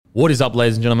What is up,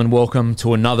 ladies and gentlemen? Welcome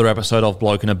to another episode of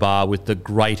Bloke In A Bar with the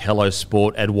great Hello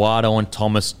Sport, Eduardo and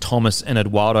Thomas and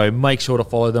Eduardo. Make sure to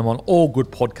follow them on all good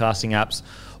podcasting apps.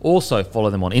 Also, follow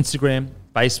them on Instagram,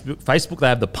 Facebook. They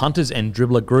have the Punters and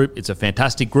Dribbler group. It's a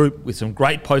fantastic group with some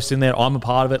great posts in there. I'm a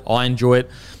part of it. I enjoy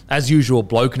it. As usual,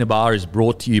 Bloke In A Bar is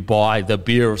brought to you by the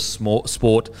beer of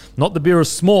sport. Not the beer of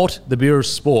smort, the beer of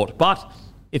sport. But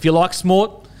if you like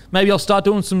smort, maybe I'll start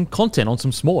doing some content on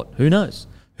some smort. Who knows?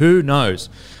 Who knows?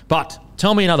 But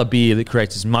tell me another beer that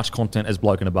creates as much content as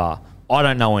Bloke In A Bar. I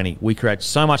don't know any. We create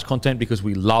so much content because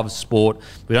we love sport.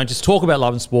 We don't just talk about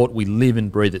loving sport, we live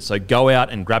and breathe it. So go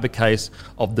out and grab a case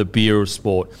of the beer of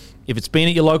sport. If it's been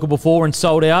at your local before and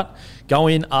sold out, go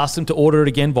in, ask them to order it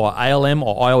again via ALM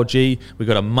or ILG. We've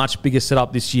got a much bigger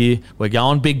setup this year. We're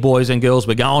going big, boys and girls.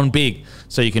 We're going big.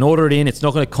 So you can order it in. It's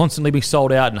not going to constantly be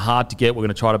sold out and hard to get. We're going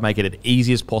to try to make it as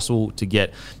easy as possible to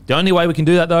get. The only way we can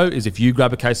do that, though, is if you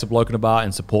grab a case of Bloke In A Bar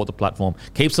and support the platform.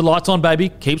 Keeps the lights on, baby.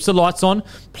 Keeps the lights on.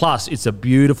 Plus, it's a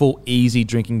beautiful, easy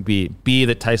drinking beer. Beer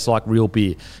that tastes like real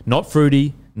beer. Not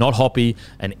fruity, not hoppy,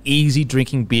 an easy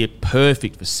drinking beer,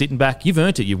 perfect for sitting back. You've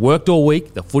earned it. You've worked all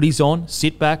week. The footy's on.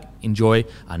 Sit back, enjoy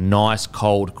a nice,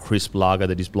 cold, crisp lager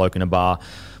that is Bloke In A Bar.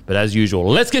 But as usual,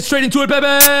 let's get straight into it, baby!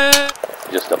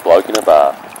 Just a bloke in a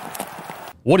bar.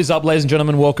 What is up, ladies and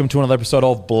gentlemen? Welcome to another episode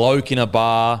of Bloke In A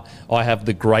Bar. I have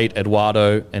the great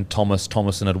Eduardo and Thomas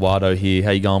and Eduardo here.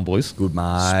 How you going, boys? Good,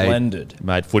 mate. Splendid.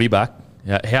 Mate, footy back.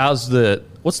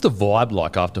 What's the vibe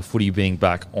like after footy being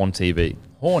back on TV?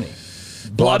 Horny.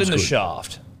 Blood in the good.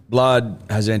 shaft. Blood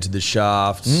has entered the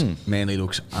shaft. Manly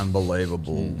looks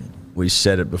unbelievable. We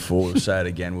said it before. We'll say it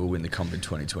again. We'll win the comp in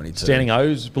 2022. Standing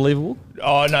O's believable?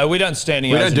 Oh, no, we don't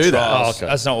standing We O's don't in do that. trials. Oh, okay.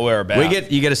 That's not what we're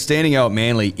about. You get a standing O at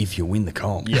Manly if you win the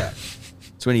comp. Yeah.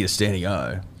 It's when you get a standing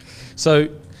O. So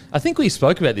I think we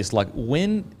spoke about this. Like,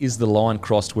 when is the line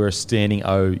crossed where a standing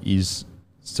O is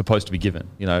supposed to be given?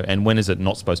 You know, and when is it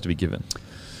not supposed to be given?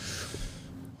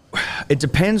 It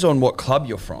depends on what club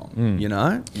you're from, you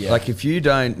know? Yeah. Like, if you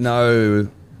don't know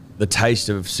the taste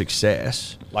of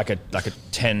success, Like a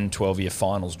 10, 12-year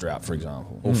finals drought, for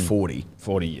example. or 40,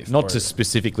 40-year. Not to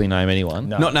specifically name anyone.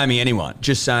 No. not naming anyone,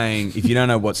 just saying if you don't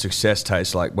know what success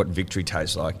tastes like, what victory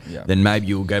tastes like, Yeah. then maybe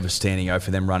you'll give a standing O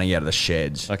for them running out of the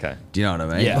sheds. Okay. Do you know what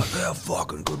I mean? Yeah. Like, how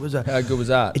fucking good was that? How good was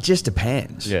that? It just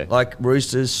depends. Yeah. Like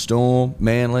Roosters, Storm,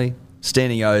 Manly,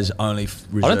 standing O is only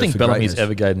reserved I don't think for Bellamy's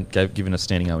greatness. ever given a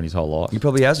standing O in his whole life. He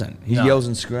probably hasn't. He No. yells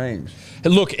and screams.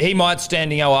 Look, he might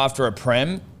standing O after a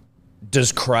Prem.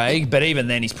 Does Craig, but even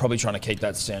then he's probably trying to keep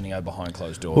that standing O behind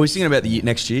closed doors. Well, he's thinking about the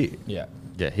next year. Yeah.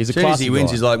 Yeah, he's a As soon as classy he wins,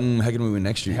 guy. he's like, how can we win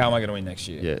next year? How am I going to win next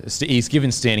year? Yeah, he's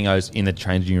given standing O's in the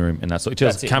changing room, and that's what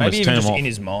That's it. cameras Maybe turn even him just off. in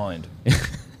his mind.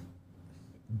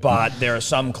 But there are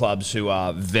some clubs who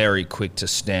are very quick to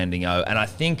standing O, and I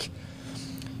think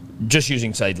just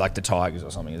using, say, like the Tigers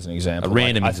or something as an example. A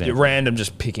random like, example. Random,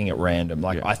 just picking at random.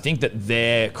 Like, Yeah. I think that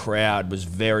their crowd was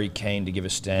very keen to give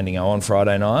a standing O on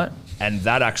Friday night, and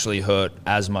that actually hurt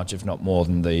as much, if not more,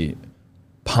 than the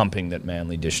pumping that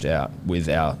Manly dished out with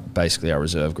basically our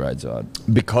reserve grade side.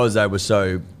 Because they were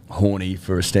so horny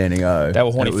for a standing O. They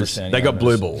were horny It for a was- standing They O. got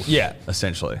blue balls. Yeah.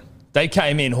 Essentially. They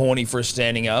came in horny for a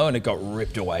standing O, and it got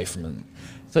ripped away from them.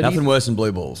 So do you- Nothing worse than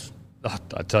blue balls.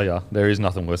 I tell you, there is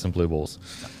nothing worse than blue balls.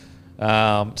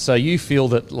 So you feel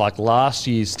that, like last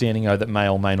year's standing O that may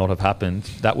or may not have happened,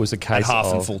 that was a case At half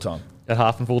of and full time. At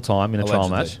half and full time in a trial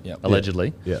match, Allegedly, yep.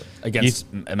 allegedly. Yeah. Against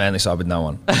a Manly side with no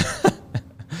one.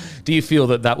 Do you feel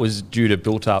that was due to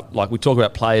built up, like we talk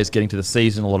about players getting to the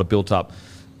season, a lot of built up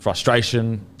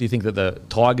frustration? Do you think that the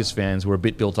Tigers fans were a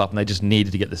bit built up and they just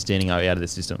needed to get the standing O out of the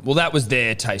system? Well, that was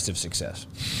their taste of success.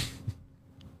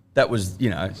 That was, that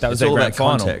was it's their all grand about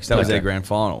final. context. That was Okay. their grand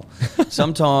final.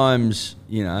 Sometimes,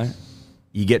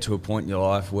 you get to a point in your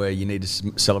life where you need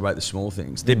to celebrate the small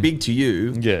things. They're big to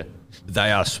you, Yeah. but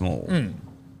they are small.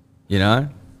 You know?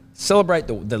 Celebrate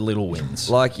the little wins.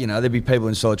 Like, there'd be people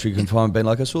in solitary confinement being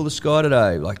like, I saw the sky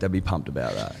today. Like, they'd be pumped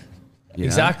about that. You know?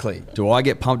 Exactly. Do I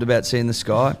get pumped about seeing the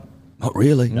sky? Not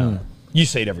really. No. You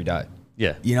see it every day.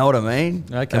 Yeah. You know what I mean?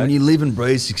 Okay. And when you live and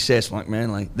breathe success like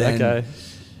Manly, then, Okay.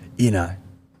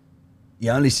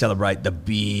 you only celebrate the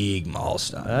big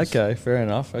milestones. Okay, fair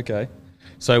enough. Okay.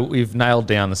 So we've nailed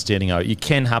down the standing O. It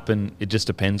can happen. It just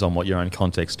depends on what your own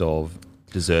context of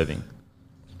deserving.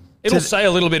 It'll say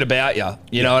a little bit about you.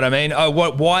 You know what I mean? Oh,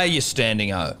 why are you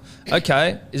standing O?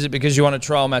 Okay. Is it because you want a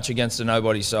trial match against a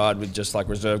nobody side with just like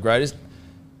reserve graders?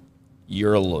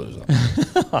 You're a loser.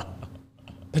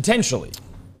 Potentially.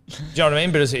 Do you know what I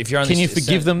mean? But if you're only Can you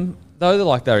forgive them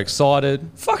though? They're excited.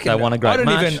 Fucking they won a great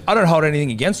match. I don't hold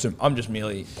anything against them. I'm just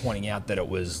merely pointing out that it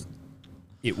was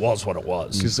it was what it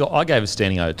was. Because I gave a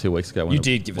standing O 2 weeks ago when You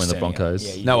did give a when the standing O. Broncos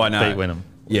Yeah, you No, I know. beat Wynnum.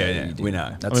 Yeah, we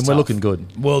know. That's we're tough. looking good.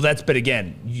 Well, but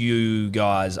again, you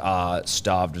guys are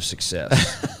starved of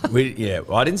success.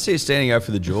 Well, I didn't see a standing out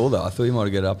for the draw though. I thought you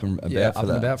might have got up and about for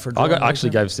that. for a I draw. actually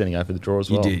gave a standing O for the draw as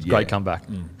well. did, yeah. Great comeback.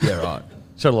 Yeah, right.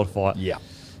 Showed a lot of fight. Yeah.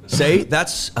 See,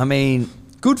 that's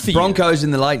Good for you. Broncos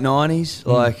in the late 90s,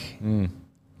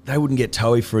 they wouldn't get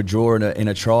toey for a draw in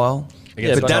a trial.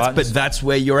 Yeah, but that's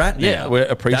where you're at now. Yeah, we're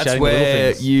appreciating that's the little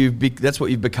where things. that's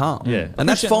what you've become. Yeah. And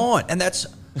that's fine. And that's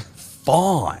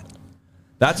fine.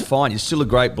 That's fine. You're still a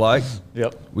great bloke.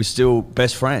 Yep. We're still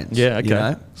best friends. Yeah, okay. You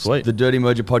know? Sweet. The Dirty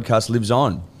Merger podcast lives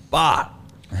on. But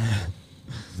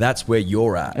that's where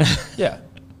you're at Yeah.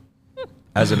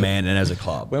 as a man and as a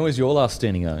club. When was your last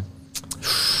standing O?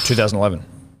 2011.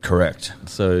 Correct.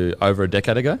 So over a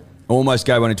decade ago? Almost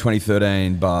gave one in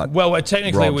 2013, but Well,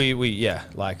 technically,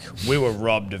 robbed. we were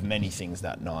robbed of many things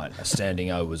that night. A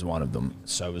standing O was one of them.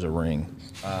 So was a ring.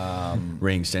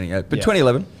 ring standing out. But Yeah.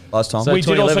 2011, last time. So We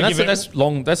did also 2011, give it- that's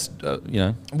long. That's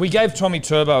We gave Tommy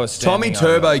Turbo a standing Tommy O.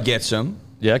 Turbo gets them.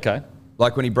 Yeah, okay.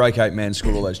 Like when he broke 8 men,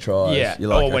 scored all those tries. Yeah. You're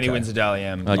like, Or when he okay. wins the Dally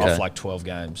M Okay. off like 12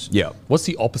 games. Yeah. What's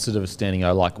the opposite of a standing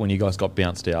O? Like when you guys got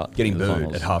bounced out, Getting in the booed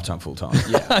finals? at halftime, full time.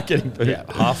 Yeah. Getting booed. Yeah.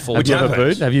 Half full. Have you ever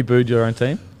Jumpers. booed? Have you booed your own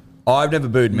team? I've never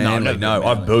booed No, Manly. never No, booed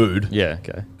I've booed. Yeah,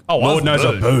 okay. Oh, Lord I've knows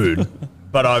booed. I've booed.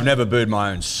 But I've never booed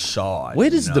my own side. Where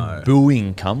does No. the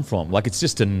booing come from? Like it's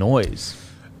just a noise.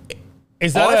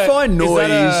 Is I find is noise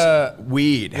that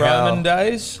weird. Roman How,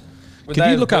 days? Were Can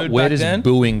they you look up booed where back does then?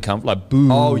 booing come from? Like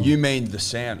boo. oh, you mean the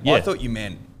sound? Yeah. I thought you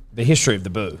meant The history of the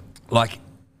boo. like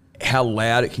how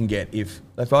loud it can get. If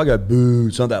I go boo,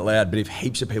 it's not that loud. But if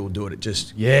heaps of people do it, it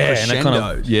just and it crescendos.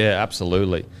 kind of, yeah,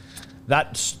 absolutely.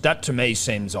 That to me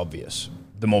seems obvious.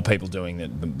 The more people doing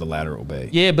it, the louder it will be.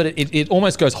 Yeah, but it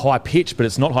almost goes high pitched, but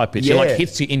it's not high pitched. It like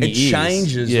hits you in your it ears.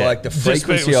 changes Yeah. like the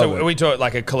frequency so of it. we talk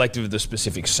like a collective of the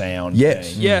specific sound.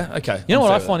 Yes. thing. Yeah. Okay. You know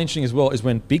what I I'm fair find interesting as well is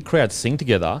when big crowds sing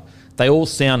together, they all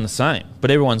sound the same, but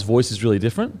everyone's voice is really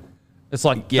different. It's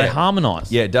like they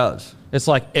harmonise. Yeah, it does. It's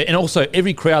like, and also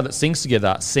every crowd that sings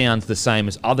together sounds the same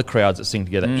as other crowds that sing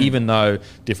together, even though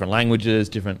different languages,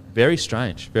 very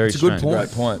strange, very It's a good strange. point.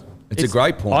 Great point. It's a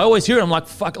great point. I always hear it. I'm like,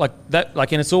 fuck, like that,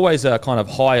 like, and it's always a kind of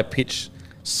higher pitch.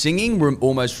 Singing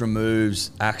almost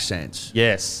removes accents.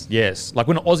 Yes, yes. Like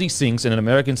when an Aussie sings and an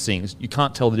American sings, you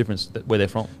can't tell the difference where they're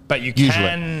from. But you Usually.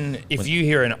 can, if you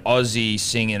hear an Aussie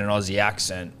sing in an Aussie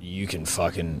accent, you can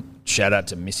fucking shout out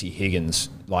to Missy Higgins.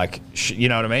 Like, you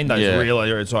know what I mean? Those Yeah. real,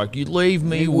 it's like, you leave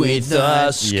me with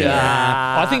a scar.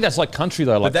 Yeah. I think that's like country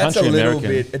though, like But that's country a little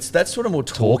American. bit. That's sort of more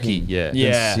Talky, talky. yeah.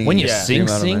 Yeah. singing. When you Yeah. sing, You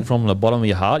know what I mean? from the bottom of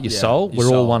your heart, your soul, Your we're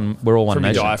soul. all one. We're all one From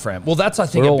your nation. diaphragm. Well, that's, I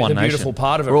think, We're all the one beautiful nation.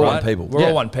 part of it, We're all right? one people. We're Yeah.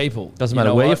 all one people. Doesn't You matter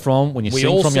know where what? you're from, when you we sing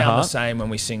all from your sound heart. the same when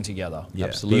we sing together. Yeah.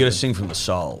 Absolutely. You got to sing from the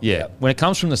soul. Yeah. When it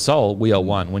comes from the soul, we are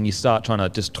one. When you start trying to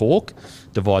just talk,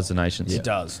 divides the nations. It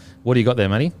does. What do you got there,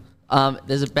 Matty?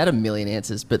 There's about a million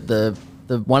answers, but the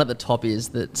one at the top is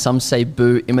that some say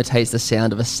boo imitates the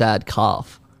sound of a sad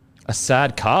calf. A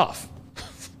sad calf.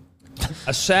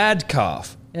 A sad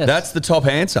calf. Yes. That's the top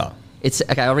answer. It's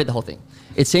okay. I'll read the whole thing.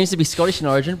 It seems to be Scottish in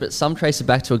origin, but some trace it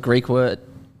back to a Greek word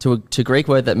to Greek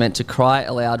word that meant to cry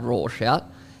aloud, roar, shout.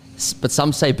 But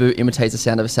some say boo imitates the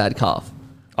sound of a sad calf.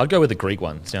 I'd go with the Greek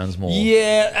one. Sounds more.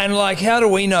 Yeah, and like, how do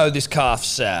we know this calf's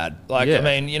sad? Like, Yeah. I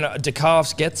mean, you know, do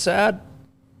calves get sad?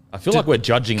 I feel like we're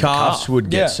judging the Calves calf. would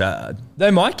get Yeah. sad. They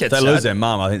might get If they sad. lose their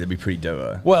mum, I think they'd be pretty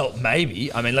dour. Well,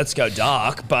 maybe. I mean, let's go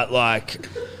dark, but like,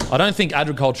 I don't think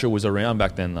agriculture was around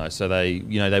back then though, so they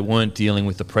weren't dealing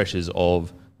with the pressures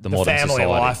of the the modern family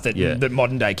society. life that, yeah. that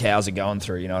modern day cows are going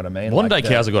through, you know what I mean? Modern Like day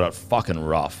cows have got it fucking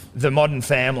rough. the modern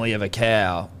family of a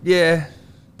cow. Yeah.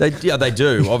 They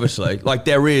do, obviously. Like,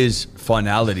 there is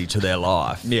finality to their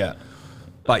life. Yeah.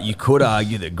 But you could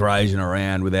argue that grazing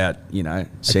around without,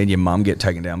 seeing your mum get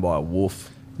taken down by a wolf.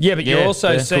 Yeah, but you're Yeah,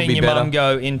 also yeah. seeing Could be your mum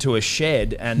better. go into a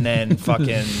shed and then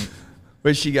fucking,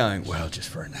 Where's she going? Well, just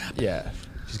for a nap. yeah.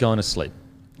 She's going to sleep.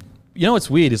 You know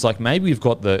what's weird is like maybe we've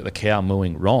got the cow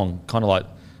mooing wrong. Kind of like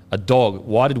a dog.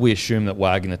 Why did we assume that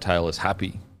wagging the tail is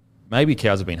happy? Maybe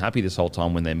cows have been happy this whole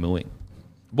time when they're mooing.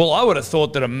 Well, I would have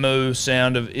thought that a moo is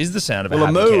the sound of a Well, a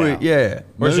happy moo, cow. yeah.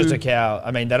 Or it's Moo- just a cow.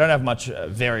 I mean, they don't have much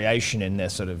variation in their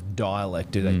sort of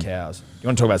dialect, do they, cows? You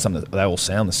want to talk about something that they all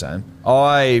sound the same?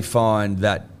 I find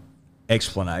that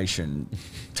explanation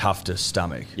tough to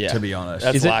stomach, Yeah. to be honest.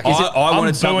 That's like- I, is it- I I'm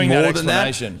wanted something booing more that than that.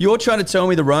 explanation. You're trying to tell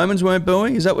me the Romans weren't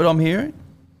booing? Is that what I'm hearing?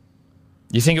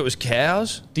 You think it was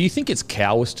cows? Do you think it's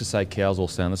cowish to say cows all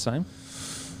sound the same?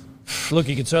 Look,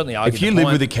 you could certainly argue If you the live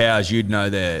point. with the cows, you'd know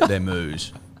their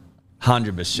moos.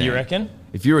 100%. You reckon?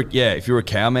 If you're a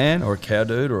cow man or a cow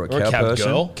dude or a cow person,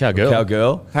 girl.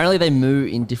 cowgirl, Apparently they moo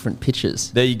in different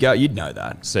pitches. there you go. You'd know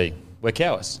that. See, we're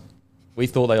cowards. We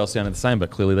thought they all sounded the same,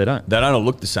 but clearly they don't. They don't all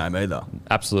look the same either.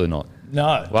 Absolutely not.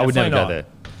 No, Well, I would never go there.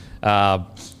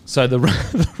 So the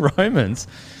Romans,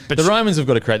 the Romans have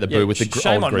got to create the boo with the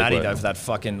shame old on Greek Matty word. though for that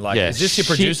fucking like. Yeah, is this your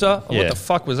shit. producer? Or Yeah. What the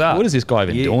fuck was that? What is this guy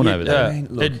even doing over there? Yeah.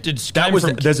 Look, It That came was.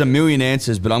 from There's a million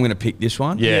answers, but I'm going to pick this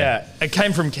one. Yeah. yeah. It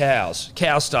came from cows.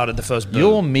 Cows started the first boo.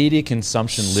 Your media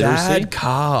consumption literacy, Sad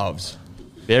calves.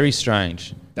 very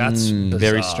strange. That's bizarre.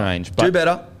 Very strange. But Do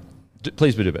better.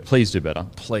 Please do better. Please do better.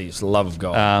 Please, love of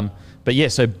God. But yeah,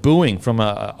 so booing from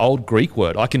an old Greek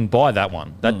word, I can buy that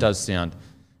one. That does sound.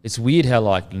 It's weird how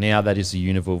like now that is the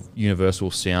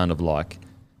universal sound of like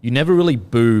you never really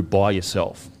boo by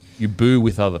yourself. You boo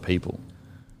with other people.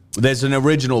 There's an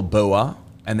original booer,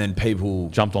 and then people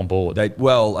Jumped on board.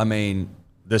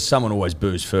 there's someone always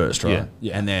boos first, right?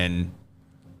 Yeah. And then,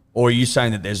 or are you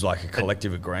saying that there's like a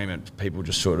collective agreement? People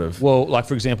just sort of. Well, like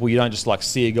for example, you don't just like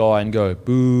see a guy and go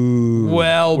boo.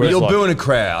 Well, Whereas, You're like- booing a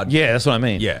crowd. Yeah, that's what I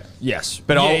mean. Yeah. yes,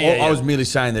 But yeah, I was merely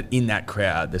saying that in that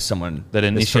crowd, there's someone That that's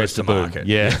initiates first the to boo. market.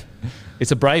 Yeah.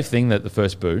 It's a brave thing that the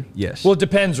first boo. Yes. Well, it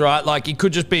depends, right? Like, it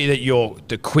could just be that you're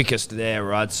the quickest there,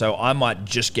 right? So I might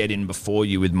just get in before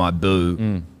you with my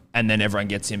boo, and then everyone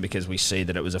gets in because we see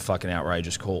that it was a fucking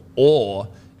outrageous call. Or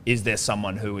is there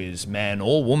someone who is man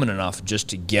or woman enough just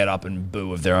to get up and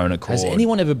boo of their own accord? Has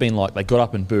anyone ever been like, they got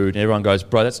up and booed and everyone goes,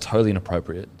 bro, that's totally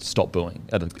inappropriate. Stop booing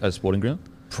at a sporting ground?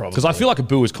 Probably. Because I feel like a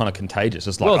boo is kind of contagious.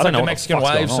 It's like, Well, it's I don't like know the what Mexican the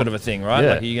fuck's wave going sort on. of a thing, right?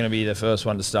 Yeah. Like, you're going to be the first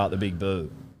one to start the big boo.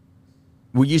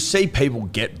 Well, you see people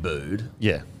get booed.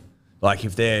 Yeah. Like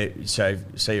if they're say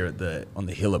you're on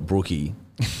the hill at Brookie,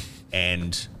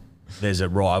 and there's a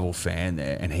rival fan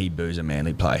there, and he boos a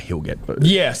Manly player, he'll get booed.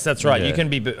 Yes, that's right. Yeah. You can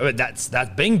be that's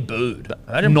being booed.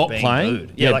 Imagine Not being playing?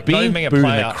 booed. Yeah, like being not even being a booed in a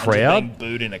player and just crowd? being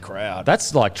booed in a crowd.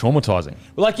 That's like traumatizing.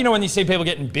 Well, like, you know, when you see people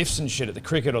getting biffs and shit at the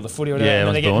cricket or the footy or whatever, Yeah, and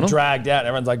then they're everyone's getting booing 'em. dragged out and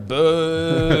everyone's like,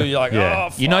 boo. You're like, Yeah. oh,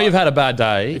 fuck. You know you've had a bad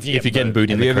day If if, you you're get getting booed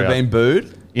in Have the you ever crowd. been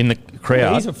booed? In the Well,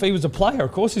 crowd. if he was a player,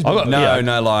 of course he's I been got- booed. No, Yeah.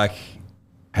 no, like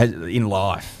in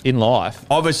life. In life.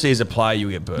 Obviously, as a player, you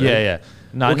get booed. Yeah, yeah.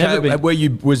 No, Okay, never been. were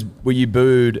you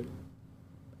booed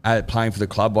at playing for the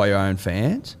club by your own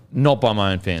fans? Not by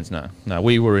my own fans, no. No,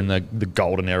 we were in the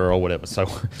golden era or whatever. So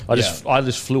I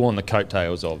just flew on the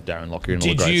coattails of Darren Lockyer and all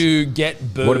the Did greats. you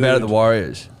get booed? What about at the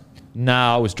Warriors?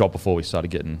 Nah, I was dropped before we started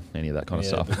getting any of that kind of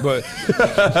stuff.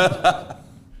 But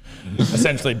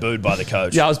essentially booed by the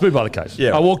coach. Yeah, I was booed by the coach.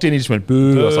 Yeah. I walked in, he just went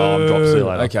boo. I was like, oh, I'm dropped. See you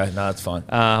later. Okay, no, that's fine.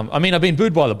 I mean, I've been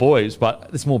booed by the boys, but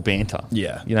it's more banter.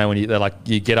 Yeah. You know, when they're like,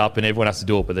 you get up and everyone has to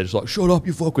do it, but they're just like, shut up,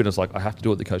 you fuckwit. It's like, I have to do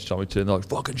what the coach told me to. And they're like,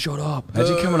 fucking shut up.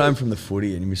 Imagine coming home from the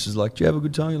footy and your missus is like, "Do you have a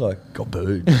good time?" You're like, "Got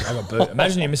booed." I got booed.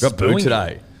 Imagine your missus Got booed booing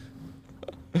today. You.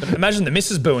 Imagine the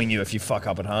missus booing you if you fuck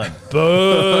up at home.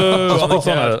 Boo. Just on the puts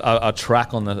on couch. a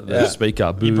track on the Yeah.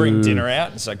 speaker. You bring Boo. dinner out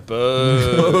and it's like,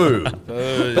 boo. Boo.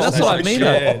 Boo. That's what I mean,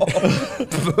 Shit.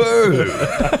 Boo.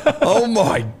 Oh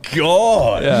my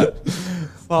god. Yeah.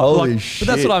 Holy But shit.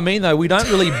 that's what I mean, though. We don't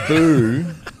really boo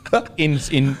in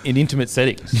intimate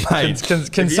settings. Mate, Can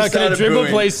if you a started dribble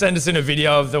booing- please send us in a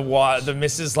video of the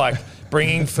missus like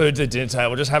bringing food to the dinner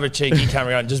table? Just have a cheeky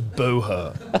camera and just boo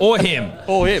her or him.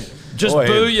 Or him. Just Or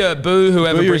boo him.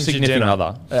 whoever Boo your brings you significant dinner.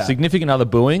 other. Yeah. Significant other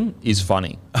booing is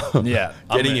funny. Yeah,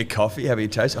 Getting your coffee, having a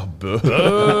taste. Oh, boo.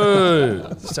 boo.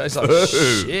 It tastes like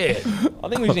shit. I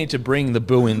think we just need to bring the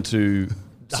boo into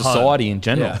society in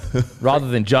general, rather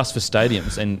than just for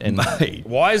stadiums. And Mate,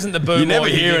 Why isn't the boo? you never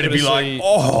more hear it and be like, ubiquitously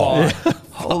 "Oh, applied?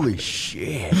 holy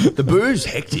shit." The boo's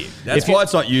hectic. That's why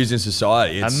it's not used in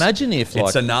society. It's, imagine if, it's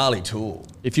like, a gnarly tool.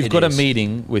 if you've It got is. a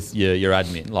meeting with your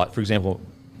admin, like for example,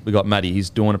 we got Matty, he's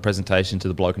doing a presentation to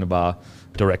the Bloke in a Bar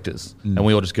directors, and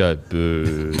we all just go,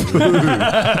 boo.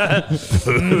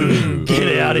 Boo.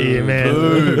 Get out of here, man.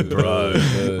 Boo,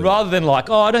 bro. Rather than like,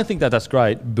 oh, I don't think that's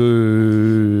great.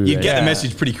 Boo. You get Yeah. the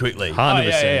message pretty quickly. 100%. Oh,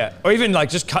 yeah. Or even like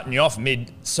just cutting you off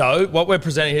mid. So what we're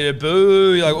presenting here,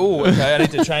 boo. You're like, oh, okay, I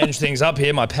need to change things up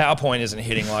here. My PowerPoint isn't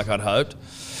hitting like I'd hoped.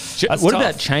 That's What tough.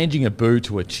 about changing a boo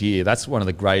to a cheer? That's one of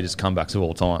the greatest comebacks of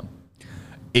all time.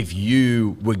 If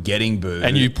you were getting booed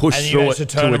And you push And you through guys it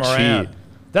to turn to a them cheer. around.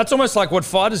 That's almost like what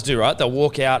fighters do, right? They'll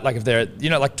walk out, like if they're,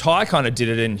 like Ty kind of did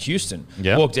it in Houston.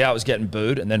 Yeah. Walked out, was getting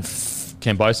booed, and then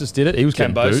Cambosis did it. He was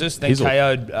getting booed. Cambosis, then He's all-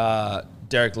 KO'd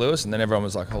Derek Lewis, and then everyone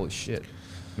was like, holy shit.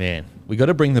 Man, we got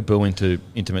to bring the boo into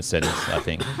intimate settings, I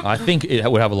think. I think it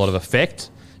would have a lot of effect.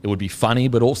 It would be funny,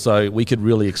 but also we could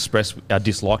really express our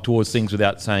dislike towards things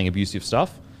without saying abusive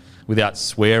stuff, without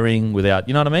swearing, without,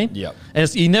 you know what I mean? Yep.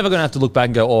 And you're never going to have to look back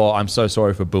and go, oh, I'm so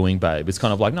sorry for booing, babe. It's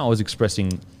kind of like, no, I was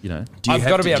expressing, you know. Do you I've have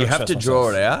gotta to, be able do you to have to express draw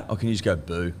myself. it out, or can you just go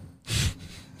boo?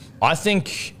 I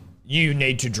think you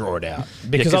need to draw it out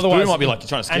because 'cause otherwise boo might be like, you're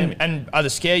trying to scare me. and either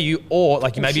scare you or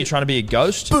like maybe you're trying to be a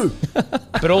ghost. Boo.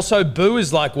 But also boo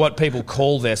is like what people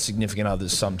call their significant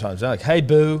others sometimes. They're like, hey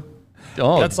boo.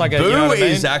 Oh, That's like a, Boo you know what I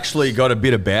mean? is actually got a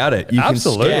bit about it. You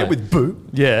Absolutely. can scare with boo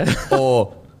yeah.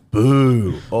 or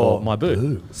boo or my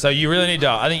boo. So you really need to.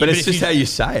 I think, But it's if just how you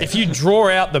say it. If you draw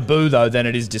out the boo though, then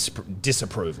it is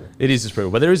disapproval. It is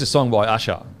disapproval. But there is a song by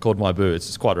Usher called My Boo.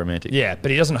 It's quite romantic. Yeah, but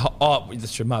he doesn't.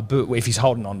 That's true, my boo. If he's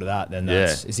holding on to that, then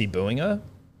that's, is he booing her?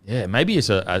 Yeah, maybe it's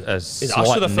a Is slight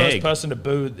Usher the neg. first person to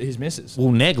boo his missus? Well,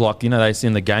 neg, like, you know, they see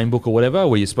in the game book or whatever,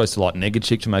 where you're supposed to, like, neg a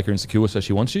chick to make her insecure so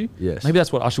she wants you. Yes. Maybe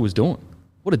that's what Usher was doing.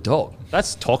 What a dog.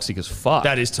 That's toxic as fuck.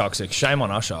 That is toxic. Shame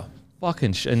on Usher.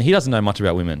 Fucking and he doesn't know much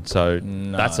about women, so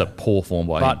that's a poor form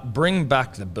by him. But bring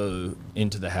back the boo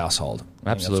into the household. I think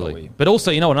that's what Absolutely. But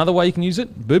also, you know, another way you can use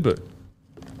it? Boo-boo.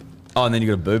 Oh, and then you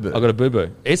got a boo boo. I got a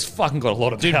boo-boo. It's fucking got a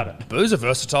lot about it. Boo's a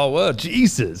versatile word.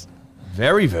 Jesus.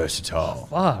 Very versatile.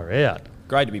 Far out.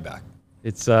 Great to be back.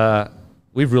 It's,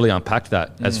 we've really unpacked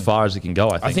that as far as it can go,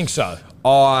 I think. I think so.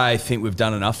 I think we've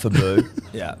done enough for boo.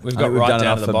 Yeah, we've I got think right done down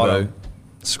enough to the for bottom. boo.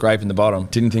 Scraping the bottom.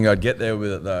 Didn't think I'd get there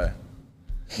with it though.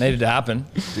 Needed to happen.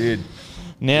 Did.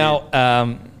 Now,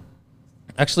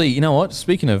 actually, you know what?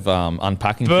 Speaking of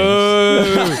unpacking things.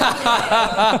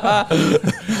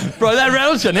 Bro, that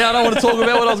rattles you. Now I don't want to talk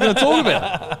about what I was going to talk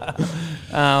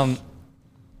about.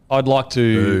 I'd like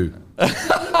to... Boo.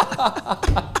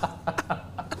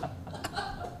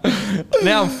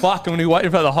 Now I'm fucked. I'm going to be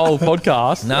waiting for the whole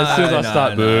podcast. as soon as I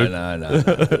start boo. No.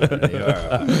 You're all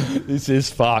right. This is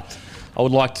fucked. I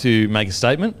would like to make a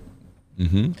statement.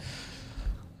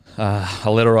 A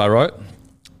letter I wrote.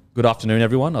 Good afternoon,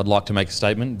 everyone. I'd like to make a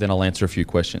statement, then I'll answer a few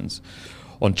questions.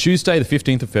 On Tuesday, the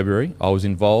 15th of February, I was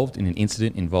involved in an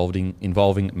incident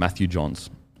involving Matthew Johns.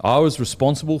 I was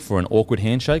responsible for an awkward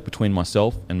handshake between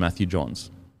myself and Matthew Johns.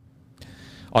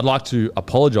 I'd like to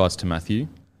apologise to Matthew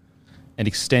and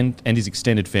his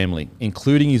extended family,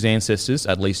 including his ancestors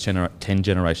at least 10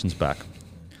 generations back.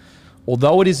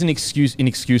 Although it is an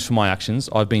excuse for my actions,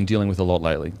 I've been dealing with a lot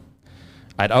lately.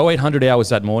 At 0800 hours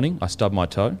that morning, I stubbed my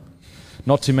toe.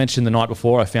 Not to mention the night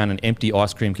before, I found an empty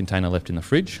ice cream container left in the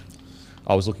fridge.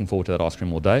 I was looking forward to that ice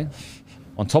cream all day.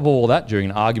 On top of all that, during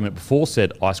an argument before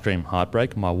said ice cream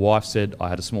heartbreak, my wife said I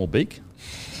had a small beak.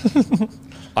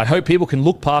 I hope people can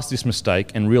look past this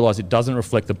mistake and realise it doesn't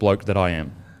reflect the bloke that I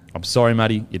am. I'm sorry,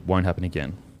 Matty, it won't happen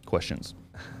again. Questions?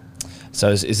 So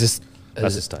is this...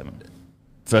 That's a statement.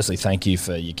 Firstly, thank you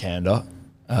for your candour.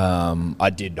 I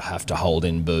did have to hold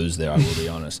in booze there, I will be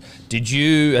honest.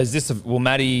 Will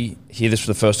Matty hear this for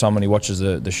the first time when he watches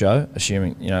the show?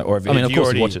 Assuming, you know, or if, I mean, if of you course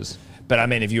already, he watches. But I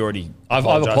mean, if you already I've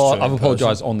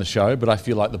apologised on the show, but I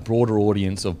feel like the broader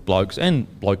audience of blokes and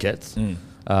blokettes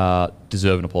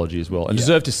deserve an apology as well, and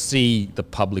deserve to see the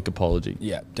public apology.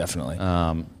 Yeah, definitely.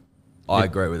 I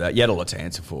agree with that. You had a lot to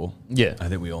answer for. Yeah. I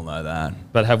think we all know that.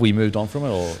 But have we moved on from it?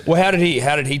 Or Well, how did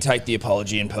he take the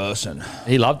apology in person?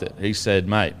 he loved it. He said,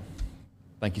 mate,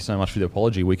 thank you so much for the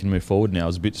apology. We can move forward now. It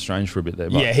was a bit strange for a bit there.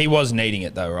 But Yeah, he was needing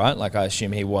it though, right? Like I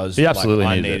assume he was. He absolutely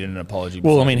like, I needed needed it. an apology.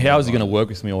 Well, I before mean, we how move is he going to on. work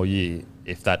with me all year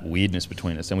if that weirdness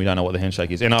between us and we don't know what the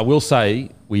handshake is? And I will say,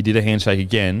 we did a handshake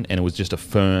again and it was just a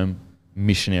firm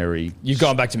missionary. You've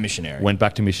gone back to missionary. Went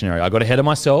back to missionary. I got ahead of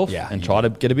myself Yeah, and you tried to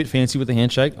get a bit fancy with the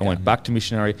handshake. I went back to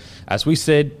missionary. As we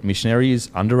said, missionary is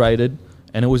underrated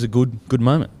and it was a good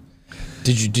moment.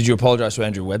 Did you apologise to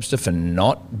Andrew Webster for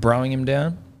not broing him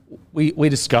down? We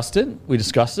discussed it.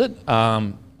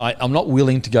 I'm not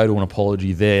willing to go to an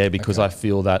apology there because I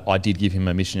feel that I did give him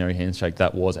a missionary handshake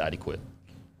that was adequate.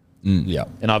 Yeah.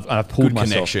 And I've pulled Good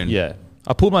myself. connection. Yeah.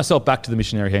 I pulled myself back to the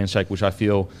missionary handshake, which I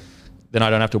feel then I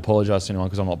don't have to apologise to anyone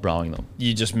because I'm not broing them.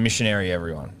 You just missionary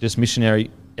everyone. Just missionary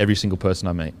every single person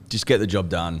I meet. Just get the job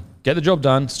done. Get the job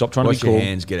done. Stop trying Wash to be your cool.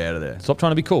 hands, get out of there. Stop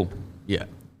trying to be cool. Yeah.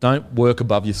 Don't work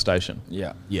above your station.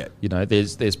 Yeah. Yeah. You know,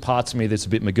 there's parts of me that's a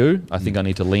bit magoo. I think I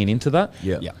need to lean into that.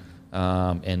 Yeah.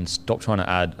 Yeah. And stop trying to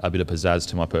add a bit of pizzazz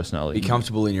to my personality. Be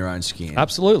comfortable in your own skin.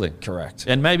 Absolutely. Correct.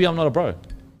 And maybe I'm not a bro.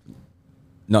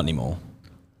 Not anymore.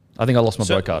 I think I lost my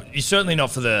So, bro card. you're certainly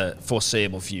not for the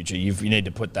foreseeable future. You need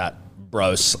to put that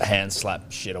bro hand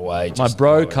slap shit away. My Just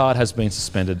bro throw it. card has been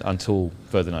suspended until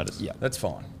further notice. Yeah. That's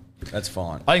fine. That's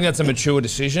fine. I think that's a mature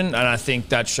decision, and I think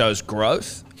that shows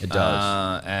growth. It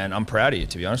does. And I'm proud of you,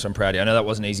 to be honest. I'm proud of you. I know that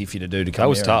wasn't easy for you to do. To come That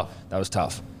was here, tough. and that was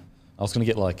tough. I was going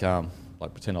to get like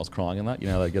pretend I was crying and that. You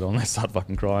know, they get on, they start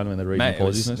fucking crying when they're reading Mate,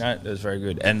 apologies. it was very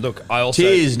good. And look, I also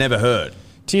Tears never hurt.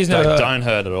 Tears They never hurt. don't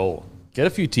hurt at all. Get a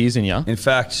few tears in you. In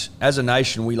fact, as a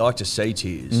nation, we like to see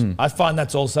tears. I find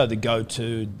that's also the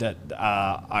go-to that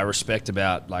I respect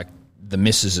about like the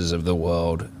missuses of the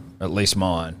world, at least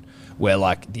mine, where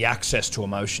like the access to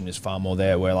emotion is far more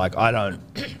there. Where like I don't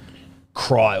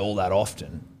cry all that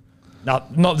often.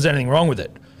 Not there's anything wrong with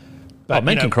it. But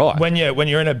men can cry. when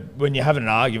you're having an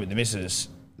argument with the missus,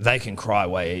 they can cry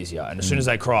way easier. And as soon as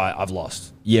they cry, I've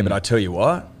lost. Yeah, but I tell you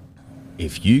what,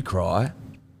 if you cry,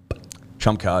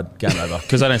 trump card, game over.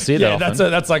 Because I don't see it Yeah, that often.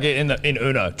 that's like in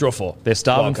Uno, draw 4. They're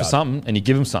starving Wild for card. something, and you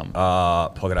give them something.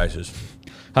 Pocket aces.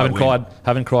 haven't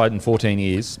I win. cried in 14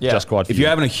 years. Yeah. Just cried for If you. you're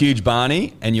having a huge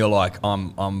Barney and you're like,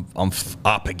 I'm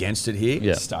up against it here,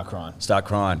 Yeah. Start crying. start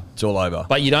crying. It's all over.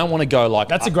 But you don't want to go like...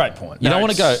 That's a great point. You No, don't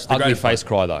want to go it's the ugly great face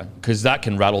cry, though, because that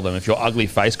can rattle them. If you're ugly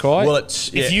face cry... Well,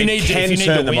 it's If you it need to- can if you need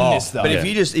turn to them win off. this, though. But Yeah.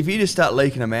 if you just start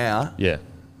leaking them out, yeah.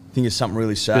 I think it's something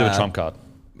really sad. Bit of a trump card.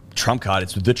 Trump card.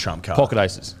 It's the trump card. Pocket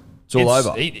aces. It's all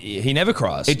over. He never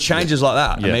cries. It changes like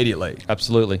that Yeah. immediately.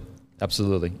 Absolutely.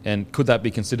 Absolutely. And could that be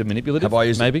considered manipulative? Have I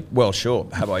used Maybe? it? Well, sure.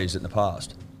 Have I used it in the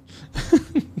past?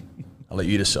 I'll let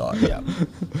you decide. yeah.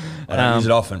 I don't use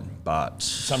it often, but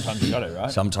Sometimes you got it,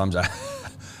 right? sometimes I,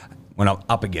 when I'm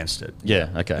up against it, Yeah,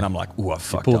 okay. and I'm like, ooh, I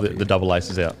fucked Pull up the here. double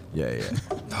aces out. Yeah, yeah.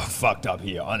 Oh, fucked up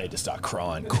here. I need to start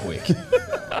crying quick.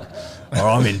 Or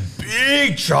I'm in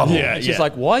big trouble. Yeah. She's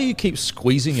like, why do you keep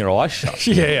squeezing your eyes shut?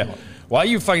 yeah. Why's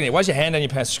your hand on your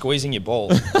pants squeezing your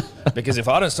balls? Because if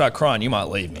I don't start crying, you might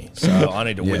leave me. So I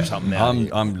need to whip something out.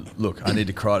 here. Look, I need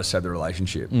to cry to save the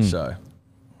relationship. So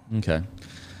Okay.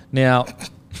 Now,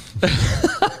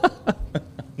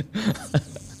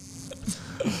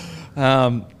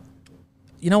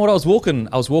 you know what? I was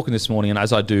walking this morning, and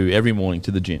as I do every morning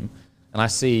to the gym, and I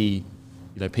see,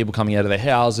 people coming out of their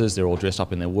houses. They're all dressed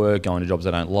up in their work, going to jobs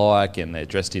they don't like, and they're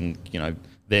dressed in,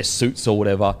 their suits or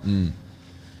whatever.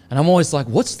 And I'm always like,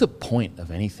 what's the point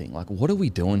of anything? Like, what are we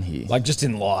doing here? Like just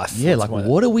in life. Yeah, That's like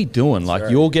what are we doing? Like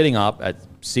right. you're getting up at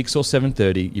 6 or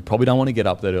 7:30. You probably don't want to get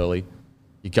up that early.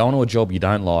 You're going to a job you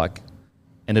don't like,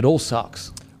 and it all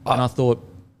sucks. And I thought,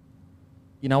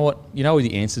 you know what? You know what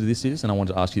the answer to this is? And I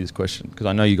wanted to ask you this question because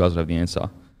I know you guys would have the answer.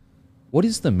 What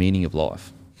is the meaning of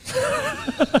life?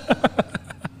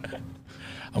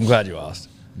 I'm glad you asked.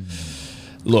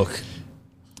 Look,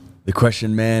 the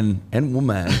question man and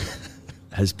woman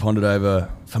has pondered over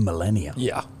for millennia.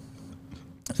 yeah.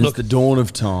 Since the dawn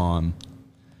of time.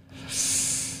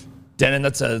 Denon,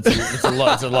 that's a lot.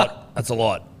 That's a lot. That's a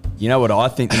lot. You know what I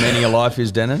think the meaning of life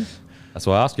is, Denon? That's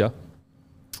why I asked you.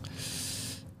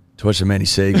 To watch the Manly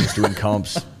Seagulls to win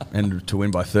comps and to win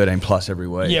by 13 plus every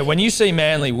week. Yeah, when you see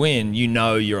Manly win, you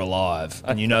know you're alive,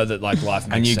 and you know that like life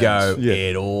makes And you sense. go,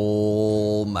 it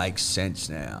all makes sense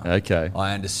now. Okay.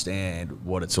 I understand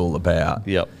what it's all about.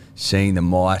 Yep. Seeing the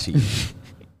mighty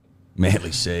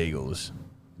Manly Seagulls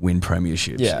win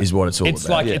premierships is what it's all It's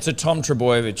about. like it's a Tom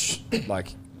Trebojevic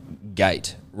like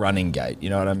running gate. You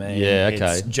know what I mean? Yeah,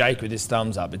 okay. It's Jake with his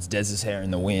thumbs up. It's Dez's hair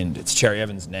in the wind. It's Cherry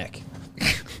Evans' neck.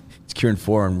 It's Kieran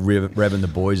Foran revving the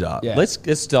boys up. Yeah. Let's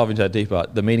dive into that deeper.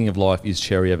 The meaning of life is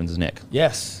Cherry Evans' neck.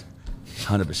 Yes,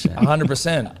 100%.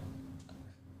 100%.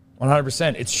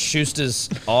 100%. It's Schuster's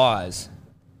eyes.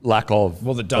 Lack of.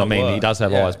 Well, that don't I mean, work. he does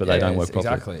have Yeah, eyes, but they don't work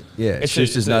properly. Exactly. Yeah, It's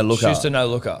Schuster's a no looker. Schuster no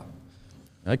looker.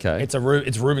 Okay. It's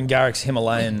Ruben Garrick's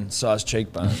Himalayan-sized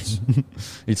cheekbones.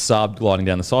 It's Saab gliding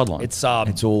down the sideline. It's Saab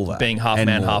It's all that being half and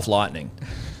man, more. half lightning.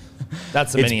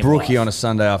 That's the It's meaning Brookie of on a life.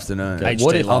 Sunday afternoon. HD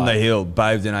What if on light. the hill,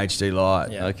 bathed in HD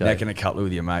light, Yeah. Okay. necking a couple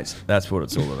with your mates? That's what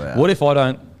it's all about. What if I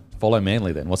don't follow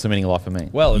Manly then? What's the meaning of life for me?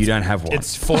 Well, You it's- don't have one.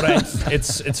 It's 14th.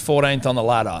 it's 14th on the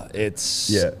ladder. It's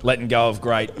Yeah. letting go of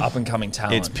great up and coming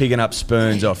talent. It's picking up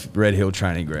spoons off Red Hill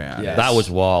training ground. Yeah. that was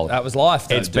wild. That was life.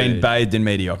 Though, It's been dude. bathed in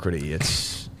mediocrity.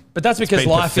 But that's because been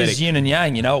life pathetic. is yin and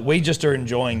yang. You know, we just are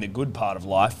enjoying the good part of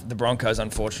life. The Broncos,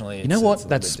 unfortunately, You know what?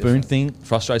 That spoon thing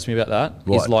frustrates me about that.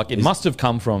 What? Is like it Is- must have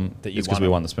come from That you it's because won we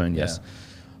it. won the spoon, yes. Yeah.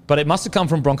 But it must have come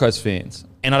from Broncos fans,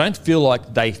 and I don't feel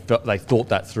like they thought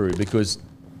that through because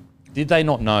did they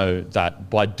not know that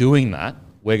by doing that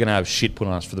we're going to have shit put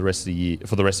on us for the rest of the year,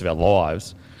 for the rest of our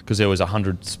lives because there was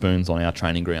 100 spoons on our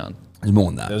training ground. There's more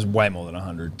than that. There's way more than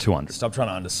 100. 200. Stop trying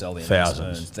to undersell the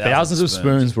Thousands. spoons. Thousands of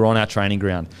spoons were on our training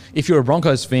ground. If you're a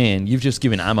Broncos fan, you've just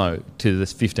given ammo to the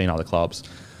 15 other clubs.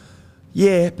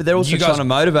 Yeah, but they're also You guys- trying to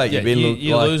motivate you. Yeah, Be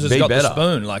your like, losers be got better. the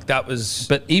spoon. Like that was.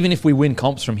 But even if we win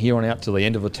comps from here on out to the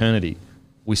end of eternity,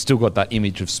 we still got that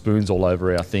image of spoons all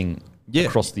over our thing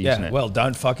across the internet. Well,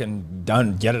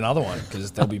 don't get another one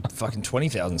because there'll be fucking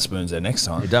 20,000 spoons there next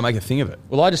time. Don't make a thing of it.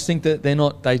 Well, I just think that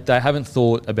they haven't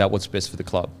thought about what's best for the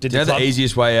club. Did the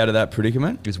easiest way out of that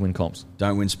predicament is win comps.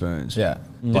 Don't win spoons. Yeah.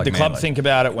 Like Did the club Manly. think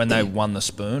about it when they won the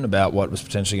spoon about what was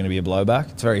potentially going to be a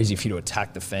blowback? It's very easy for you to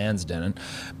attack the fans, Denon,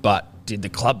 but did the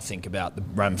club think about the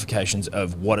ramifications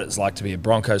of what it's like to be a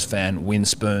Broncos fan, win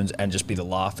spoons, and just be the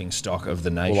laughing stock of the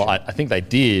nation? Well, I think they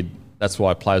did. That's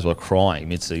why players were crying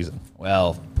mid-season.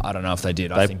 Well, I don't know if they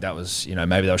did. I think that was,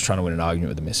 maybe they was trying to win an argument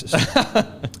with the missus.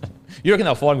 You reckon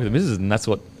they were fighting with the missus, and that's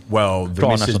what... Well, the Cry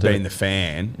on missus national being TV. the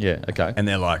fan. Yeah, okay. And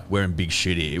they're like, we're in big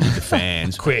shit here with the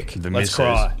fans. Quick, the let's missus.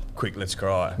 cry. Quick, let's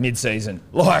cry. Mid-season.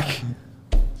 Like,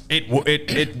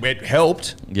 it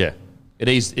helped. Yeah. It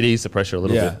eased the pressure a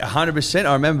little Yeah. bit. 100%.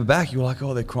 I remember back, you were like,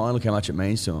 oh, they're crying. Look how much it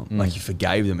means to them. Like, you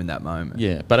forgave them in that moment.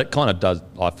 Yeah, but it kind of does...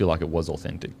 I feel like it was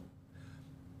authentic.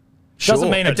 Sure.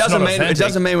 Doesn't mean it's not authentic. It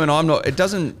doesn't mean when I'm not... It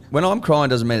doesn't... When I'm crying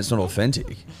doesn't mean it's not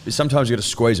authentic. Sometimes you got to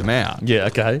squeeze them out. Yeah,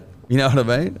 okay. You know what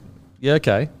I mean? Yeah,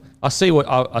 okay. I see what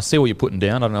you're putting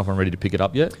down. I don't know if I'm ready to pick it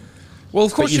up yet. Well,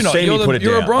 of course you've you're not. seen me put it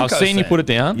You're a down. Broncos I've seen you fan. put it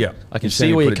down. Yeah. I can You've seen see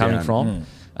me where put you're it coming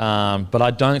from. But I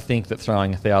don't think that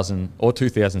throwing 1,000 or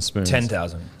 2,000 spoons...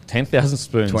 10,000. 10,000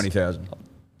 spoons... 20,000.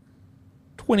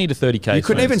 20 to 30K You couldn't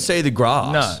spoons. even see the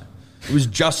grass. No. It was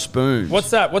just spoons. What's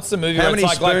that? What's the movie How where it's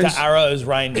many like spoons? the arrows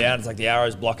rain down? It's like the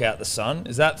arrows block out the sun.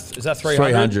 Is that 300?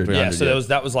 300, Yeah. So yeah.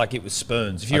 that was like it was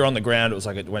spoons. If you're on the ground, it was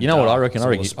like it went. You know what I dark. reckon? It's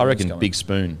all the I spoons reckon coming. Big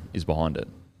Spoon is behind it.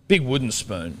 Big wooden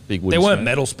spoon. Big wooden They weren't spoon.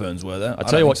 metal spoons, were they? I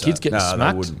tell you what, kids get No, they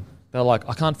smacked. wouldn't. They're like,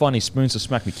 I can't find any spoons to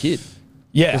smack my kid.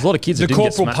 Yeah. There's a lot of kids The that didn't get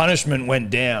corporal smacked. punishment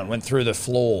went through the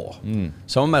floor.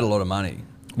 Someone made a lot of money.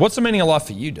 What's the meaning of life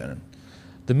for you, Denon?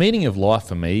 The meaning of life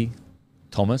for me,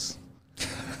 Thomas,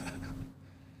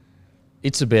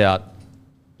 it's about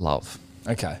love.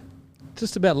 Okay.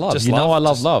 Just about love. Just you know love? I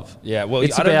love Just- love. Yeah, well,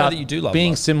 it's I don't know about that you do love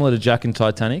being love. similar to Jack and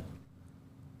Titanic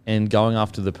and going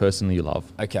after the person you love.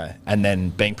 Okay. And then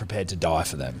being prepared to die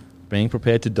for them. Being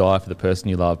prepared to die for the person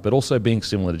you love, but also being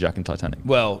similar to Jack and Titanic.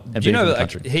 Well, And do you being know from the that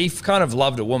country. he kind of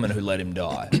loved a woman who let him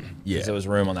die? Yeah. 'Cause there was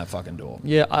room on that fucking door.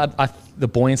 Yeah, the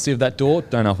buoyancy of that door,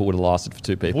 don't know if it would have lasted for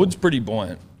two people. Wood's pretty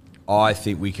buoyant. I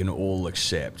think we can all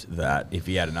accept that if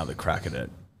he had another crack at it,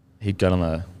 He'd go on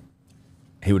the...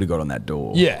 he would have got on that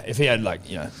door. Yeah, if he had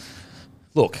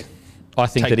Look, I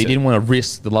think Take that he two. didn't want to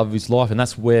risk the love of his life, and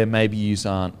that's where maybe you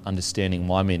aren't understanding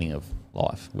my meaning of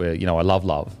life, where, I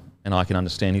love, and I can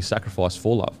understand his sacrifice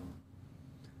for love.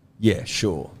 Yeah,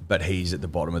 sure. But he's at the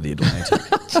bottom of the Atlantic.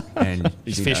 And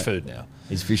he's you fish know, food now.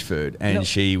 He's fish food. And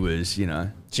she was,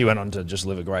 She went on to just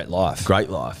live a great life. great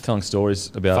life. Telling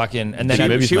stories about... Fucking, and then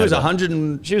She was made 100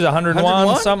 and... She was 101,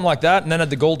 101? something like that, and then had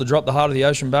the gall to drop the heart of the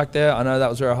ocean back there. I know that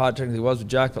was where her heart technically was with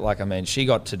Jack, but she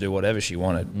got to do whatever she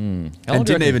wanted. How long And do you didn't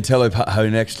reckon- even tell her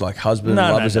next husband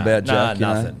lovers about Jack.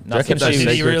 nothing. reckon Nothing. she-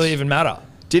 Did he really even matter?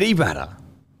 Did he matter?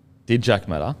 Did Jack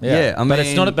matter? Yeah, I mean, But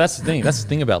it's not... That's the thing. That's the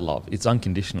thing about love. It's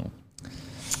unconditional.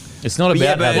 It's not about...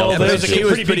 Yeah, but, how love there is. was a she was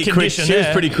pretty big pretty quick. condition She was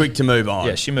there. pretty quick to move on.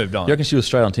 Yeah, she moved on. You reckon she was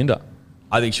straight on Tinder?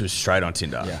 I think she was straight on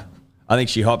Tinder. Yeah. I think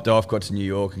she hopped off, got to New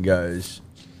York, and goes,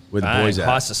 "Where the Bang, boys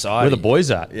high at?" society. Where the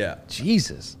boys at? Yeah.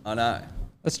 Jesus. I know.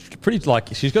 That's pretty...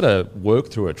 she's got to work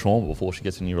through her trauma before she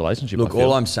gets a new relationship. Look, I feel.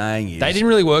 all I'm saying is They didn't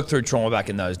really work through trauma back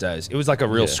in those days. It was like a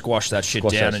real Yeah. squash that shit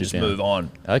Squash down that and shit just down. move on.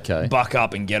 Okay. Buck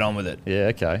up and get on with it. Yeah,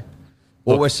 okay.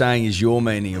 What we're saying is your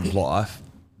meaning of life,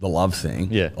 the love thing.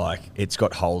 Yeah. Like it's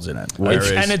got holes in it.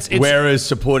 It's- Whereas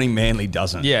supporting Manly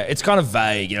doesn't. Yeah, it's kind of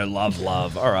vague,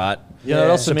 love. All right. You know what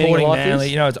else the meaning of Supporting life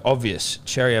Manly, is? it's obvious.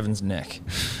 Cherry Evans' neck.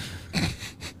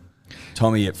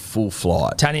 Tommy at full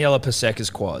flight. Taniela Paseka's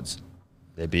quads.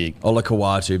 They're big. Ola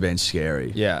Kawatu being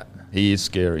scary. Yeah. He is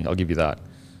scary. I'll give you that.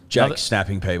 Jake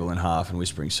snapping people in half and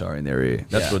whispering sorry in their ear.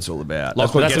 That's Yeah. what it's all about.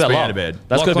 That's what about gets me love. out of bed.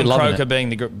 That's got to be Lachlan loving Croker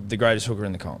it. being the greatest hooker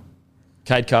in the comp.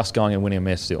 Cade Cuss going and winning a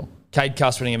mess still. Cade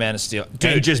Cuss winning a man of steel.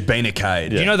 Dude, Dude, just been a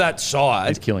Cade. do you know that side?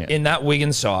 He's killing it. In that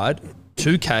Wigan side,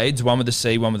 2 Cades, one with a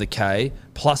C, one with a K,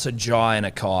 plus a Jai and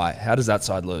a Kai. How does that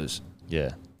side lose? Yeah.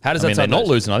 How does I that mean, side they're not lose?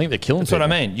 losing. I think they're killing That's what I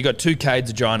people. mean. You got 2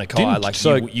 Cades, a Jai and a Kai. Didn't- Like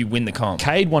so- you win the comp.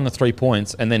 Cade won the 3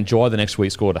 points, and then Jai the next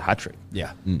week scored a hat-trick.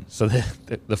 Yeah. So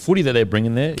the footy that they're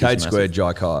bringing there is Cade massive. squared,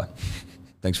 Jai Kai.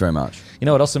 Thanks very much. You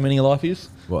know what else the meaning of life is?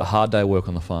 What? A hard day of work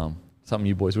on the farm. Something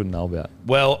you boys wouldn't know about.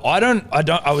 Well,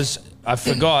 I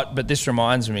forgot, but this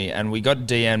reminds me, and we got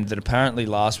DM'd that apparently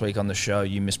last week on the show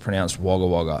you mispronounced Wagga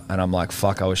Wagga, and I'm like,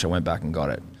 fuck, I wish I went back and got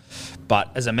it. But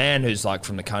as a man who's like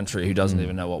from the country who doesn't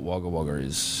even know what Wagga Wagga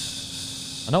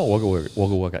is, I know what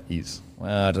Wagga Wagga is.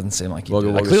 well, it doesn't seem like you Wagga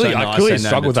do. Wagga's Clearly, so I nice clearly and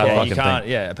struggle with that named Yeah, fucking you can't.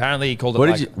 thing. Yeah, apparently he called it What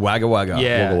like, did you... Wagga Wagga.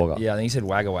 yeah, Wagga Wagga. yeah, I think he said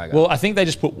Wagga Wagga. Well, I think they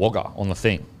just put Wagga on the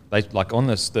thing. They like on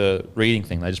the reading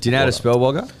thing. They just Do you know how to spell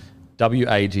Wagga?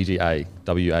 WAGGA.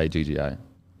 WAGGA.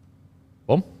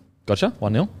 Boom. Gotcha.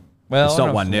 1-0. Well, It's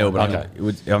not 1-0, but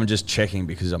Okay. I'm just checking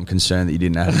because I'm concerned that you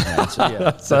didn't have an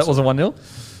answer. So that wasn't 1-0.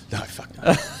 No, fuck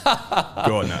no.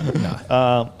 Go on,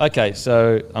 no. Okay,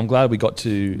 so I'm glad we got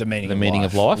to the meaning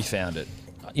of life. We found it.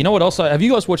 You know what? Also, have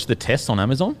you guys watched The Test on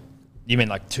Amazon? You mean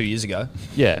like 2 years ago?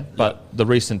 Yeah, but the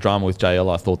recent drama with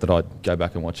JL, I thought that I'd go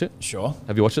back and watch it. Sure.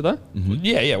 Have you watched it though?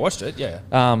 Yeah, watched it. Yeah.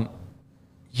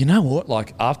 You know what?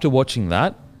 Like after watching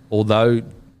that, although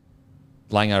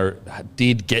Langer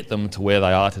did get them to where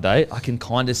they are today, I can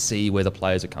kind of see where the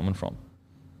players are coming from.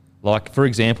 Like, for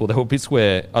example, there were bits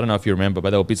where, I don't know if you remember, but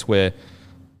there were bits where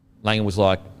Langer was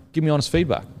like, give me honest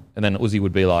feedback. And then Uzi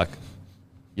would be like,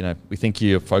 you know, we think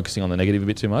you're focusing on the negative a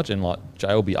bit too much. And like,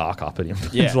 Jay will be arc up at him.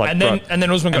 Yeah. It's like, and then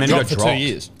Usman got dropped for 2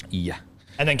 years. Yeah.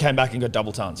 And then came back and got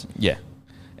double tons. Yeah.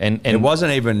 And It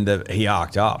wasn't even that he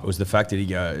arced up. It was the fact that he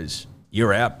goes,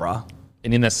 you're out, bruh.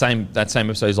 And in that same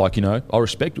episode, he's like, you know, I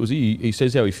respect Uzi. He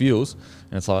says how he feels.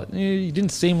 And it's like, he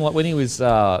didn't seem like when he was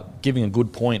giving a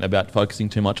good point about focusing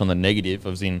too much on the negative.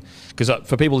 Because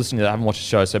for people listening that haven't watched the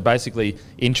show, so basically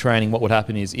in training, what would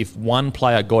happen is if one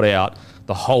player got out,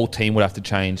 the whole team would have to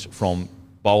change from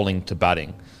bowling to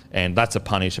batting. And that's a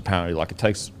punish, apparently. Like it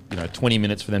takes, 20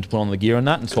 minutes for them to put on the gear and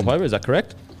that and swap over. Is that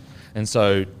correct? And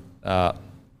so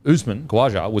Usman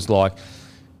Khawaja was like,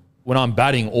 when I'm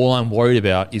batting, all I'm worried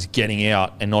about is getting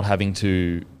out and not having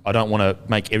to, I don't want to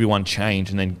make everyone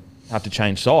change and then have to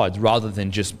change sides rather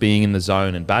than just being in the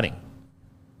zone and batting.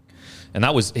 And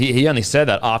that was, he only said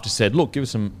that after said, look, give us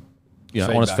some,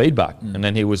 honest feedback. And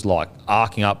then he was like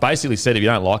arcing up, basically said, if you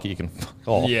don't like it, you can fuck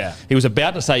off. Yeah. He was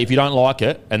about to say, if you don't like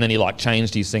it, and then he like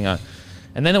changed his singer.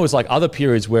 And then there was like other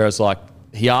periods where it's like,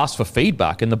 he asked for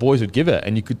feedback and the boys would give it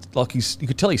and you could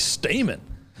tell he's steaming.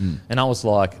 And I was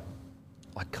like,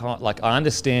 I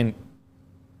understand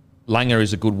Langer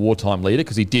is a good wartime leader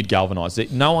because he did galvanise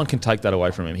it. No one can take that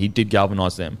away from him. He did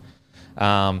galvanise them.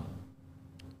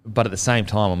 But at the same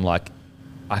time, I'm like,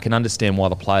 I can understand why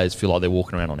the players feel like they're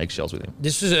walking around on eggshells with him.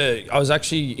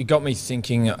 It got me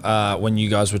thinking when you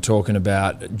guys were talking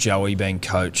about Joey being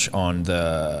coach on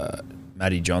the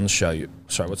Matty Johns show.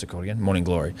 Sorry, what's it called again? Morning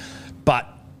Glory. But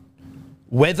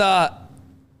whether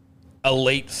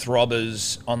elite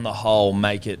throbbers on the whole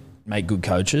make good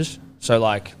coaches. So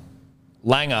like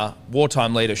Langer,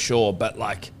 wartime leader, sure, but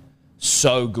like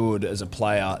so good as a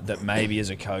player that maybe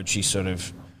as a coach he sort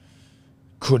of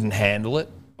couldn't handle it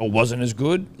or wasn't as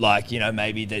good. Like,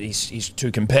 maybe that he's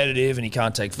too competitive and he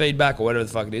can't take feedback or whatever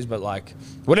the fuck it is. But like,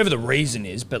 whatever the reason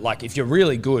is, but like if you're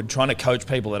really good, trying to coach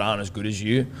people that aren't as good as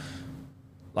you,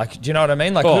 like, do you know what I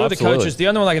mean? Like, who are the coaches? The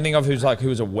only one I can think of who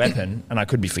was a weapon, and I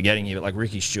could be forgetting you, but like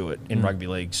Ricky Stewart in rugby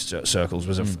league circles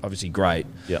was obviously great.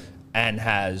 Yep. And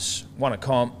has won a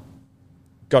comp,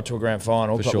 got to a grand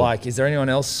final. For but sure. like, is there anyone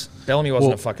else? Bellamy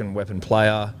wasn't a fucking weapon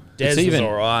player. Des was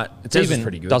all right. Des was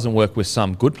pretty good. Doesn't work with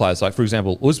some good players. Like, for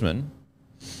example, Usman,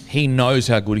 he knows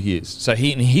how good he is. So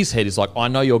he, in his head, is like, I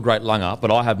know you're a great Langer,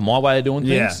 but I have my way of doing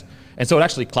things. Yeah. And so it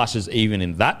actually clashes even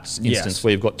in that instance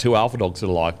where you've got two alpha dogs that are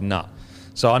like, nah.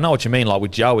 So I know what you mean. Like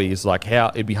with Joey, is like how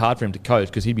it'd be hard for him to coach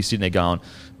because he'd be sitting there going,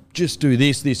 just do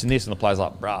this, this, and this. And the player's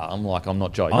like, bruh, I'm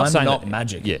not Joey. I'm not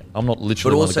Magic. Yeah, I'm not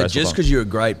literally. But also, just because you're a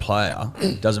great player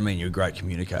doesn't mean you're a great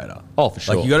communicator. Oh, for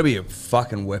sure. Like, you got to be a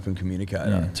fucking weapon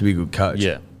communicator to be a good coach.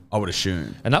 Yeah. I would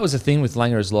assume. And that was the thing with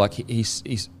Langer is like,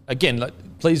 he's again, like,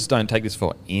 please don't take this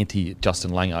for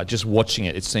anti-Justin Langer. Just watching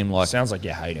it, it seemed like... Sounds like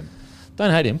you hate him.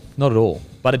 Don't hate him, not at all.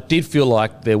 But it did feel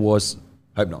like there was...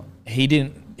 Hope not. He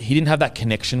didn't have that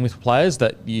connection with players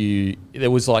there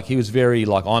was like, he was very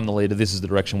like, I'm the leader, this is the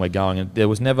direction we're going. And there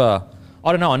was never,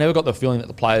 I don't know, I never got the feeling that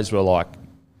the players were like,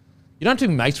 you don't have to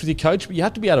be mates with your coach, but you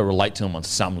have to be able to relate to him on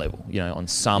some level, on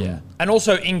some... Yeah. And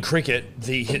also in cricket,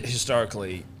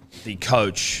 historically, the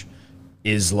coach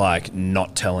is like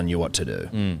not telling you what to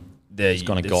do. He's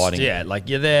kind of guiding. Yeah, like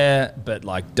you're there, but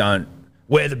like don't...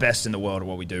 We're the best in the world at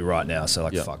what we do right now, so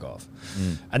like fuck off.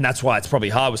 And that's why it's probably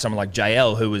hard with someone like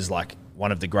JL, who was like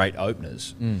one of the great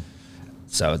openers.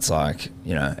 So it's like,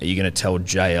 are you going to tell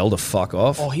JL to fuck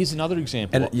off? Oh, here's another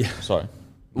example. And, Sorry.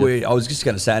 I was just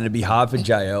going to say, and it'd be hard for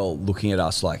JL looking at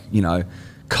us like,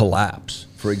 collapse,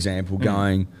 for example,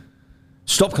 going,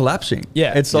 stop collapsing.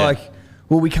 Yeah. It's like,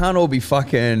 well, we can't all be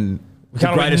fucking the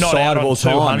can't all be greatest not side out of on all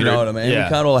time, 200. you know what I mean? Yeah. We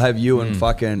can't all have you and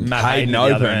fucking Matt Hayden Hayden at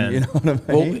the other open, end. you know what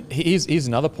I mean? Well, here's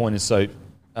another point is, so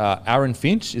Aaron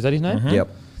Finch, is that his name? Yep.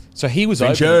 So he was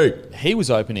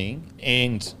opening,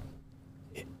 and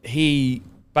he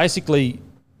basically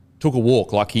took a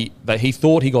walk. Like he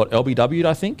thought he got LBW'd,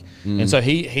 I think, and so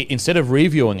he instead of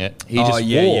reviewing it, he just walked.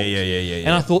 Yeah. And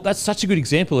I thought that's such a good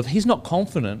example of he's not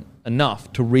confident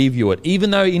enough to review it,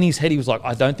 even though in his head he was like,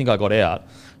 I don't think I got out.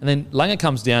 And then Langer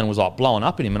comes down and was like blowing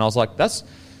up at him, and I was like,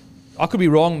 I could be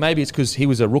wrong. Maybe it's because he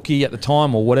was a rookie at the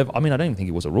time or whatever. I mean, I don't even think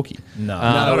he was a rookie.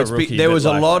 Not a rookie, there was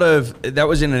but a lot of that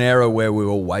was in an era where we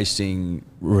were wasting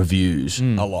reviews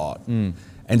a lot, and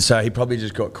so he probably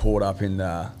just got caught up in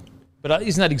the. But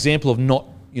isn't that example of not,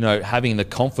 having the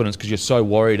confidence because you're so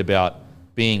worried about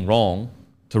being wrong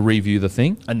to review the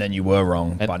thing? And then you were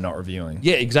wrong by not reviewing.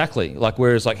 Yeah, exactly. Like,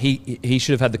 whereas like he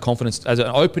should have had the confidence as an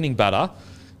opening batter.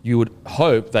 You would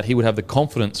hope that he would have the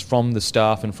confidence from the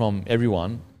staff and from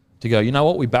everyone to go, you know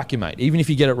what, we back you, mate. Even if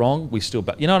you get it wrong, we still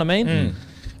back. You know what I mean?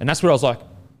 And that's where I was like,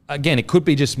 again, it could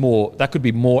be that could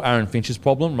be more Aaron Finch's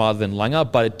problem rather than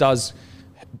Langer, but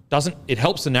it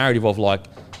helps the narrative of like,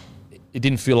 it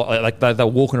didn't feel like they're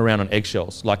walking around on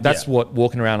eggshells. Like that's what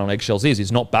walking around on eggshells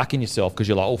is not backing yourself because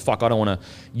you're like, oh fuck, I don't want to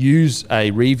use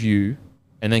a review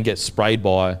and then get sprayed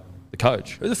by the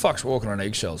coach. Who the fuck's walking on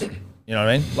eggshells? You know what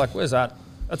I mean? Like, where's that?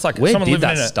 That's like Where someone did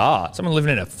living that in start? Someone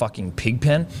living in a fucking pig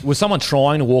pen. Was someone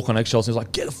trying to walk on eggshells and was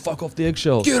like, get the fuck off the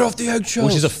eggshells. Get off the eggshells.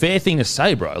 Which is a fair thing to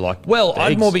say, bro. Like, well,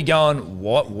 I'd more be going,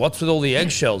 what's with all the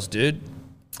eggshells, dude?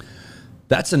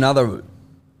 That's another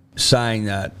saying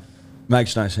that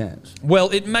makes no sense. Well,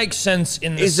 it makes sense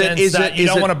in the sense that you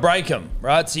don't want to break them,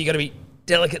 right? So you got to be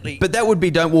delicately. But that would be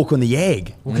don't walk on the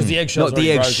egg. Because the eggshells not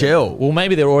the eggshell. Well,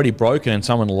 maybe they're already broken and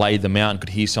someone laid them out and could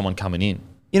hear someone coming in.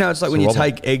 It's like when you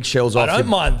take eggshells off. I don't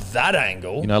mind that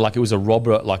angle. Like it was a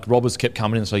robber. Like robbers kept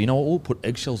coming in. So you know what? We'll put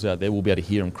eggshells out there. We'll be able to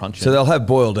hear them crunching. So they'll have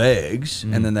boiled eggs,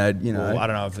 and then they'd, Well, I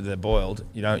don't know if they're boiled.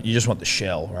 You just want the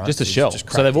shell, right? Just a shell.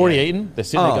 So they've already eaten. They're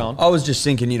sitting there going. I was just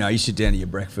thinking, you sit down to your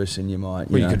breakfast and you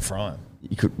might. You could fry them.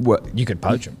 You could. What? You could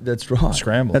poach them. That's right.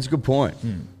 Scramble. That's a good point.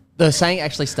 The saying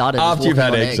actually started After as you've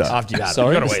walking had on eggs. After you've had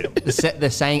Sorry? them, you've got to eat them. The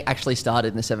saying actually started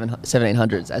in the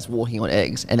 1700s as walking on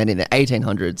eggs, and then in the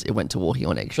 1800s it went to walking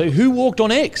on eggs. So who walked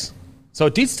on eggs? So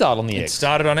it did start on the It eggs.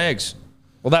 started on eggs.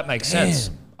 Well, that makes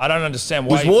sense. I don't understand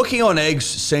why. Was walking on eggs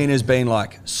seen as being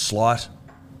like slight,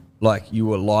 like you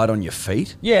were light on your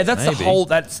feet? Yeah, that's Maybe. the whole.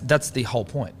 That's the whole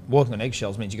point. Walking on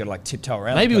eggshells means you got to like tiptoe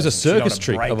around. Maybe it was a so you don't circus wanna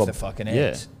trick break of a the fucking yeah.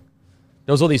 eggs.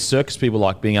 There was all these circus people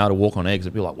like being able to walk on eggs.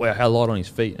 They'd be like, wow, how light on his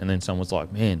feet. And then someone was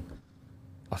like, man,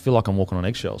 I feel like I'm walking on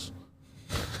eggshells.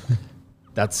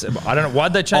 I don't know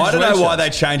why'd they change. I don't know eggshells? why they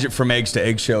changed it from eggs to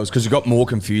eggshells because it got more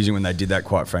confusing when they did that.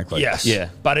 Quite frankly, Yes. Yeah.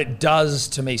 But it does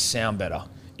to me sound better.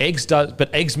 But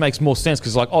eggs makes more sense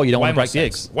because like, oh, you don't want to break the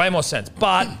eggs. Way more sense.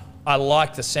 But I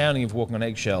like the sounding of walking on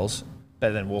eggshells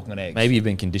better than walking on eggs. Maybe you've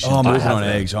been conditioned. Oh, I'm to walking have on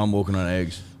that. eggs. I'm walking on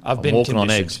eggs. I've been walking on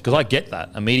conditioned. eggs because I get that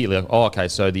immediately. Like, oh, okay,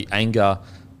 so the anger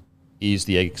is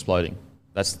the egg exploding.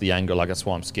 That's the anger. Like that's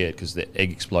why I'm scared because the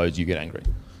egg explodes, you get angry.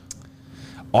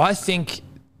 I think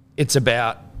it's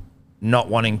about not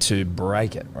wanting to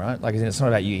break it, right? Like it's not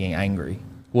about you getting angry.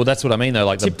 Well, that's what I mean though.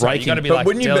 Like the Tiptoe, you breaking. gotta be But like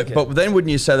wouldn't you? delicate. But then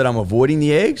wouldn't you say that I'm avoiding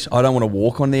the eggs? I don't want to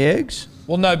walk on the eggs.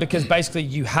 Well, no, because basically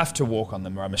you have to walk on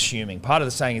them, I'm assuming. Part of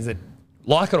the saying is that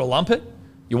like it or lump it,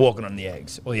 you're walking on the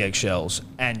eggs or the eggshells,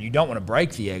 and you don't want to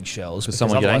break the eggshells because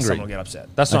someone get otherwise angry. someone will get upset.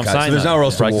 That's what Okay, I'm saying. so there's though. nowhere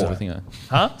else to Breaks walk. everything, though.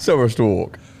 Huh? Somewhere else to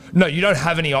walk. No, you don't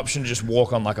have any option to just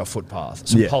walk on like a footpath,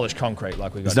 some Yeah. polished concrete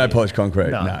like we got There's no here. polished concrete.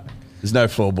 No. No. There's no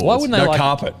floorboards. Why wouldn't they no like-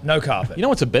 carpet. No carpet. You know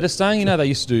what's a better saying? They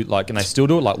used to do like, and they still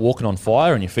do it, like walking on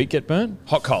fire and your feet get burnt.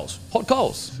 Hot coals. Hot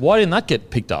coals. Why didn't that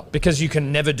get picked up? Because you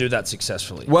can never do that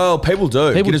successfly. Well, people do.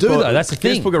 People Guinness do Book- though. That's the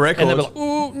Guinness thing. Book of Records. And they'll be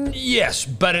like, Ooh, yes,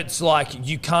 but it's like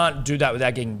you can't do that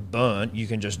without getting burnt. You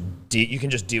can just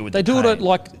deal with they the do it pain. at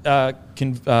like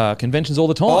conventions all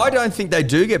the time. Oh, I don't think they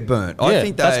do get burnt. I Yeah,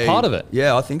 think that's part of it.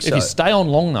 Yeah, I think so. If you stay on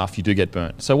long enough, you do get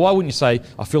burnt. So why wouldn't you say,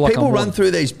 I feel like People I'm run warm?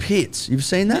 through these pits. You've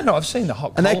seen that? No, I've seen the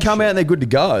hot And they coal come shit. out and they're good to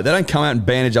go. They don't come out and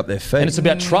bandage up their feet. And it's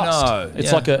about trust. No, It's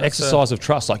yeah, like an that's exercise of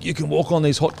trust. Like you can walk on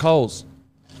these hot coals.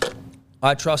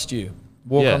 I trust you.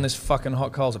 Walk Yeah. on this fucking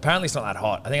hot coals. Apparently, it's not that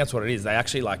hot. I think that's what it is. They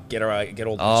actually like get all. It's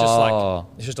just Oh.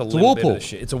 it's just a It's a little bit whirlpool. of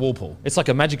shit. It's a whirlpool. It's like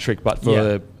a magic trick, but for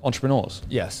Yeah. entrepreneurs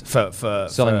Yes, for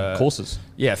selling courses.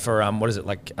 Yeah, for what is it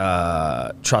like?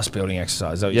 Trust building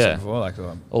exercise. Is that what you Yeah. said before? Like,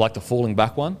 Or like the falling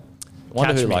back one. I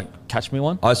wonder Catch who me. like catch me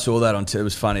one. I saw that on. It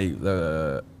was funny.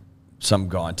 Some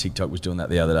guy on TikTok was doing that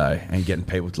the other day and getting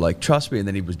people to like trust me, and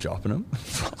then he was dropping them.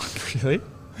 Really?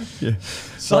 Yeah,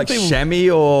 like people-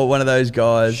 Shammy or one of those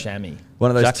guys. chamois. One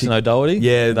of those Jackson O'Doherty?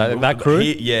 Yeah, That crew?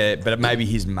 yeah, but maybe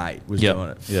his mate was Yep. doing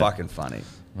it. Yeah. Fucking funny.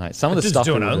 Mate, some of the Just stuff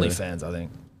doing people do. OnlyFans, I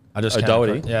think. I just came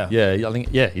O'Doherty? across- Yeah. Yeah, I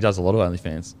think he does a lot of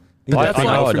OnlyFans. He's I got know for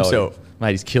O'Doherty. himself.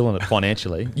 Mate, he's killing it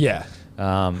financially. Yeah.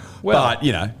 Well, But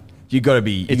you know, You got to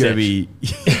be. You got to be.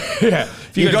 Yeah.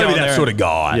 You got to be that sort of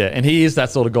guy. Yeah, and he is that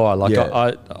sort of guy. Like Yeah.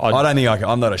 I don't think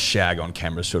I'm not a shag on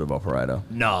camera sort of operator.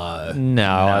 No.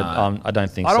 I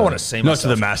don't think. I don't so. want to see Not myself to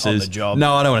the masses. on the job.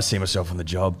 No, I don't want to see myself on the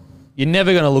job. You're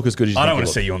never going to look as good as you I think don't want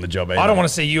you to look. see you on the job either. I don't want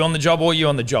to see you on the job or you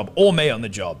on the job or me on the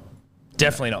job.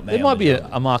 Definitely not me. There on might the be job.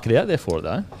 a market out there for it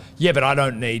though. Yeah, but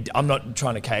I'm not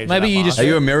trying to cage. Maybe that you just- Are market.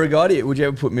 you a mirror guy? Would you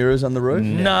ever put mirrors on the roof?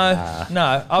 No.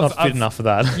 Not fit enough for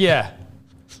that. Yeah.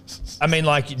 I mean,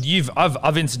 like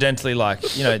I've incidentally,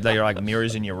 like, you know, they're like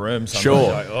mirrors in your room. Sometimes.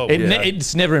 Sure. Like, oh,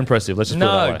 It's never impressive. Let's just put it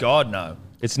that no, way. God, no.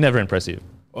 It's never impressive.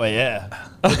 Oh yeah.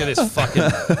 Look at this fucking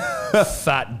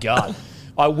fat gut.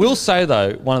 I will say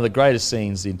though, one of the greatest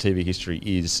scenes in TV history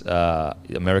is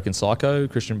American Psycho,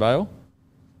 Christian Bale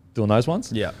doing those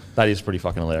ones. Yeah. That is pretty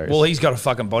fucking hilarious. Well, he's got a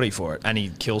fucking body for it, and he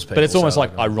kills people. but it's almost so,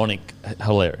 like ironic,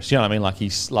 hilarious. You know what I mean? Like he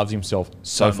loves himself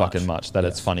so So fucking much. much that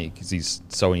it's funny because he's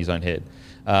so in his own head.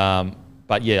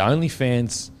 But yeah,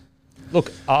 OnlyFans. Look,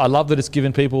 I love that it's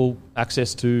given people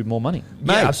access to more money.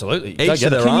 yeah, absolutely. Each to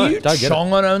their Can own. you Don't get it.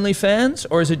 chong on OnlyFans,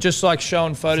 or is it just like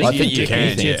showing photos? I of think your you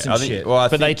can. dick Yeah. and I think. shit? Well, I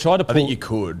But they think- tried to pull. I think you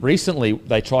could. Recently,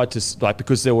 they tried to like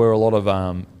because there were a lot of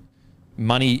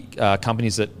money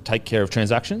companies that take care of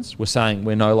transactions. Were saying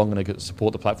we're no longer going to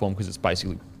support the platform because it's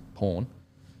basically porn,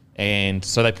 and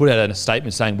so they put out a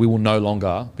statement saying we will no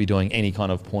longer be doing any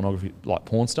kind of pornography like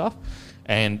porn stuff.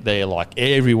 And they're like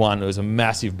everyone. There was a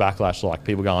massive backlash. Like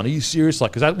people going, "Are you serious?"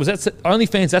 Like, because that's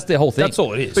OnlyFans. That's their whole thing. That's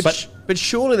all it is. But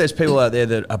surely there's people out there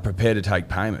that are prepared to take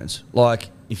payments. Like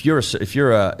if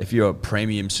you're a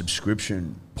premium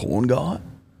subscription porn guy,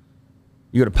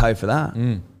 you got to pay for that.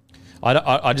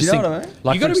 I just Do you think know what I mean?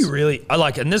 like You got to for be really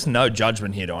like, and there's no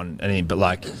judgment here on anything, but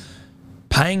like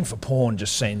paying for porn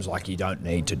just seems like you don't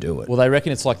need to do it. Well, they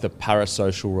reckon it's like the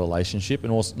parasocial relationship,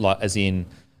 and also like as in,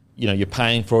 you know, you're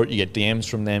paying for it, you get DMs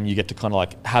from them, you get to kind of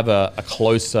like have a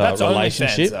closer That's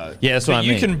relationship. OnlyFans, though. Yeah, that's but what I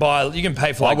mean. you can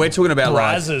pay for like We're talking about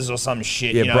like- Brazzers or some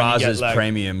shit. Yeah, you know, and you Brazzers get, like,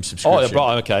 premium Oh, subscription. yeah, bro,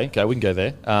 okay, we can go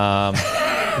there.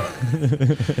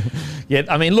 Yeah,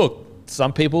 I mean, look,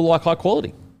 some people like high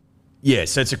quality. Yeah,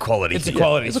 so it's a quality. It's a thing.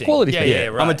 quality. It's a thing. quality yeah, thing. Yeah,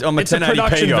 right. I'm a it's a 1080p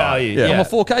production guy. value. Yeah. I'm a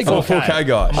 4K guy. I'm a 4K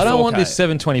guy. I don't want 4K. this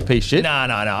 720p shit. No.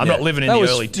 I'm not living in That the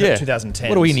was- early yeah. 2010s.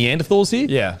 What are we, Neanderthals here?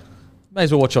 Yeah. May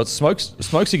as well watch out smoke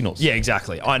signals. Yeah,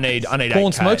 exactly. I need Porn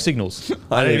 8K. smoke signals.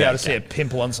 I need to be able to 8K. see a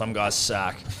pimple on some guy's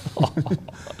sack. Do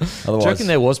you reckon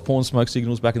there was porn smoke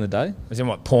signals back in the day? Is in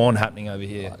what porn happening over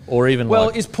here? Or even Well,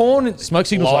 like, is porn smoke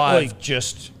signals live like-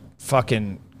 just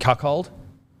fucking cuckold?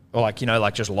 Or like, you know,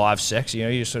 like just live sex? You know,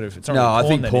 you sort of it's not No, I really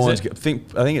think porn then, porn's. is it?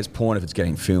 I think it's porn if it's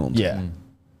getting filmed. Yeah.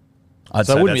 I'd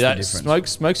so say it wouldn't be that. that's the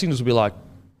difference. Smoke signals would be like,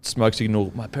 smoke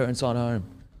signal, my parents aren't home.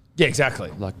 Yeah,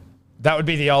 exactly. Like, That would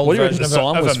be the old what do you reckon version the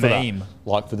sign of was a for meme. that?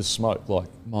 Like for the smoke, like,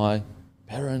 my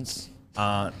parents.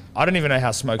 I don't even know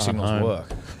how smoke signals home.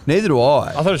 work. Neither do I.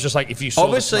 I thought it was just like if you saw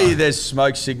Obviously, the smoke. there's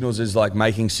smoke signals as like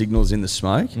making signals in the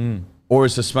smoke, or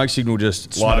is the smoke signal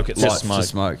just Smoke light, itself. lights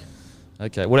to smoke?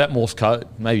 Okay, what about Morse code?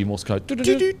 Maybe Morse code.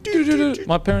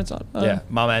 My parents aren't home. Yeah,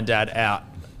 mum and dad out.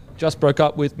 Just broke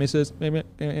up with Mrs.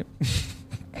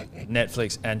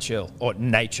 Netflix and chill. Or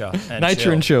nature and Nature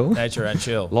chill. and chill. Nature and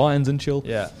chill. Lions and chill.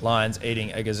 Yeah, lions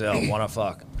eating a gazelle. Wanna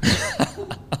fuck.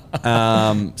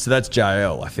 So that's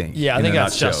JL, I think. Yeah, I in think a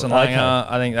that's nutshell. Justin Okay.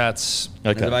 Langer. I think that's...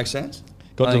 Does Okay, it make sense?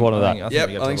 got to the bottom of that.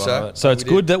 Yep, I think so. So it's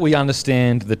good that we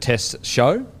understand the test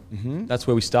show. That's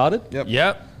where we started. Yep.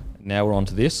 Yep. Now we're on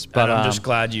to this. But But I'm just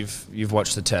glad you've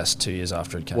watched the test 2 years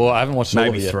after it came. well, I haven't watched all of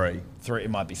Maybe it yet. 3. 3,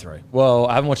 it might be 3. Well,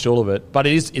 I haven't watched all of it, but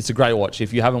it's a great watch.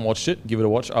 If you haven't watched it, give it a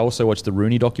watch. I also watched the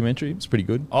Rooney documentary. It's pretty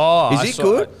good. Oh, Is it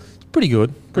good? It's pretty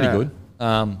good. Pretty Yeah.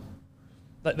 good.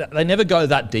 They never go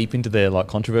that deep into their like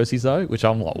controversies though, which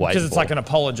I'm like waiting Because it's for. like an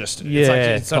apologist. Yeah, it's like,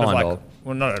 it's sort of kind like, of.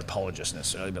 well, not an apologist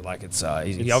necessarily, but like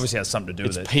he obviously has something to do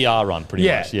it's with it. PR run pretty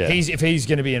Yeah, much. Yeah. if he's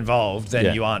going to be involved, then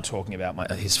Yeah. you aren't talking about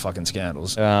his fucking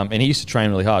scandals. And he used to train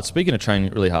really hard. Speaking of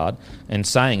training really hard and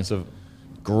saying sort of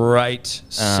Great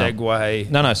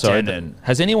segue. no, sorry. Denon.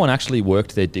 Has anyone actually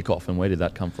worked their dick off, and where did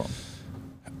that come from?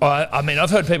 I mean, I've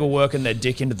heard people working their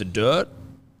dick into the dirt.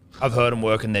 I've heard them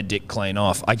working their dick clean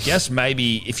off. I guess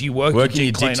maybe if you work Working your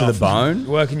your dick, dick clean to the off, bone?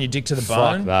 working your dick to the Fuck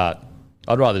bone. that.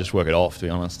 I'd rather just work it off, to be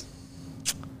honest.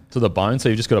 To the bone, so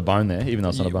you've just got a bone there, even though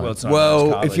it's not a bone. Well, it's not Well,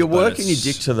 nice if you're cartilage, but working your it's-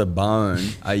 dick to the bone,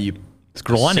 are you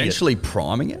grinding it. essentially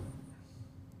priming it?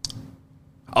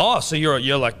 Oh, so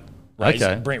you're like raising,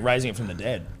 Okay. raising it from the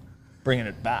dead, bringing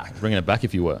it back. Bringing it back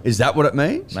if you were. Is that what it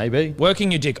means? Maybe.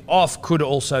 Working your dick off could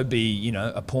also be, you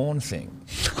know, a porn thing.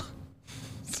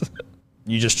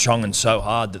 You just chonging so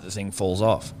hard that the thing falls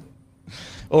off.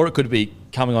 Or it could be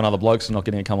coming on other blokes and not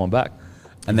getting it come on back.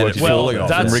 And then it's falling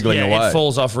off and wriggling away. It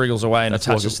falls off, wriggles away, and That's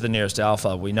attaches what- to the nearest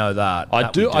alpha. We know that. I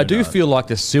do know. feel like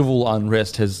the civil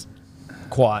unrest has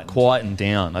quietened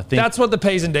down. I think That's what the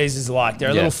P's and D's is like. There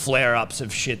are Yeah. little flare-ups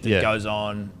of shit that Yeah. goes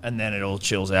on, and then it all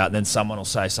chills out, and then someone will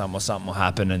say something, or something will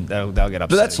happen, and they'll get upset.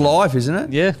 But that's again. life, isn't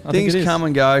it? Yeah, I think Things it is. come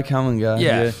and go.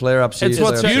 Yeah. Flare ups. It's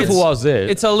what's beautiful while I was there.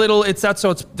 It's a little. That's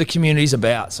what the community's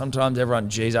about. Sometimes everyone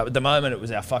G's up. At the moment, it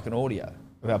was our fucking audio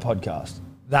of our podcast.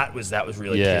 That was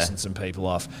really Yeah. pissing some people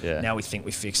off. Yeah. Now we think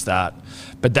we fixed that,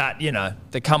 but that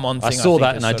the come on thing. I saw think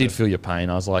that is and I sort did of- feel your pain.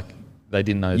 I was like, they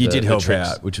didn't know You the, did the help tricks.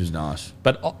 out, which was nice.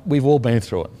 But we've all been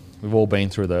through it. We've all been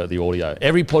through the audio.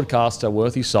 Every podcaster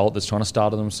worth his salt that's trying to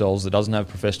start it themselves, that doesn't have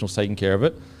professionals taking care of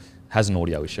it, has an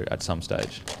audio issue at some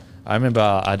stage. I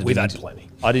remember We've had plenty.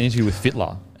 I did an interview with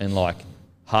Fitler, and like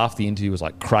half the interview was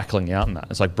like crackling out and that.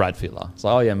 It's like Brad Fitler. It's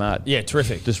like, oh yeah, mad. Yeah,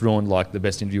 terrific. Just ruined like the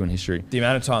best interview in history. The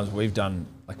amount of times we've done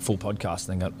like full podcasts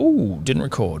and then go, ooh, didn't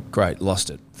record. Great, lost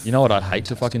it. You know what I'd hate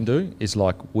to fucking do is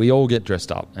like we all get dressed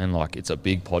up and like it's a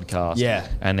big podcast. Yeah.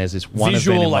 And there's this one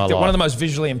Visual, event in my like one life. of the most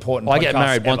visually important. I get podcasts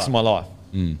married once ever. in my life.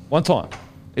 One time.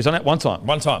 It's on it one time.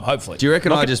 One time, hopefully. Do you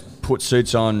reckon I just put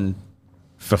suits on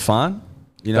for fun?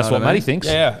 You know That's what I mean? Matty thinks.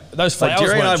 Yeah, those Like, flowers. do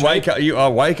you reckon weren't I wake cheap. up? I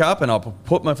wake up and I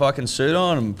put my fucking suit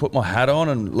on and put my hat on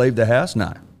and leave the house?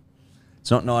 No,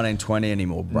 it's not 1920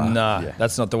 anymore, bro. Nah,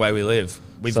 that's not the way we live.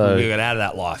 We got out of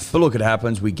that life. But look, it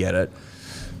happens. We get it,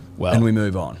 Well, and we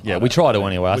move on. Yeah, we try to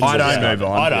anyway. I don't move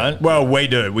on. I don't. Well, we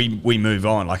do. We move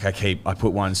on. Like I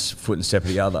put one foot in step of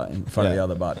the other in front of the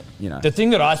other, but you know. The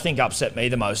thing that I think upset me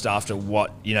the most after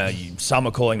what, some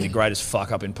are calling the greatest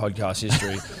fuck up in podcast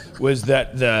history was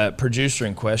that the producer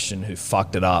in question who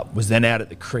fucked it up was then out at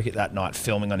the cricket that night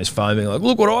filming on his phone being like,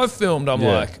 look what I filmed. I'm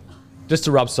Yeah. like, Just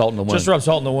to rub salt in the wound. just rub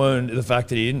salt in the wound, the fact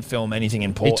that he didn't film anything He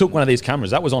important. took one of these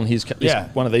cameras. That was on his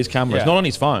one of these cameras, Yeah. not on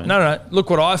his phone. No, look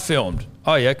what I filmed.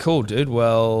 Oh yeah, cool, dude.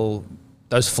 Well,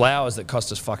 those flowers that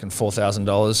cost us fucking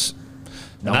 $4,000.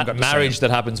 No, That marriage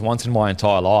that happens once in my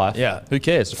entire life. Yeah. Who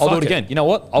cares? I'll do Fuck it again. You know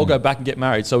what? I'll go back and get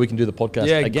married so we can do the podcast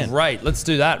Yeah, again. great. Let's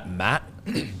do that, Matt.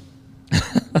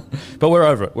 But we're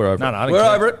over it. We're over No, it. I don't We're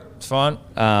care. over it. It's fine.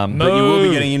 But you will be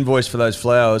Move. getting invoiced for those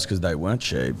flowers because they weren't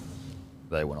cheap.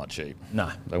 They were not cheap. No.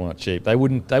 They were not cheap. They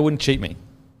wouldn't cheat me.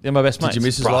 They're my best mates. Did your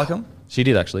missus Bruh. like them? She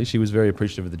did actually. She was very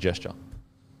appreciative of the gesture.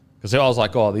 Because I was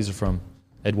like, oh, these are from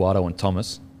Eduardo and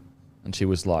Thomas. And she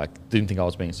was like, didn't think I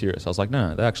was being serious. I was like,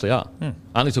 no, they actually are. I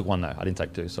only took one though. I didn't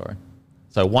take two, sorry.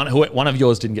 So one of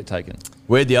yours didn't get taken.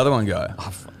 Where'd the other one go? Oh,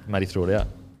 fuck. Matty threw it out.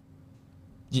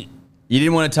 You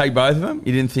didn't want to take both of them?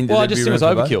 You didn't think that Well, I there'd just be think it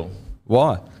was room for both? overkill.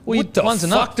 Why? Well, What the one's fuck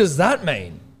enough. does that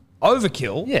mean?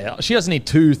 Overkill? Yeah, she doesn't need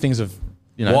two things of,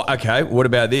 Okay, what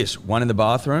about this? One in the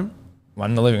bathroom,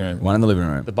 One in the living room. one in the living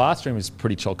room. The bathroom is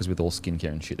pretty chockers with all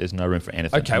skincare and shit. There's no room for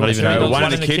anything. Okay, Not well, even so a- one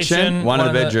One in the kitchen, one in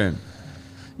the bedroom.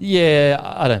 Yeah,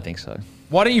 I don't think so.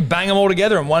 Why don't you bang them all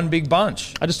together in one big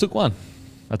bunch? I just took one.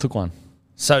 I took one.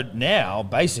 So now,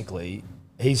 basically,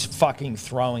 he's fucking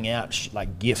throwing out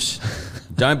like gifts.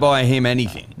 Don't buy him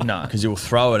anything. No. Because he'll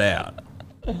throw it out.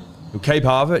 He'll keep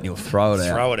half of it and he'll throw it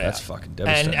out. Throw it out. That's fucking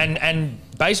devastating. And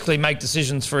basically make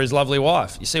decisions for his lovely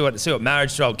wife. You see what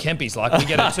marriage to old Kempy's like. We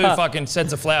get her two fucking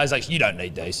sets of flowers. Like, you don't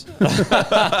need these. No,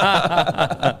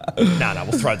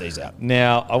 we'll throw these out.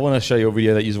 Now, I want to show you a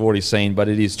video that you've already seen, but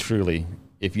it is truly,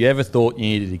 if you ever thought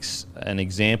you needed an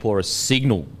example or a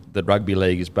signal that rugby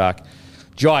league is back,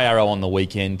 Jai Arrow on the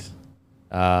weekend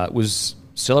was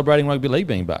celebrating rugby league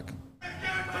being back.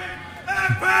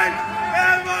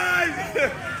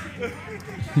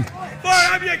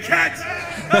 Fire up your cats!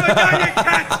 Have a go, you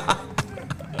cats!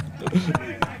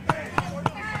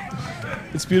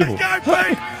 It's beautiful. Go, Pete!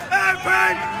 Pete!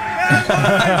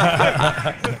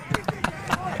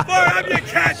 Fire up your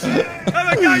cats!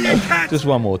 Have a go, you cats! Just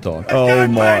one more time. Oh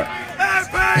my. Pete!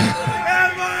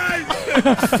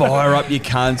 Fire up your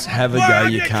cunts, have a go, Fire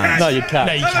up you your cunts. No, you can't.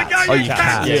 No, you Have a can't. go, Oh, you you can't.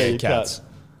 cats! Yeah, Yeah, you you cats.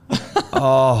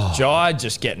 Jai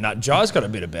just getting nut. Jai's got a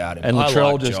bit about him. And I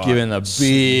Latrell like just Jai. giving a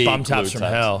big bum taps blue from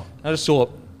taps. hell. I just saw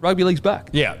rugby league's back.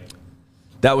 Yeah.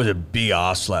 That was a big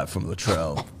ass slap from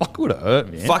Latrell. Fuck, would have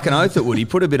hurt, man. Fucking oath it would. He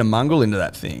put a bit of mungle into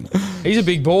that thing. He's a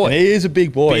big boy. And he is a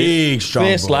big boy. Big, strong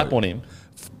Fair boy. slap on him.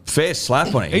 Fair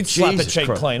slap on him. He'd slap a Jesus cheek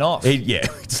Christ. clean off. He'd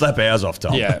slap ours off,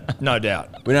 Tom. Yeah, no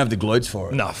doubt. We don't have the glutes for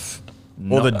it. Enough.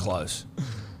 Or Not the- close.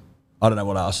 I don't know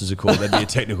what asses are called. That'd be a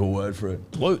technical word for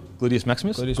it. Gluteus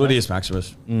maximus? Gluteus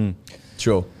maximus.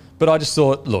 Sure. But I just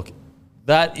thought, look,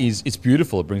 it's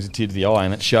beautiful. It brings a tear to the eye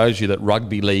and it shows you that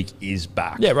rugby league is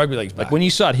back. Yeah, rugby league's back. Like when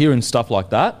you start hearing stuff like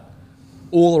that,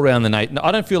 all around the nation,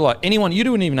 I don't feel like anyone, you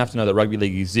don't even have to know that rugby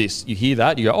league exists. You hear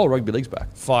that, you go, oh, rugby league's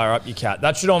back. Fire up your cat.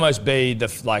 That should almost be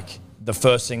the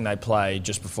first thing they play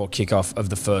just before kickoff of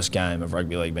the first game of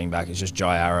rugby league being back is just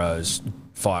Jai Arrow's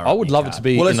fire. I would love it to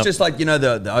be. Well, it's just like,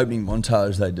 the opening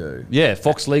montage they do. Yeah,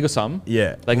 Fox League or something.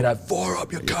 Yeah. They could have fire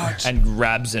up your cuts. And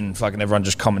Rabs and fucking everyone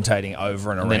just commentating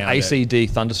over and around. And then ACD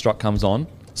Thunderstruck comes on.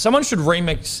 Someone should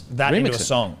remix that into a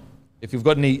song. If you've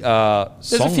got any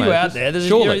There's a few out there.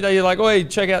 You're like, oh,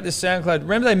 check out this SoundCloud.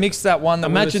 Remember they mixed that one?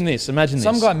 Imagine this.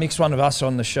 Some guy mixed one of us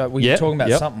on the show. We were talking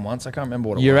about something once. I can't remember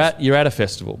what it was. You're at a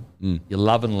festival. You're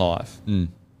loving life.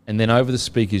 And then over the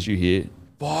speakers you hear,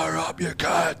 fire up your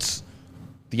cats.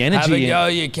 The energy. Have a go,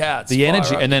 you cats. The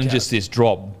energy. Fire And then up your just this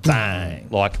drop. Bang.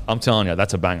 Like, I'm telling you,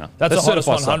 that's a banger. That's a Hottest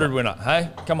certified 100 slapper. winner. Hey,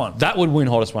 come on. That would win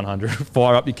Hottest 100.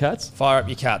 Fire up your cats. Fire Up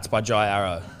Your Cats by Jai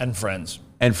Arrow and Friends.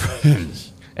 And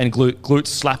friends. And glute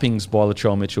slappings by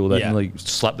Latrell Mitchell that Yeah. really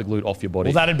slap the glute off your body.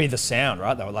 Well, that'd be the sound,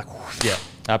 right? They were like, yeah,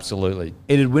 absolutely.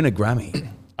 It'd win a Grammy.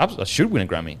 I should win a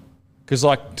Grammy. Because,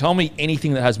 like, tell me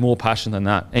anything that has more passion than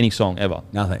that. Any song ever.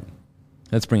 Nothing.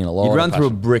 That's bringing a lot You'd of run through a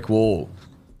passion. brick wall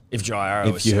if Jai Arrow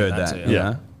if was you singing heard that. to you.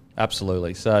 Yeah,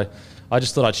 absolutely. So I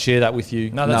just thought I'd share that with you.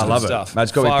 No, that's I good love stuff. it. Mate,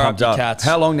 it's got to be Fire pumped Up Your up. Cats.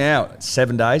 How long now?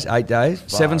 7 days? 8 days?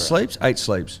 7 Fire. sleeps? 8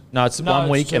 sleeps? No, it's No, 1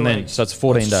 it's week 2 and then, weeks. so it's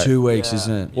 14 days. 2 weeks,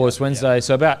 isn't it? Or it's Wednesday,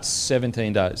 so about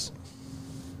 17 days,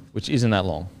 which isn't that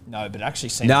long. No, but it actually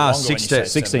seems Nah, longer when you say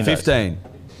 16 7. days. 15.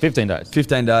 15 days.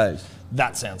 15 days.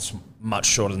 That sounds much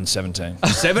shorter than 17.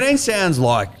 17 sounds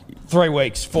like 3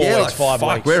 weeks, 4 weeks, like, 5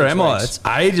 fuck, weeks. where 6 am I? weeks. It's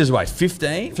ages away.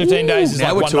 15? 15 days is now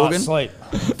like we're one talking. night's sleep.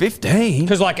 15?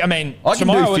 Because, like, I mean, I can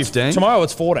do tomorrow 15. Tomorrow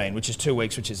it's 14, which is 2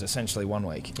 weeks, which is essentially 1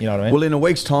 week. You know what I mean? Well, in a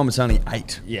week's time, it's only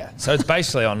 8. Yeah. So it's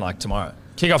basically on, like, tomorrow.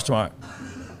 Kick off tomorrow.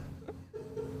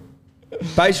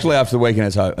 Basically, after the weekend,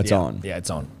 it's yeah. on. Yeah, it's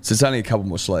on. So it's only a couple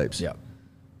more sleeps. Yeah.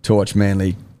 To watch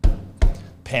Manly.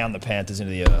 Pound the Panthers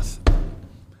into the earth.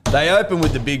 They open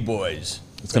with the big boys.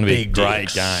 It's going to be a Big great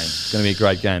dicks. game. It's going to be a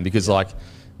great game because, like,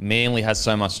 Manly has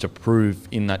so much to prove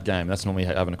in that game. That's not me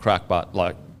having a crack, but,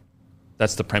 like,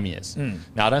 that's the premiers.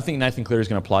 Now, I don't think Nathan Cleary's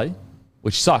going to play,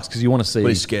 which sucks because you want to see. But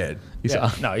he's scared.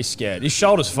 No, he's scared. His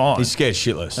shoulder's fine. He's scared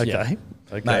shitless. Okay.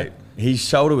 Yeah. Okay. Mate, his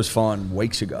shoulder was fine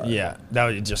weeks ago. Yeah. That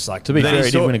was just like... To be Then fair, he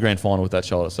he did saw- win a grand final with that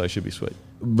shoulder, so it should be sweet.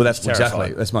 But that's terrifying.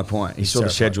 exactly, that's my point. He saw the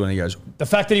terrifying. schedule and he goes, The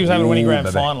fact that he was able to win a Ooh, grand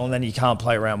baby. final and then you can't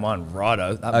play round one,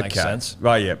 righto, that makes sense.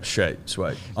 Right, yeah,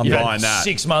 sweet. I'm You buying had that.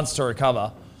 6 months to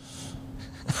recover.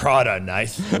 Righto,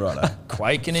 Nath. Righto.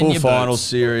 Quaking in Full your final boots.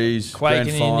 series, Quaking grand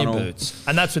in final. your boots.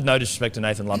 And that's with no disrespect to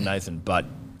Nathan. Love Nathan, but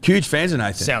Huge fans of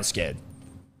Nathan. sounds scared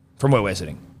from where we're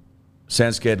sitting.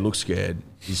 Sounds scared, looks scared.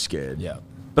 He's scared. Yeah.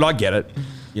 But I get it,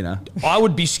 you know. I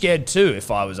would be scared too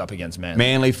if I was up against Manly.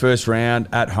 Manly first round,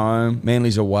 at home.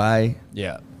 Manly's away.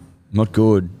 Yeah. Not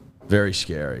good. Very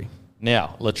scary.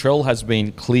 Now, Latrell has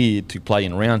been cleared to play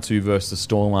in round 2 versus the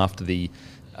Storm after the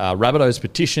Rabbitohs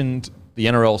petitioned the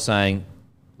NRL saying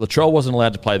Latrell wasn't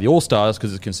allowed to play the All-Stars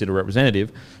because it's considered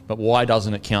representative, but why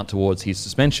doesn't it count towards his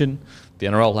suspension? The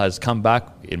NRL has come back,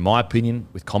 in my opinion,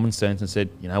 with common sense and said,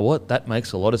 you know what, that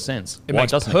makes a lot of sense. It Why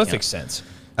makes doesn't perfect count? sense.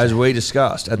 As we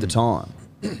discussed at the time,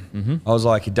 I was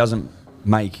like, it doesn't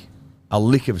make a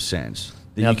lick of sense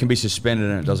that you can be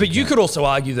suspended and it doesn't But you count. could also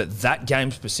argue that that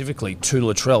game specifically to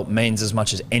Latrell means as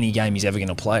much as any game he's ever going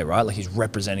to play, right? Like he's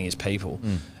representing his people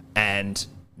and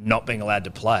not being allowed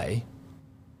to play.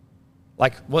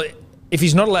 Like, well, if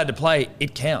he's not allowed to play,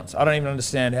 it counts. I don't even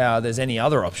understand how there's any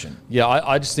other option. Yeah,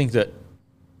 I just think that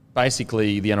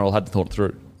basically the NRL hadn't thought it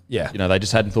through. Yeah. You know, they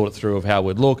just hadn't thought it through of how it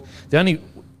would look. The only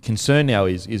concern now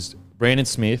is Brandon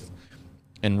Smith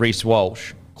and Reece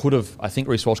Walsh I think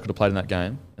Reece Walsh could have played in that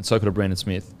game, and so could have Brandon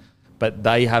Smith, but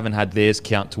they haven't had theirs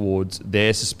count towards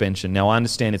their suspension. Now, I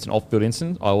understand it's an off-field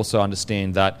incident. I also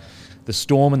understand that the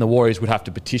Storm and the Warriors would have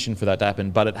to petition for that to happen,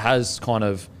 but it has kind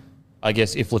of, I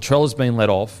guess, if Latrell has been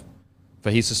let off for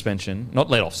his suspension,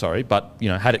 not let off, sorry, but, you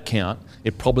know, had it count,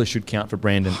 it probably should count for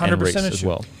Brandon and 100% Reece it as should.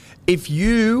 well. If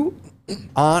you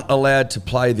aren't allowed to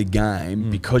play the game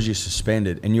because you're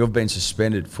suspended and you've been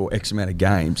suspended for X amount of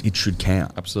games, it should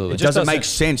count. Absolutely. It just doesn't doesn't- make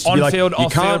sense to on be like, field, you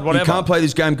off field, can't, you whatever. can't play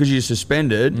this game because you're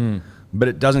suspended, but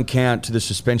it doesn't count to the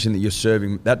suspension that you're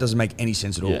serving. That doesn't make any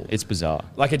sense at all. Yeah, it's bizarre.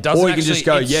 Like it doesn't Or you can just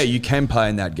go, actually- yeah, you can play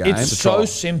in that game. It's so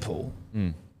simple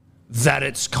that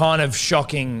it's kind of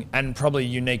shocking and probably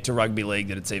unique to rugby league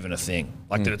that it's even a thing.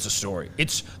 Like that it's a story.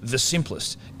 It's the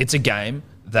simplest. It's a game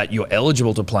that you're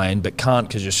eligible to play in but can't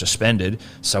because you're suspended,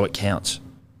 so it counts.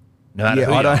 No matter Yeah,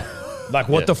 who I you don't- are. Like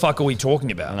what the fuck are we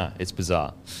talking about? No, it's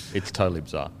bizarre. It's totally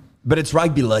bizarre. But it's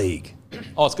rugby league.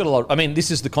 Oh, it's got a lot. I mean,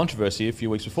 this is the controversy a few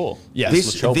weeks before. Yeah. This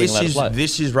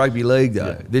is rugby league, though.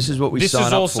 Yeah. This is what we This sign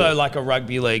is up also for. like a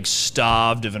rugby league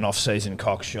starved of an off-season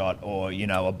cock shot or,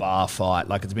 a bar fight.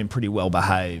 Like, it's been pretty well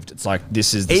behaved. It's like,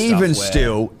 this is the Even stuff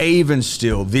where-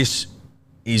 still, this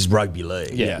is rugby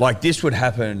league. Yeah. Like, this would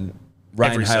happen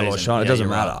rain, Every hail, or season. shine. It Yeah, doesn't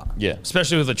you're matter. right. Yeah.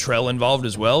 Especially with a Trell involved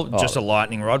as well. Just a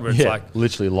lightning rod where it's Yeah, like,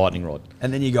 literally a lightning rod.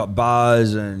 And then you got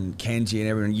Buzz and Kenty and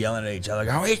everyone yelling at each other,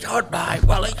 going, he's hot, mate.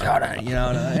 Well, he's hot. You know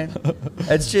what I mean?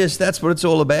 It's just, that's what it's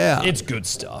all about. it's good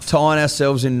stuff. Tying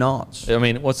ourselves in knots. I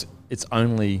mean,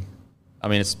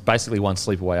 it's basically one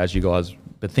sleep away, as you guys.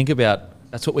 But think about,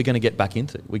 that's what we're going to get back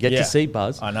into. We get Yeah. to see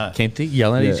Buzz, I know. Kempty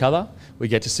yelling Yeah. at each other. We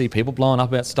get to see people blowing up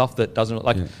about stuff that doesn't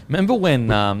Remember when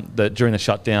during the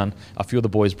shutdown, a few of the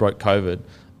boys broke COVID,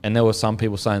 and there were some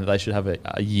people saying that they should have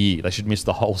a year. They should miss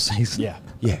the whole season. Yeah.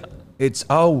 Yeah. It's,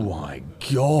 oh my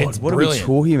God. It's what brilliant. are we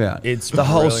talking about? It's the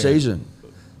whole brilliant. season.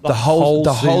 The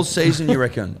whole season, you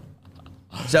reckon?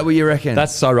 Is that what you reckon?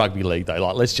 That's so rugby league though.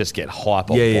 Like, let's just get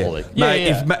hype on ball league.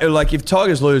 Mate, if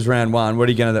Tigers lose round one, what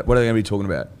are they going to be talking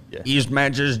about? Yeah. Is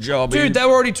Madge's job Dude, they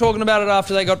were already talking about it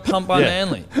after they got pumped by Yeah.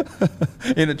 Manly.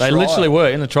 in a They trial? literally were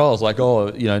in the trials, like,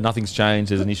 nothing's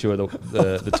changed. There's an issue with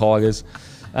the Tigers.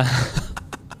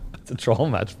 It's a trial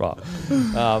match, bro.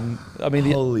 I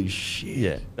mean, Holy shit.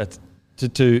 yeah, that's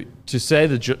to say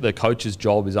the coach's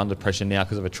job is under pressure now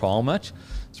because of a trial match.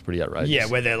 It's pretty outrageous. Yeah,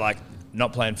 where they're like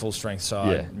not playing full strength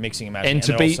side, Yeah. mixing and matching. and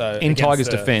to they're be also in against Tigers'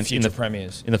 the defence future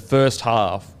premiers. in the first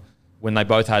half, when they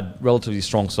both had relatively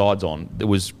strong sides on, it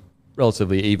was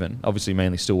relatively even. Obviously,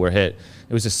 Manly still were ahead.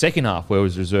 It was the second half where it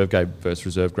was reserve grade versus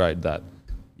reserve grade that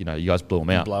you guys blew them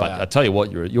out. Blow But out. I tell you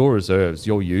what, your reserves,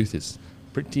 your youth is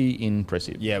pretty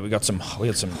impressive. Yeah, we got some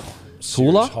Cooler?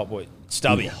 serious hot boy.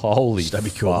 Stubby. Holy Stubby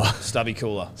fuck. Cooler. Stubby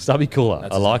Cooler. Stubby Cooler.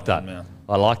 That's I his like that. name, man.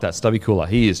 I like that. Stubby Cooler.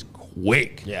 He is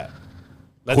quick. Yeah.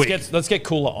 Quick. Let's get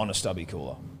Cooler on a Stubby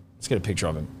Cooler. Let's get a picture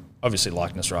of him. Obviously,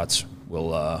 likeness rights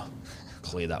will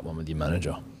clear that one with your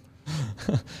manager.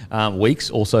 Weeks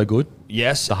also good.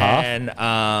 Yes, The half.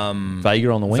 and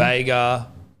Vega on the wing. Vega.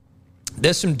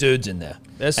 There's some dudes in there.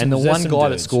 There's And the one some guy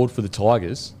that dudes. scored for the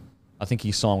Tigers, I think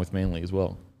he signed with Manly as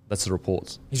well. That's the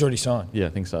reports. He's already signed. Yeah, I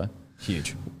think so.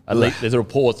 Huge. At least there's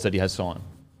reports that he has signed.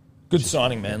 Good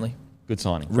signing, Manly. Good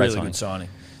signing. Great Really good signing.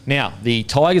 Now, the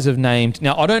Tigers have named...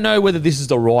 Now, I don't know whether this is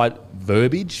the right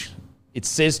verbiage. It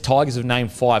says Tigers have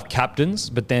named 5 captains,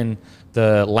 but then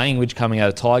the language coming out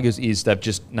of Tigers is they've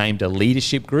just named a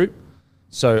leadership group.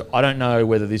 So I don't know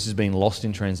whether this has been lost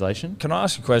in translation. Can I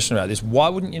ask a question about this? Why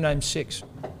wouldn't you name 6?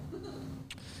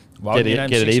 Why Get wouldn't you it- name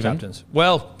get it 6 even? captains?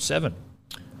 Well, 7.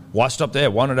 Why stop there?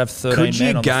 Why not have 13 Could you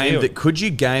men on the game field? could you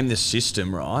game the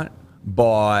system, right,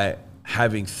 by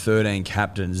having 13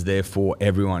 captains, therefore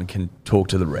everyone can talk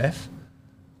to the ref?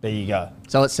 There you go.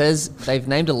 So it says they've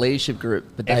named a leadership group,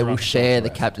 but they Everyone will can share talk the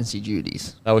to captaincy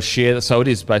duties. They will share... So it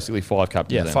is basically 5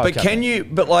 captains Yeah, then. 5. But can you,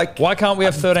 Why can't we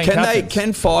have 13 captains?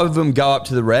 Can 5 of them go up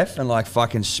to the ref and like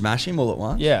fucking smash him all at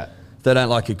once? Yeah. If they don't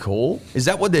like a call? Is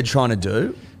that what they're trying to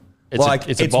do? It's a- Like,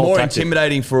 it's a it's bold more tactic.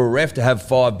 intimidating for a ref to have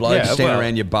 5 blokes Yeah, standing well,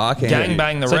 around your bar. Gang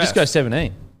bang the So ref. just go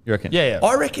 17, you reckon? Yeah, yeah.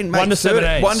 I reckon, mate, 1 to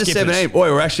 17. 1 to skippers. 17.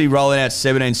 Boy, we're actually rolling out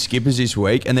 17 skippers this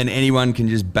week, and then anyone can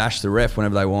just bash the ref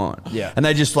whenever they want. Yeah. And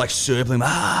they just like circle him.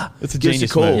 It's a give us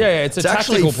genius call. move. Yeah, yeah, it's a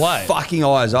actually tactical play. fucking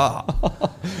eyes up.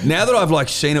 Now that I've like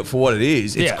seen it for what it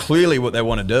is, it's Yeah. clearly what they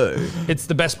want to do. It's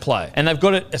the best play. And they've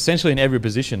got it essentially in every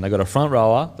position. They've got a front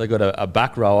rower, they've got a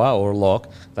back rower or a lock,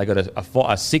 they've got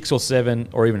a 6 or 7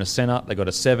 or even a centre, they've got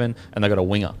a 7, and they've got a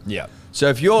winger. Yeah. So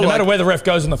if you're No like, matter where the ref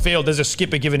goes on the field, there's a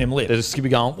skipper giving him lip. There's a skipper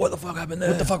going, what the fuck happened there?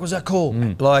 What the fuck was that call?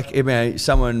 like, I mean,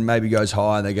 someone maybe goes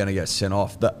high and they're going to get sent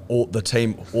off, the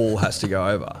team all has to go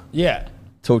over. Yeah.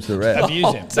 Talk to the ref.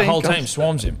 Abuse him. The whole team team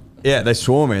swarms him. Yeah, they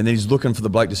swarm him, and then he's looking for the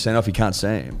bloke to send off. He can't see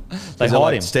him. They They're, hide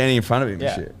like, him. standing in front of him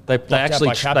Yeah. and shit. They Locked out actually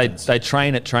by captains. they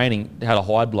train at training how to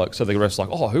hide blokes. So the ref's like,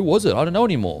 oh, who was it? I don't know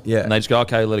anymore. Yeah. And they just go,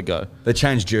 okay, let it go. They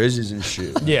change jerseys and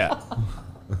shit. Yeah.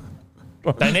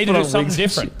 They need to Put do on something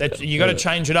wigs and different. You got to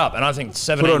change it up. And I think Put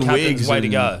 17 on captains wigs. is the way to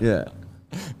go. Yeah,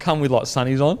 Come with like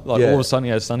sunnies on. Like Yeah. all of a sudden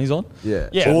he has sunnies on. yeah.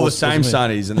 Yeah. All the What's- same what's it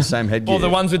sunnies and the same headgear. Or the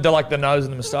ones with the nose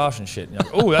and the moustache and shit.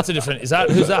 Oh, that's a different. Is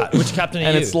that who's that? Which captain are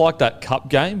And you? it's like that cup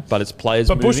game, but it's players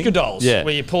but moving. Bushka dolls, Yeah.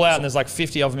 where you pull out and there's like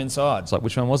 50 of them inside. It's like,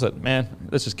 which one was it? Man,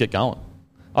 let's just get going.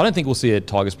 I don't think we'll see a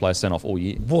Tigers player sent off all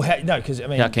year. Well, no, because I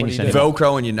mean, How can what you do send do? him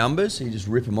Velcro on your numbers. You just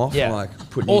rip them off. Yeah. And, like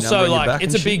putting your Also, number on your like back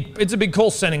it's and a shit. big big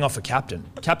call sending off a captain.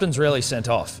 Captain's rarely sent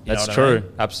off. You That's know what I true.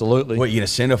 mean? Absolutely. What, you gonna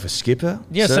send off a skipper?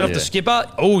 Yeah, So- send off Yeah. the skipper.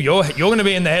 Oh, you're going to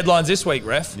be in the headlines this week,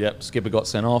 ref. Yep, Skipper got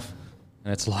sent off.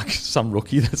 And it's like some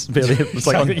rookie that's barely, it's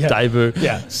like on Yeah. debut.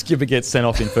 Yeah. Skipper gets sent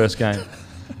off in first game.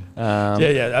 How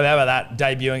about that?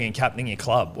 Debuting and captaining your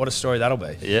club. What a story that'll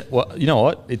be. Yeah. Well, you know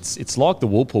what? It's like the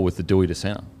wool pull with the Dewey to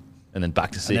centre, and then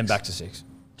back to 6. And then back to 6.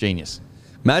 Genius.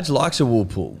 Madge likes a wool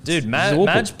pull. Dude,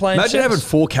 Madge playing Imagine chess. having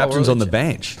 4 captains on the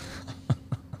bench.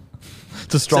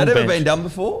 It's a strong Has that ever bench. been done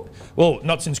before? Well,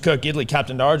 not since Kirk Gidley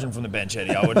captained Origin from the bench,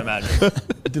 Eddie, I wouldn't imagine.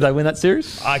 Did they win that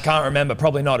series? I can't remember.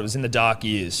 Probably not. It was in the dark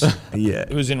years. Yeah.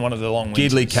 It was in one of the long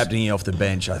Gidley winters. captaining off the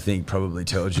bench, I think, probably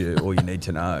tells you all you need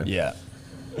to know. Yeah.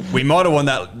 We might have won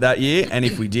that year, and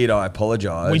if we did, I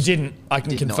apologise. We didn't. I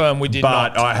can confirm we did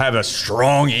But not. I have a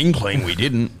strong inkling we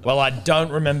didn't. Well, I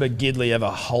don't remember Gidley ever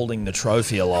holding the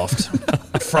trophy aloft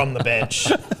from the bench,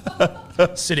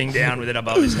 sitting down with it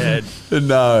above his head.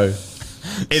 No.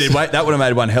 That would have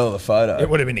made one hell of a photo. It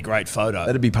would have been a great photo.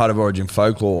 That'd be part of Origin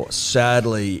folklore.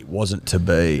 Sadly, wasn't to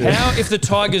be. How, if the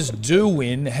Tigers do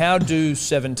win, how do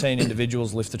 17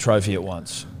 individuals lift the trophy at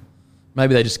once?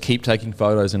 Maybe they just keep taking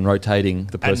photos and rotating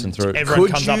the person And through. everyone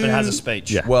Could comes up and you- has a speech.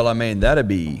 Yeah. Well, I mean, that'd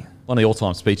be. One of the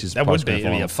all-time speeches. That would be. post-grand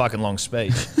It'd be final. a fucking long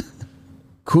speech.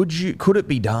 Could it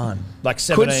be done? Like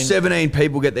 17. Could 17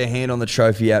 people get their hand on the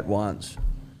trophy at once?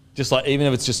 Just like, even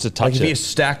if it's just to Like touch if you're it.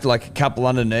 stacked like a couple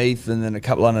underneath and then a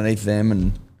couple underneath them,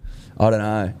 and I don't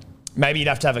know. Maybe you'd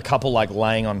have to have a couple like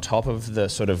laying on top of the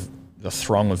sort of the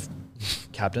throng of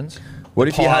captains. What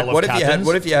if you had? Pile of What if you had? captains.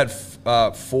 What if you had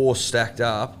 4 stacked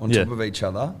up on Yeah. top of each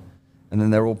other, and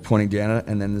then they're all pointing down it,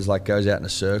 and then there's like goes out in a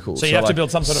circle. So you have to like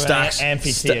build some sort of an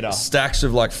amphitheatre. Stacks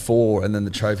of like 4, and then the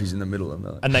trophy's in the middle of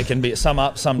them. And they can be some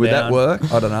up, some Would down. that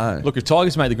work? I don't know. Look, if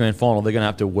Tigers make the grand final, they're going to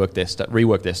have to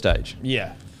rework their stage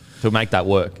Yeah. to make that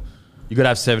work. You've got to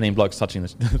have 17 blokes touching the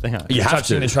thing. you have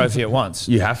Touching to. the trophy at once.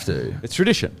 You have to. It's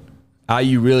tradition. Are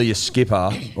you really a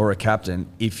skipper or a captain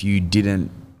if you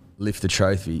didn't lift the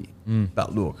trophy?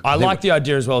 But look, I like the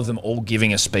idea as well of them all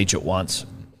giving a speech at once.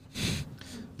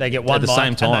 They get one At the mic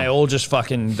same time. and they all just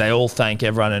they all thank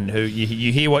everyone, and who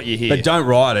you hear what you hear. But don't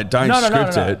write it. Don't No,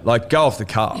 script no. it. Like go off the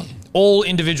cuff. All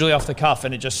individually off the cuff,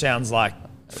 and it just sounds like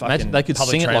fucking Imagine they could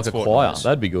public sing it like a transport choir. noise.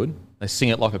 That'd be good. They sing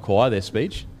it like a choir, their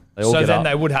speech. They all So get then up.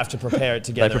 they would have to prepare it They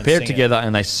together. prepare and it sing together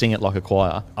and they sing it like a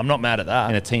choir I'm not mad at that.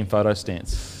 in a team photo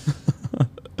stance. I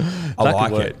That could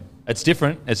like work. it. It's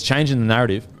different. It's changing the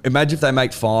narrative. Imagine if they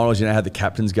make finals. You know how the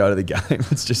captains go to the game.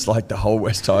 It's just like the whole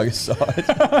West Tigers side.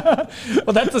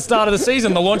 Well, that's the start of the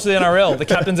season, the launch of the NRL, the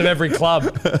captains of every club,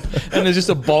 And there's just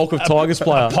a bulk of Tigers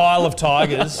players. pile of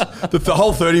Tigers. the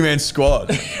whole 30-man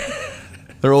squad.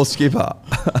 They're all skipper.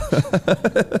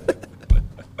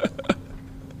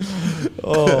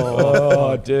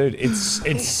 Oh, dude,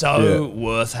 it's so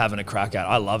worth having a crack at.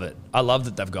 I love it. I love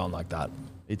that they've gone like that.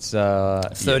 It's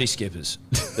 30 skippers.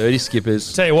 30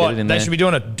 skippers. Tell you Get what, it in they there. should be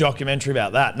doing a documentary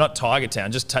about that, not Tiger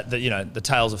Town, just the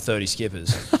tales of 30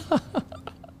 skippers.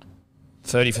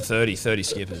 30 for 30, 30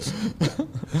 skippers.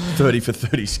 30 for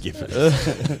 30 skippers.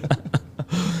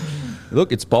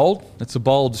 Look, it's bold. It's a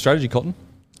bold strategy, Cotton.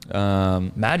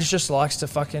 Madge just likes to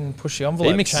fucking push the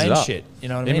envelope, mixes change it up. shit. You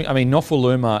know what I mean? I mean,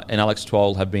 Nofaluma and Alex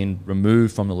Twoll have been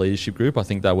removed from the leadership group. I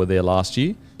think they were there last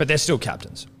year. But they're still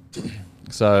captains.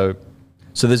 So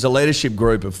So there's a leadership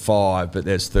group of 5, but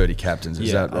there's 30 captains.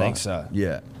 Is Yeah, that I right? think so.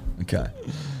 Yeah. Okay.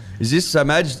 Is this, so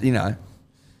imagine,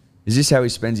 is this how he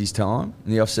spends his time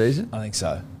in the off season? I think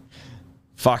so.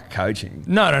 Fuck coaching.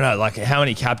 No. Like, how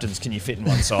many captains can you fit in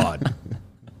one side?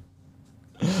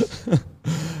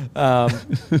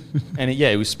 and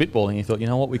he was spitballing. He thought, you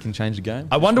know what, we can change the game.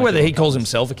 I wonder whether he calls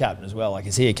himself a captain as well. Like,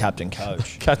 is he a captain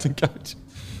coach? Captain coach.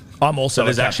 I'm also. So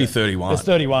there's a captain. actually 31. There's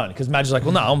 31 because Madge is like,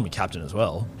 well, no, I'm a captain as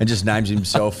well. And just names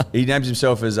himself. He names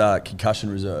himself as concussion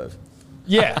reserve.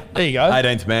 Yeah, there you go.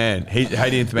 18th man.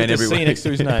 18th man With every the C week. next to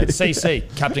his name.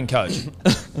 CC, captain coach.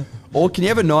 Or can you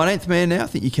have a 19th man now? I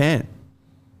think you can.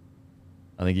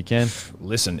 I think you can.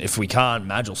 Listen, if we can't,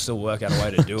 Madge will still work out a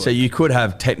way to do it. So you could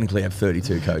technically have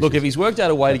 32 coaches. Look, if he's worked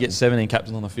out a way to get 17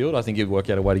 captains on the field, I think he'd work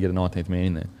out a way to get a 19th man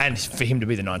in there. and for him to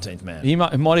be the 19th man. He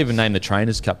might even name the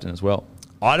trainers captain as well.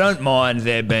 I don't mind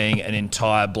there being an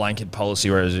entire blanket policy,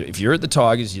 whereas if you're at the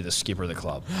Tigers, you're the skipper of the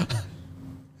club.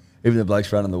 Even the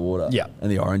blokes running the water. Yeah.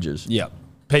 And the oranges. Yeah.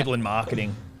 People in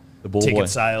marketing, The ball ticket boy.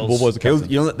 sales. The ball boy's a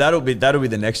captain. That'll be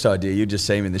the next idea. You just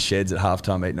see him in the sheds at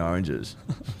halftime eating oranges.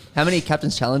 How many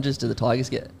captain's challenges do the Tigers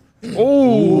get?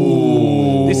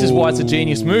 This is why it's a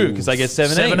genius move, because they get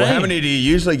 17. Well, how many do you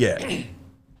usually get?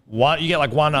 One, you get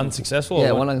like one unsuccessful. Yeah,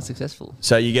 or one unsuccessful.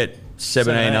 So you get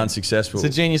 17 17. unsuccessful.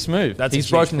 It's a genius move. That's He's a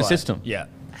huge broken the play. system. Yeah,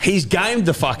 He's gamed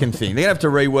the fucking thing. They're going to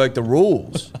have to rework the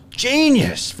rules.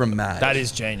 Genius from Matt. that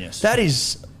is genius.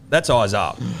 That's eyes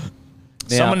up.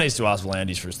 Someone needs to ask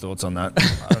V'landys for his thoughts on that.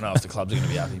 I don't know if the clubs are going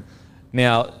to be happy.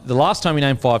 Now, the last time we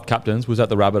named 5 captains was at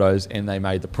the Rabbitohs and they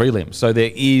made the prelim. So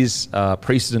there is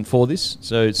precedent for this.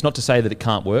 So it's not to say that it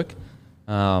can't work.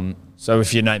 So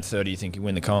if you name 30, you think you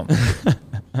win the comp?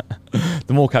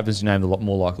 The more captains you name, the lot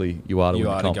more likely you are to win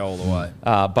the comp. go all the way.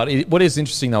 But what is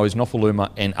interesting, though, is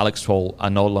Nofaluma and Alex Twal are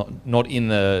not in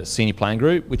the senior playing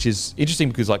group, which is interesting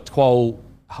because, like, Twal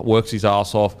works his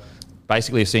ass off,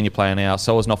 basically a senior player now.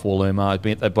 So is Nofaluma.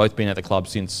 They've both been at the club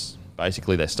since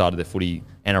basically they started their footy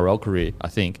NRL career, I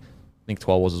think. I think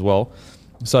Twal was as well.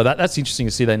 So that's interesting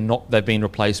to see. They've been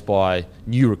replaced by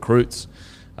new recruits.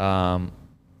 I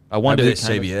wonder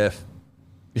Maybe they're CBF.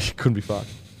 It couldn't be fucked.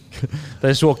 They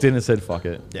just walked in and said, fuck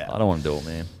it. Yeah. I don't want to do it,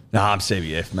 man. Nah, I'm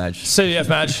CBF, Madge. CBF,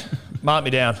 Madge. Mark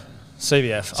me down.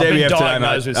 CBF. I've CBF been today,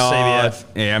 diagnosed mate. with CBF.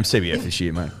 Yeah, I'm CBF this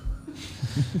year, mate.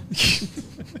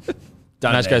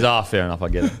 Don't Match need goes, it. fair enough, I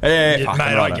get it. Yeah, Yeah, fucking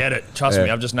mate, right. I get it. Trust me,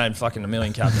 I've just named fucking a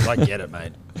million captains. I get it,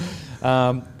 mate.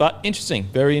 But interesting,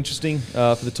 very interesting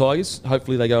for the Tigers.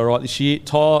 Hopefully they go all right this year.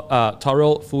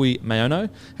 Tyrell Fui Mayono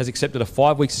has accepted a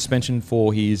 5-week suspension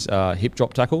for his hip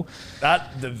drop tackle.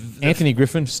 Anthony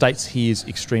Griffin states he is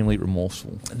extremely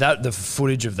remorseful. The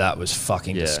footage of that was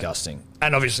fucking disgusting.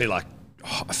 And obviously, like,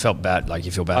 I felt bad. Like,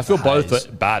 you feel bad. I feel for both Hayes.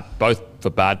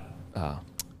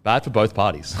 bad for both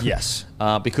parties. Yes.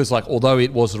 Because, like, although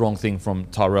it was the wrong thing from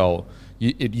Tyrell,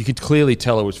 you could clearly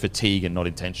tell it was fatigue and not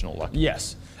intentional. Like,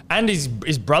 Yes. And his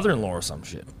brother-in-law or some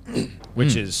shit,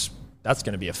 which that's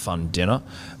going to be a fun dinner.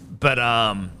 But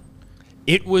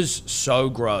it was so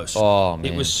gross. Oh, man,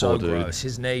 it was so poor dude. gross.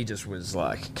 His knee just was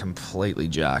like completely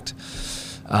jacked.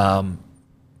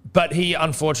 But he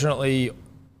unfortunately,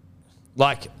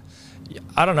 like,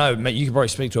 I don't know, mate, you could probably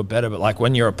speak to it better, but like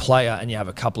when you're a player and you have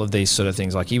a couple of these sort of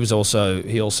things, like he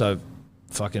also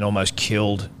fucking almost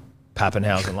killed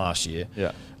Pappenhausen last year.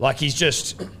 Yeah. Like he's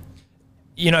just,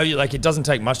 you know, like it doesn't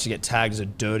take much to get tagged as a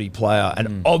dirty player.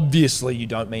 And obviously you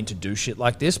don't mean to do shit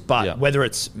like this, but whether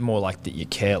it's more like that you're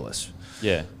careless.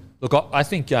 Yeah. Look, I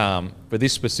think for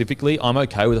this specifically, I'm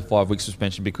okay with a 5-week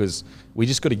suspension because we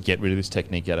just got to get rid of this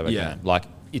technique out of our game. Like,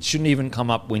 it shouldn't even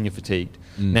come up when you're fatigued.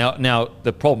 Now,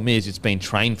 the problem is it's been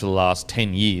trained for the last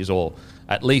 10 years or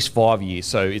at least 5 years,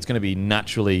 so it's going to be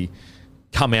naturally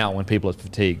come out when people are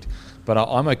fatigued. But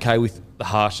I'm okay with the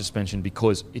harsh suspension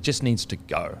because it just needs to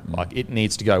go. Like, it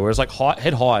needs to go. Whereas, like,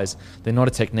 head highs, they're not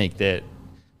a technique. They're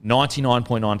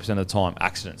 99.9% of the time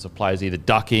accidents of players either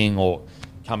ducking or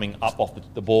coming up off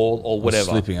the ball or whatever.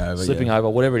 Slipping over,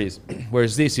 whatever it is.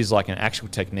 Whereas this is like an actual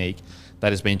technique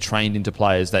that has been trained into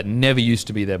players that never used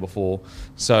to be there before.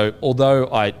 So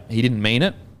although he didn't mean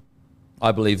it,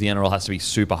 I believe the NRL has to be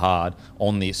super hard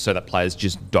on this so that players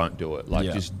just don't do it.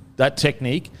 Like, just that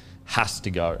technique has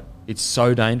to go. It's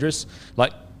so dangerous.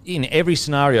 Like, in every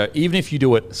scenario, even if you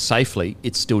do it safely,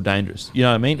 it's still dangerous. You know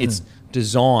what I mean? It's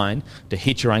designed to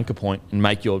hit your anchor point and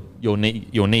make your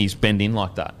knees bend in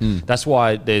like that. That's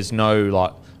why there's no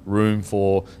like room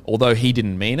for, although he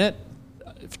didn't mean it,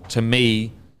 to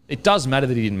me, it does matter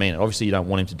that he didn't mean it. Obviously, you don't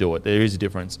want him to do it. There is a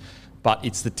difference. But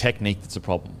it's the technique that's a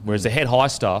problem. Whereas the head high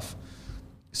stuff,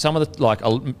 some of the, like,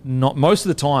 not most of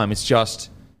the time, it's just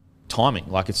timing.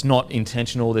 Like, it's not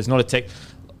intentional. There's not a tech.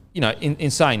 You know,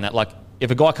 in saying that, like, if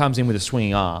a guy comes in with a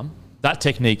swinging arm, that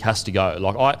technique has to go.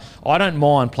 Like, I don't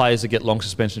mind players that get long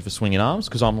suspensions for swinging arms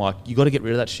because I'm like, you got to get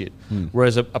rid of that shit.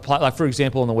 Whereas a player, like, for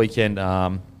example, on the weekend,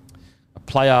 a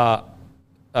player,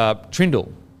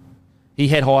 Trindle, he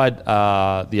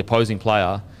head-high'd the opposing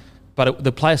player, but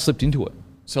the player slipped into it.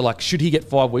 So, like, should he get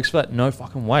 5 weeks for that? No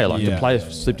fucking way. Like, the player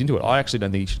slipped into it. I actually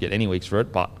don't think he should get any weeks for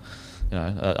it, but, you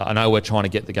know, I know we're trying to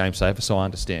get the game safer, so I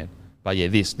understand. But yeah,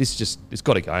 this just, it's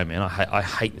got to go, man. I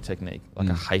hate the technique. Like,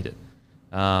 I hate it.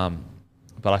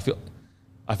 But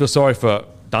I feel sorry for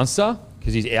Dunster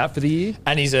because he's out for the year.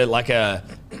 And he's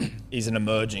he's an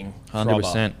emerging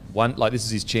 100%. This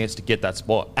is his chance to get that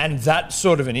spot. And that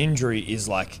sort of an injury is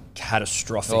like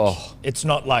catastrophic. Oh. It's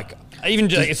not like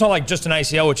it's not like just an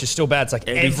ACL, which is still bad. It's like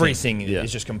everything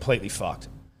is just completely fucked.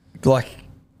 Like,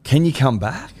 can you come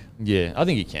back? Yeah, I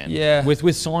think he can. Yeah.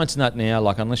 With science and that now,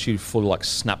 like, unless you fully, like,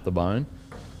 snap the bone,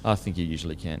 I think you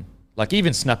usually can. Like,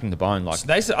 even snapping the bone, like...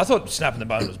 I thought snapping the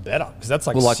bone was better because that's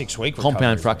like, 6 week recovery.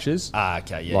 Compound fractures.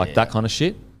 Okay, yeah. Like, that kind of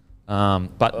shit.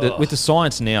 But with the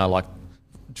science now, like,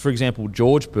 for example,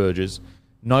 George Burgess,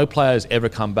 no player's ever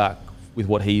come back with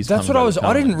what he's That's what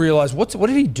I didn't realise. What did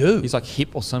he do? He's like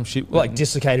hip or some shit. Like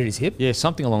dislocated his hip? Yeah,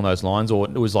 something along those lines. Or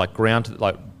it was like grounded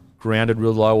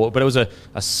real low. But it was a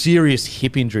serious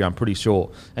hip injury, I'm pretty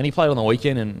sure. And he played on the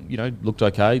weekend and, you know, looked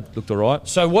okay, looked all right.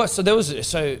 So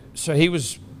he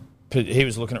was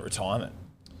looking at retirement.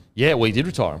 Yeah, well, he did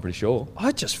retire, I'm pretty sure.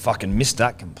 I just fucking missed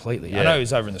that completely. I know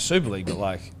he's over in the Super League, but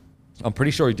like... I'm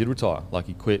pretty sure he did retire. Like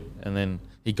he quit, and then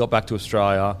he got back to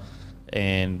Australia,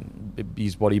 and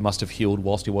his body must have healed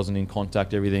whilst he wasn't in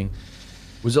contact. Everything.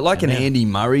 Was it like an Andy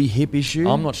Murray hip issue?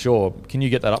 I'm not sure. Can you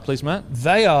get that up, please, Matt?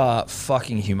 They are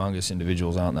fucking humongous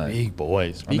individuals, aren't they? Big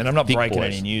boys. I mean, I'm not breaking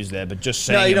boys. any news there, but just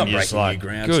saying, No, you're not them, breaking like, new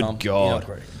ground, good Tom.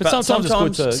 God. But sometimes it's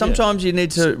good to. Sometimes you need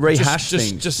to rehash just,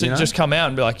 things. Just, you know? just come out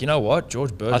and be like, you know what,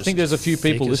 George Burgess. I think there's a few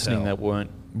thick people as listening hell. that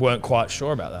weren't quite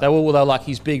sure about that. They were like,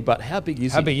 he's big, but how big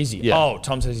is he? How big is he? Yeah. Oh,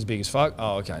 Tom says he's big as fuck.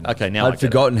 Oh, okay. No. Okay, now I I'd get it.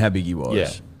 forgotten how big he was. Yeah.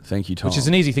 Thank you, Tom. Which is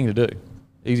an easy thing to do.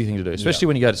 Easy thing to do, especially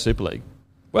when you go to Super League.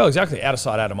 Well, exactly. Out of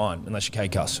sight, out of mind, unless you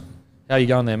K-cuss. How are you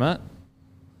going there, Matt?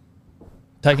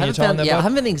 Taking your time there, I bud?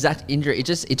 haven't an exact injury. It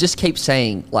just keeps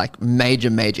saying like major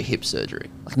hip surgery.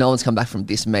 Like no one's come back from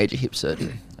this major hip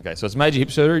surgery. Okay, so it's major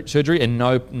hip surgery, and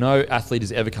no athlete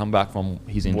has ever come back from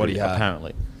his injury,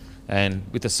 apparently. And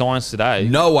with the science today,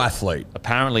 no athlete.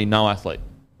 Apparently, no athlete.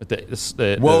 But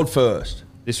the World first.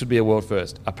 This would be a world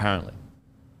first, apparently.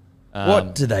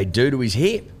 What did they do to his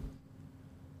hip?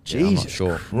 Yeah, I'm not Jesus.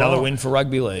 sure. Another win for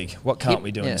rugby league. What can't Hip-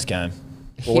 we do yeah. in this game?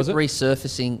 What was Hip it?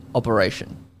 resurfacing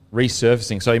operation.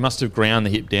 Resurfacing. So he must have ground the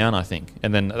hip down, I think.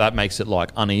 And then that makes it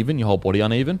like uneven, your whole body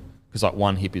uneven. Because like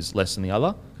one hip is less than the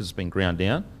other because it's been ground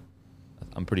down.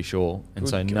 I'm pretty sure. And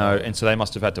so so they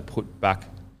must have had to put back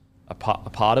a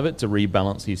part of it to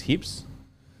rebalance his hips.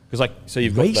 Because like, so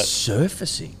you've got that.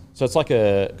 Resurfacing. So it's like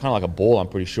a kind of like a ball, I'm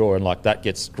pretty sure, and like that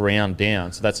gets ground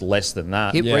down. So that's less than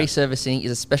that. Hip resurfacing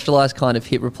is a specialized kind of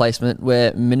hip replacement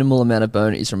where minimal amount of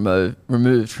bone is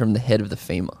removed from the head of the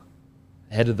femur.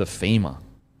 Head of the femur.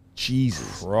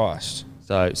 Jesus. Christ.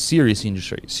 So serious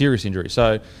injury.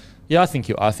 So yeah, I think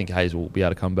Hayes will be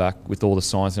able to come back with all the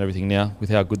science and everything now, with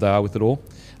how good they are with it all.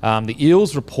 The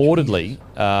Eels reportedly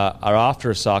are after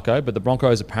Asako, but the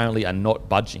Broncos apparently are not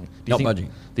budging. Do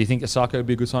you think Asako would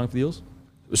be a good signing for the Eels?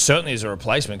 Certainly as a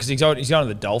replacement because he's going to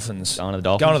the Dolphins. Going to the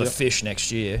Dolphins, Going to the yep. Fish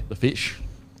next year. The Fish.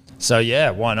 So yeah,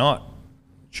 why not?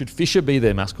 Should Fisher be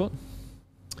their mascot?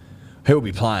 He'll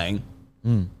be playing.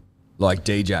 Like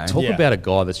DJ. Talk about a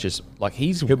guy that's just like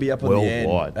he'll be up on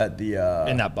worldwide. the end at the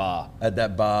In that bar. at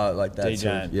that bar like that. DJ.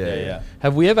 Sort of- Yeah.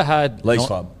 Have we ever had Leagues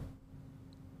Club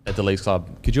at the Leagues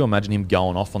Club? Could you imagine him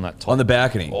going off on that top? on the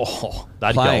balcony. Oh,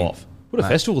 that'd Playing. go off. What a Mate.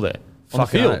 festival there on the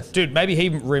Fucking field. oath. Dude, maybe he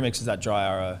remixes that Dry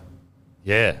Arrow.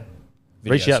 Yeah.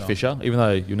 Video Reach out, song. Fisher, even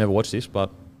though you'll never watch this,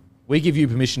 but we give you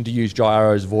permission to use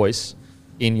Gyro's voice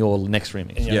in your next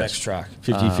remix. In your next track.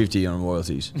 50-50 on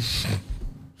royalties.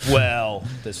 Well,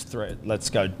 there's three. Let's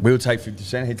go. We'll take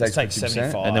 50%. He takes Take 50%.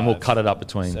 75. And then we'll cut it up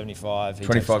between. 75. he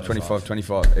 25, takes 25,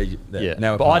 75. 25. Yeah.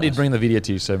 Now we're But I did partners. bring the video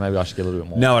to you, so maybe I should get a little bit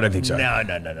more. No, I don't think so. No.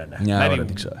 No, Maybe I don't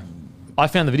think so. I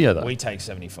found the video, though. We take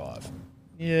 75.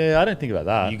 Yeah, I don't think about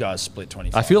that. You guys split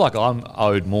 25. I feel like I'm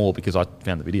owed more because I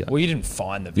found the video. Well, you didn't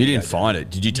find the You video. didn't find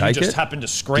it. Did you take You just it? happened to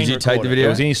screen Did you take record the it. video? It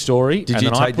was in his story, Did and you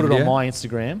then I take put the it on video? my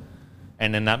Instagram,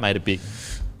 and then that made it big.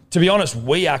 To be honest,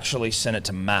 we actually sent it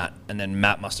to Matt, and then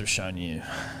Matt must have shown you.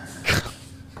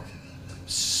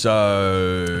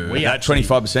 So We that actually-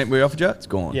 25% we offered you, it's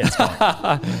gone. Yeah, it's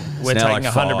fine. We're now taking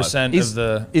like 100% of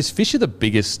the... Is Fisher the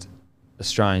biggest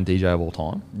Australian DJ of all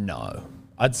time? No.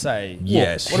 I'd say...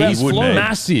 Yes, What about he would Flume? be.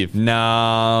 Massive.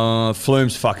 No,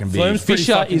 Flume's fucking big. Flume's pretty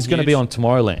Fisher fucking is going to huge. be on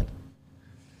Tomorrowland.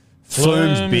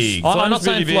 Flume's big. I'm not Flume's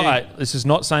saying pretty big. This is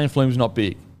not saying Flume's not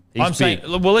big. He's I'm big.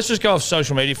 saying... Well, let's just go off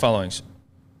social media followings.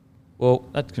 Well,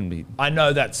 that can be. I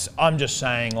know that's... I'm just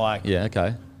saying, like... Yeah,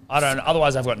 okay. I don't...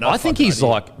 Otherwise, I've got no I think fucking he's idea.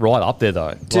 like right up there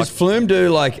though. Does Flume do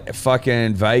like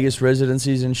fucking Vegas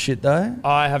residencies and shit though?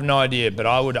 I have no idea, but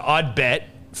I'd bet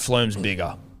Flume's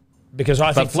bigger. Because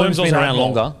I think Flume's Flume's been also around had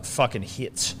more longer. fucking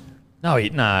hits. No,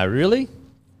 really?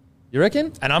 You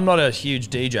reckon? And I'm not a huge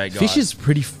DJ guy. Fisher's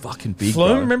pretty fucking big. Flume,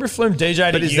 bro. remember Flume DJ'd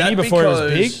at is uni that before it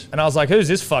was big? because- And I was like, who's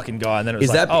this fucking guy? And then it was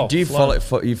Is like, that? oh, Do you Flume.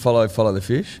 follow the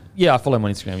fish? Yeah, I follow him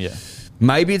on Instagram. Yeah.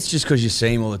 Maybe it's just because you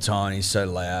see him all the time. He's so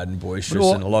loud and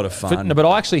boisterous and a lot of fun. No, but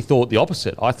I actually thought the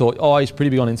opposite. I thought, he's pretty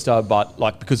big on Insta, but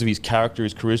like because of his character,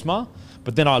 his charisma.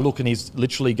 But then I look and he's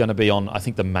literally going to be on, I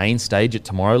think, the main stage at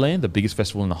Tomorrowland, the biggest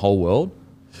festival in the whole world.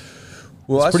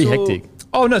 Well, It's pretty hectic.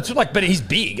 Oh, no, it's like, but he's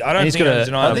big. I don't he's think got a- I'm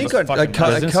denying I think the fucking at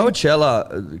residency.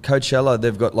 Coachella,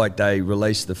 they've got like they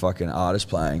released the fucking artist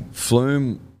playing.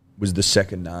 Flume was the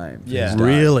second name. Yeah.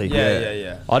 Really?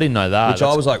 Yeah. I didn't know that. Which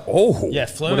I was like, oh. Yeah,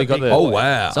 Flume. What do you got big there? Oh, boy.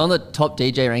 wow. So on the top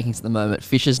DJ rankings at the moment,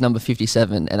 Fisher's number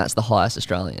 57, and that's the highest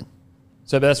Australian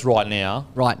So that's right now.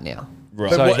 right now.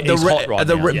 Right. So what, he's hot right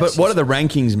now. but what do the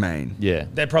rankings mean? Yeah.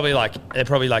 They're probably like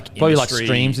Probably like industry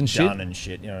streams and shit. done and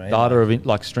shit. You know what I mean? Data of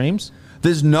like streams.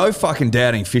 There's no fucking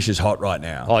doubting Fish is hot right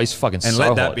now. Oh, he's fucking and so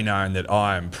let that hot. be known that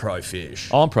I am pro Fish.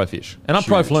 I'm pro Fish. And I'm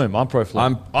pro Huge. Flume. I'm pro Flume.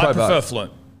 I'm I pro prefer both. Flume.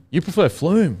 You prefer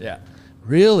Flume? Yeah.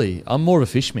 Really? I'm more of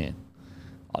a fish man.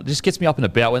 It just gets me up and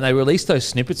about. When they release those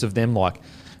snippets of them like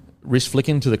wrist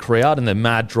flicking to the crowd and the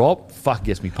mad drop, fuck,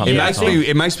 gets me pumped.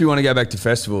 It makes me want to go back to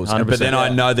festivals. 100%. But then I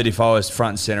know that if I was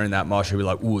front and center in that mosh, I'd be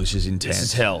like, ooh, this is intense. This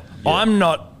is hell. Yeah. I'm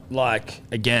not like,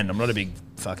 again, I'm not a big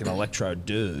fucking electro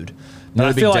dude. But Not I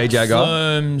a big feel DJ like guy?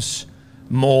 Flume's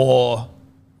more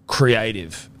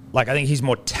creative. Like, I think he's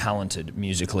more talented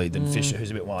musically than Fisher, who's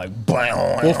a bit more like...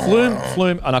 Well,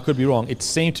 Flume, and I could be wrong, it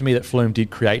seemed to me that Flume did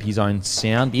create his own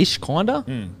sound-ish, kind of.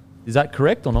 Is that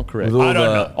correct or not correct? With all I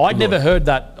don't know. I'd never heard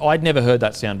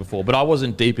that sound before, but I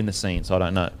wasn't deep in the scene, so I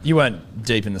don't know. You weren't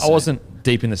deep in the scene. I wasn't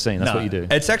deep in the scene. That's No. what you do.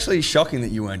 It's actually shocking that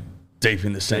you weren't deep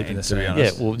in the scene, to be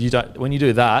honest. Yeah, well, you don't. When you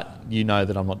do that, you know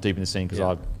that I'm not deep in the scene because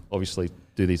I obviously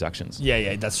do these actions.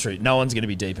 Yeah, that's true. No one's going to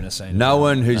be deep in a scene. No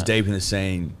one who's deep in the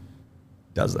scene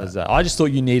does As that. that. I just thought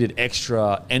you needed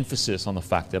extra emphasis on the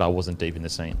fact that I wasn't deep in the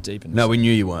scene. Deep in the No, scene. we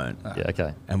knew you weren't. Yeah,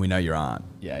 okay. And we know you aren't.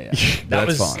 Yeah.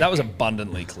 That's fine. That was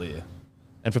abundantly clear.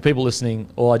 And for people listening,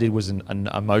 all I did was an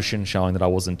emotion showing that I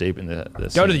wasn't deep in the Go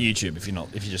scene. to the YouTube if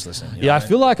you're just listening. You know Yeah, I what mean?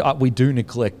 feel like we do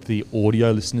neglect the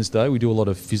audio listeners though. We do a lot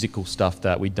of physical stuff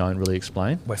that we don't really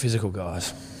explain. We're physical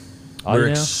guys. Are We're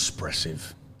you now?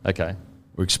 expressive. Okay.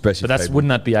 We're expressive. But people. wouldn't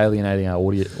that be alienating our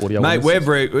audio Mate,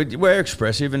 listeners? we're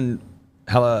expressive, and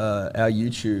our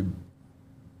YouTube,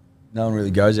 no one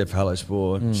really goes there for Hello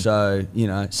Sport. So,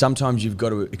 sometimes you've got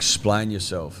to explain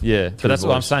yourself. Yeah, but that's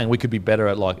what I'm voice. saying. We could be better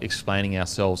at like explaining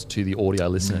ourselves to the audio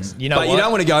listeners. You know But what? you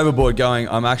don't want to go overboard going,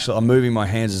 I'm moving my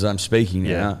hands as I'm speaking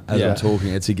now, as Yeah. I'm talking.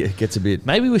 It gets a bit...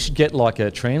 Maybe we should get like a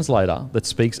translator that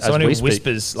speaks Someone as who we speak.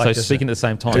 whispers, like so just speaking at the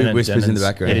same time. Who whispers in the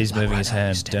background. Eddie's moving his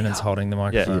hand. Denon's holding the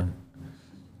microphone.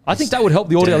 I think that would help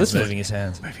the audio Denon's listeners. moving his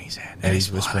hands. Moving his hand.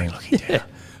 Eddie's whispering.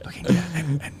 Looking down,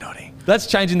 and nodding. That's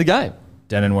changing the game.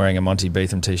 Denon wearing a Monty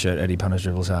Beetham t-shirt. Eddie punters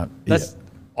dribbles out. That's.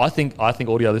 I think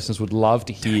audio listeners would love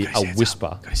to hear a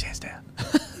whisper. Got his hands down.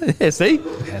 Yeah, see?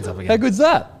 Hands up again. How good's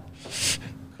that?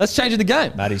 That's changing the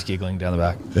game. Maddie's giggling down the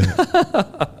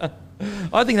back.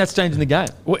 I think that's changing the game.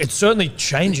 Well, it's certainly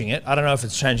changing it. I don't know if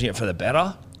it's changing it for the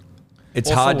better. It's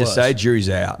Or for hard to worse. say. Jury's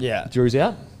out. Yeah. Jury's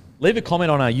out. Leave a comment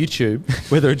on our YouTube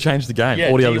whether it changed the game.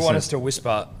 Yeah. audio Do you want listeners. us to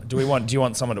whisper? Do you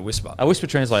want someone to whisper? A whisper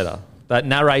translator that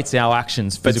narrates our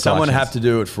actions. But physical someone actions. have to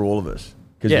do it for all of us.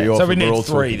 Yeah, So we we're all need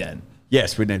three talking. then.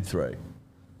 Yes, we need three.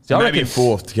 See, I Maybe reckon a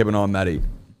fourth to keep an eye on Matty.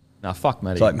 Nah, fuck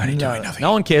Matty. It's like, Matty doing nothing.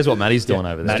 No one cares what Matty's doing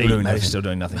over there. Maddie's still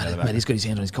doing nothing down the back. Matty's got his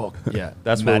hand on his cock. Yeah.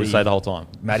 That's what we say the whole time.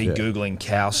 Maddie Googling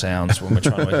cow sounds when we're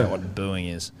trying to work out what booing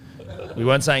is. We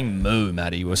weren't saying moo,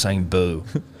 Maddie. We were saying boo.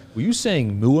 Were you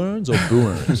saying mooerns or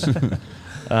booerns?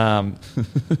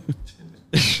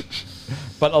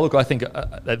 But look, I think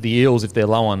that the Eels, if they're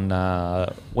low on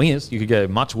wingers, you could go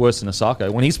much worse than Asako.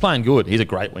 When he's playing good, he's a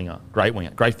great winger.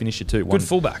 Great finisher too. Good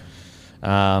fullback.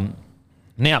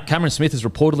 Now, Cameron Smith has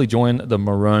reportedly joined the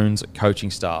Maroons coaching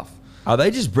staff. Are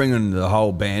they just bringing the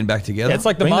whole band back together? Yeah, it's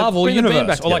like the Bring the- Marvel bring the band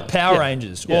universe, back or like together. Power Yeah.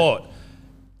 Rangers, Yeah. or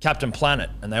Captain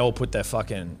Planet, and they all put their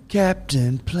fucking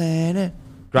Captain Planet.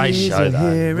 Great he's show, a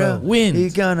though. hero. Wind,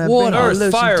 He's gonna water, bring Earth,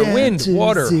 pollution fire, down wind, to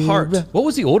water, zero. heart. What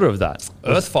was the order of that?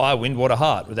 Earth, Fire, Wind, Water,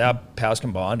 Heart. With our powers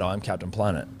combined, I'm Captain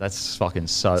Planet. That's fucking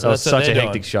so. So that was that's what such a they're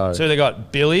hectic doing. show. So they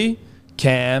got Billy,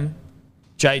 Cam,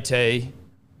 JT,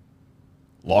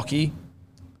 Lockie.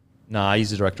 Nah, he's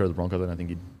the director of the Broncos. I don't think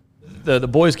he'd. The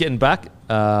boys getting back.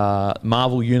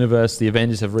 Marvel Universe, the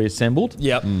Avengers have reassembled.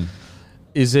 Yep.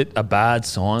 Is it a bad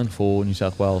sign for New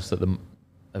South Wales that the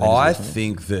Avengers I are coming?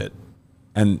 think that,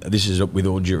 and this is with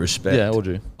all due respect. Yeah, all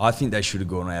due. I think they should have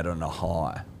gone out on a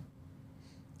high.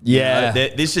 Yeah.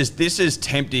 This is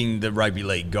tempting the rugby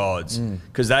league gods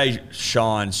because they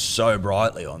shine so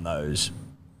brightly on those,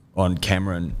 on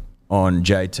Cameron, on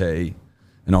JT,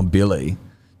 and on Billy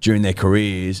during their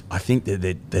careers. I think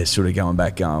that they're sort of going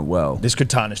back, going, well, This could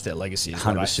tarnish their legacy, is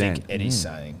what I 100%. think Eddie's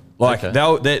saying. like Okay.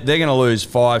 they're going to lose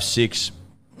 5-6,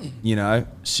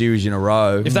 series in a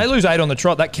row. If they lose 8 on the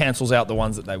trot, that cancels out the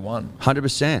ones that they won.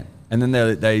 100%, and then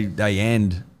they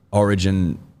end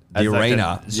Origin, the As they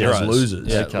arena, can- as zeros. losers.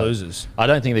 Yeah, Okay. losers. I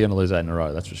don't think they're going to lose 8 in a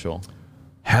row. That's for sure.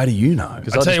 How do you know?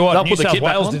 Because I'll tell you what, they'll New put the South kit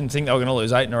back Wales on. didn't think they were going to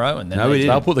lose 8 in a row, and then No, we they didn't.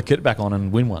 They'll put the kit back on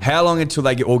and win one. How long until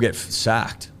they all get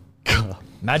sacked?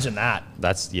 Imagine that.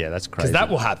 That's crazy. Because that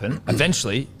will happen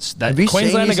eventually. That Have you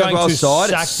Queensland are seen New going South to Wales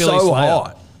sack side? It's Billy so Slater.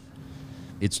 hot.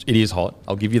 It is hot.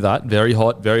 I'll give you that. Very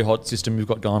hot system you've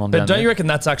got going on But down don't there. you reckon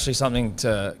that's actually something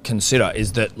to consider?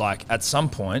 Is that like at some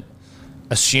point,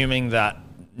 assuming that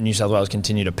New South Wales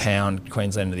continue to pound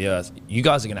Queensland to the earth, you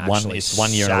guys are going to actually It's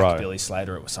 1 year in a sack row. Billy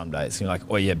Slater some days. You're like,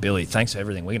 oh yeah, Billy, thanks for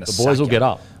everything. We're going to The boys will get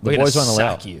up. The We're going boys to won't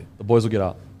allow. sack you. The boys will get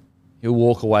up. He'll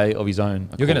walk away of his own.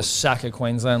 You're going to accord. sack a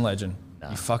Queensland legend.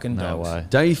 You fucking No dogs. way.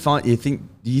 Don't you find? Do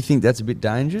you think that's a bit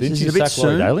dangerous? Didn't Is you it a bit sack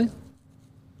Laurie soon? Daly?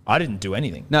 I didn't do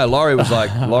anything. No, Laurie was like,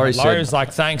 Laurie said, Laurie was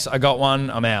like, thanks, I got one,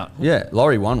 I'm out. yeah,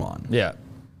 Laurie won one. Yeah.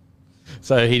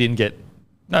 So he didn't get.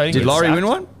 No, he didn't Did get Laurie sacked. win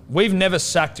one? We've never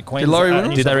sacked a Queensland. Laurie win one?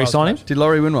 New Did they South Wales re-sign him? coach. Did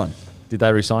Laurie win one? Did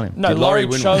they resign him? No, Did Laurie Laurie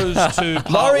win chose to.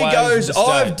 part Laurie ways goes, with the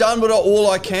I've state. done all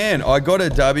I can. I got a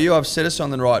W. I've set us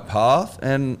on the right path,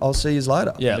 and I'll see you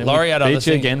later. Yeah, Then Laurie we had other beat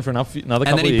you things. again for another couple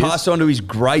And then he of years. passed on to his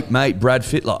great mate, Brad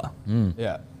Fittler,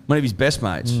 Yeah. one of his best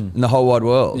mates in the whole wide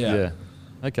world. Yeah. Yeah.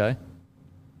 Okay.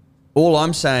 All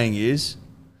I'm saying is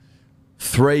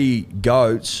 3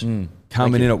 goats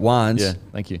coming in at once Yeah.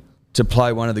 Thank you. to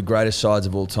play one of the greatest sides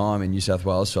of all time in New South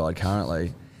Wales side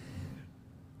currently.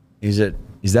 Is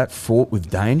that fraught with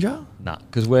danger? Nah,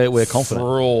 because we're confident.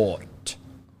 Fraught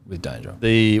with danger.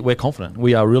 We're confident.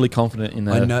 We are really confident in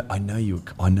the. I know you're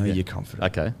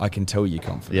confident. Okay. I can tell you're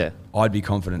confident. Yeah. I'd be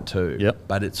confident too. Yep.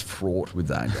 But it's fraught with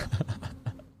danger.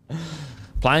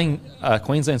 Playing a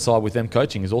Queensland side with them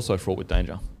coaching is also fraught with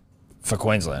danger For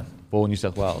Queensland. for New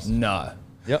South Wales. No.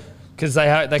 Yep. Because they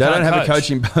They can't don't have coach. a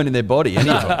coaching bone in their body, any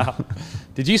of them.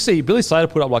 Did you see Billy Slater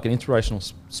put up like an inspirational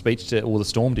speech to, or the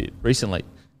Storm did recently,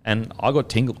 and I got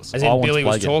tingles. As in I want to Billy play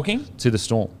was again. talking? To the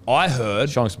Storm, I heard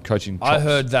showing some coaching. I chops.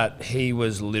 heard that he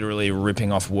was literally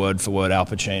ripping off word for word Al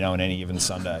Pacino on any given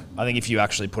Sunday. I think if you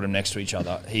actually put them next to each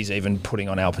other, he's even putting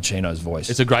on Al Pacino's voice.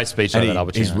 it's a great speech. And Though, that Al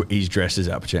Pacino. he's dressed as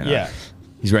Al Pacino. Yeah.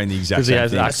 He's wearing the exact Because he same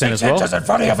has thing. an accent as well. Just in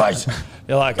front of your face.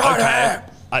 You're like, okay.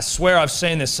 I swear I've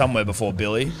seen this somewhere before,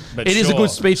 Billy. But It is a good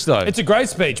speech, though. It's a great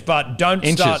speech, but don't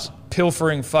Inches. start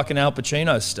pilfering fucking Al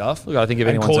Pacino stuff. Look, I think if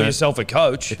and anyone's call earned- yourself a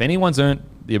coach. If anyone's earned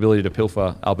the ability to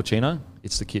pilfer Al Pacino,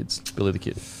 it's the kids. Billy the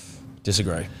Kid.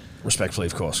 Disagree. Respectfully,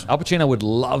 of course. Al Pacino would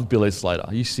love Billy Slater.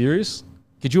 Are you serious?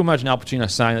 Could you imagine Al Pacino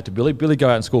saying that to Billy? Billy, go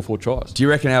out and score 4 tries. Do you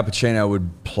reckon Al Pacino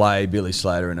would play Billy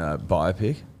Slater in a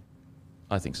biopic?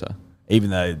 I think so. Even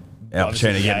though Al Obviously,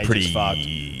 Pacino the getting age pretty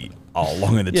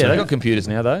long in the Yeah, they tooth. got computers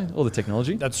now, though. All the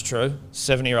technology. That's true.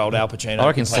 70-year-old Al Pacino. I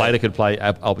reckon can play- Slater could play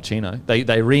Al Pacino.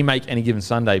 They remake Any Given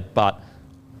Sunday, but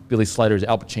Billy Slater is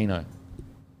Al Pacino.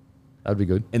 That'd be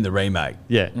good. In the remake.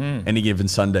 Yeah. Any Given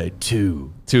Sunday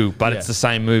 2. But Yeah. it's the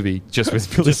same movie, just with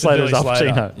Billy Just Slater Billy as Al Slater.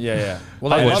 Pacino. Yeah, yeah. Well, Well,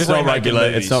 they it's love just It's not remaking rugby league.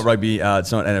 movies. It's not rugby.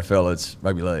 It's not NFL. It's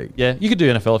rugby league. Yeah, you could do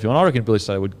NFL if you want. I reckon Billy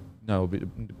Slater would know a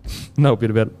bit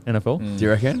about NFL. Do you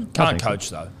reckon? I Can't think so. coach,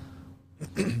 though.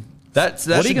 That's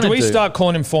What are you Do gonna we do? start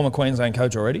calling him former Queensland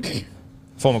coach already?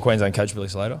 Former Queensland coach Billy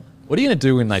Slater. What are you going to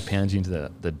do when they pound you into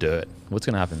the dirt? What's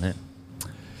going to happen then?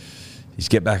 You just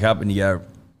get back up and you go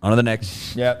on to the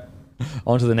next. Yeah.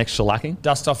 On to the next shellacking?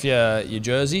 Dust off your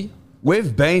jersey.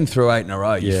 We've been through 8 in a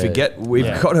row. You Yeah. forget we've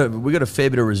Yeah. got a fair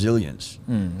bit of resilience.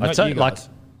 I Not tell you you, like, guys.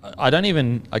 I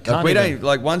can't We even. don't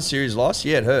like one series loss.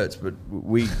 Yeah, it hurts, but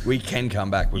we can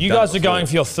come back. We've You done guys it are before. going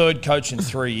for your 3rd coach in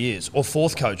 3 years or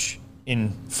 4th coach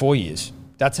in 4 years.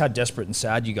 That's how desperate and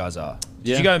sad you guys are.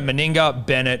 Did Yeah. you go Meninga,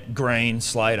 Bennett, Green,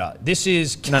 Slater? This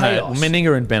is No, chaos.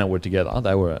 Meninga and Bennett were together.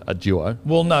 They were a duo.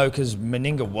 Well, no, because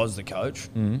Meninga was the coach.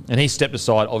 And he stepped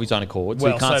aside of his own accord. So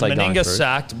Well, you can't so say going Meninga through.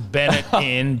 sacked, Bennett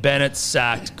in, Bennett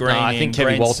sacked, Green No, I in, think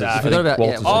Kevin Green Walters. sacked. I think Forgot about-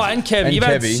 Walters yeah, Oh, was- and Kevin. And You've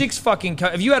had Kevy. 6 fucking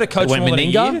have you had a coach It for went more than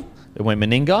a Meninga. year? It went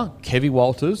Meninga, Kevy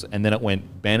Walters, and then it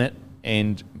went Bennett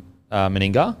and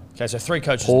Meninga, Okay, so 3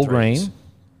 coaches Paul in 3 years. Green,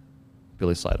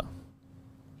 Billy Slater.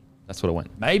 That's what it went.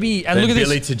 Maybe, and Then look at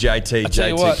Billy this. to JT, I tell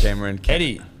you JT what, Cameron.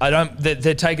 Eddie,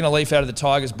 they're taking a leaf out of the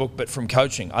Tigers book, but from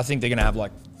coaching. I think they're going to have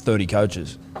like 30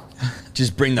 coaches.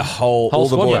 Just bring the whole all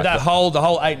the squad boys. back. The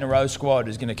whole 8 in a row squad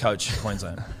is going to coach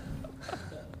Queensland.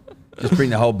 Just bring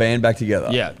the whole band back together.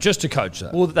 Yeah, just to coach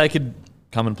that. Well, they could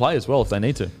come and play as well if they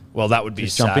need to. Well, that would be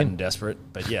Just jump sad in. and desperate,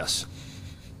 but yes.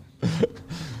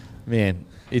 Man,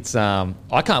 it's I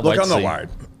can't Look, wait. I'm to not see, worried.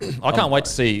 I can't wait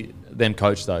to see them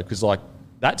coach though, because like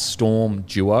that Storm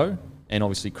duo, and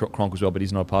obviously Cronk as well, but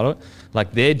he's not a part of it.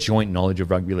 Like their joint knowledge of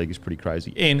rugby league is pretty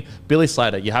crazy. And Billy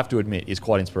Slater, you have to admit, is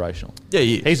quite inspirational. Yeah,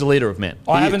 he is. He's a leader of men.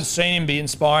 I He haven't is. seen him be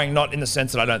inspiring, not in the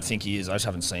sense that I don't think he is. I just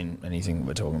haven't seen anything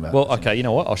we're talking about. Well, okay, you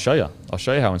know what? I'll show you. I'll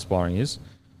show you how inspiring he is.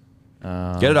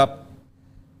 Get it up.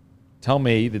 Tell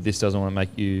me that this doesn't want to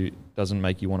make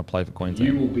you want to play for You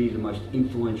Queensland. will be the most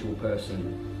influential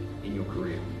person in your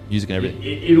career. Music and everything.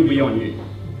 It'll be on you.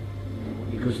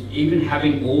 Because even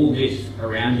having all this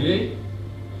around you,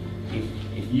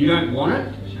 if you don't want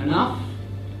it enough,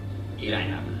 it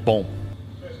ain't happening. Boom.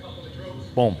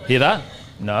 Boom. Hear that?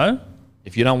 no?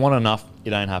 If you don't want enough,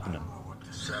 it ain't happening.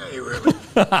 Say, really?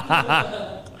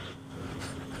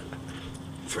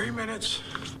 3 minutes.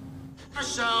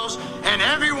 Ourselves and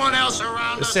everyone else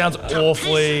around This us sounds to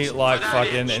awfully pieces like for that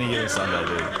fucking inch. Any Given Sunday,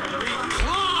 dude. We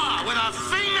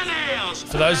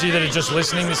cells. For those of you that are just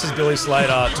listening, this is Billy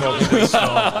Slater talking to the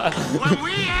storm. When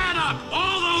we add up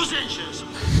all those inches,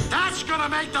 that's gonna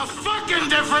make the fucking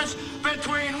difference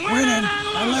between winning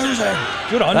and losing.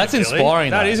 Good on That's you, Billy.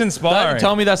 inspiring. That though. is inspiring. Don't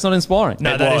tell me that's not inspiring.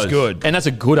 No, that is good. And that's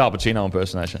a good Al Pacino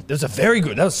impersonation. That was a very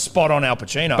good. That was spot on Al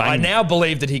Pacino. I Bang. now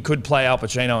believe that he could play Al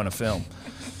Pacino in a film.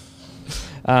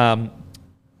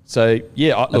 So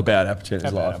yeah, look, About Al Pacino's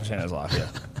Al life. Pacino's life, yeah.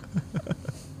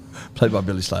 Played by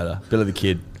Billy Slater. Billy the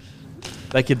Kid.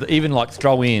 they could even like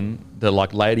throw in the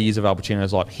like later years of Al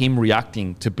Pacino's like him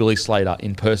reacting to Billy Slater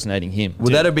impersonating him.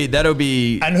 Well, that'll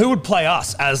be. And who would play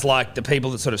us as like the people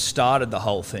that sort of started the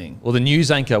whole thing? Well, the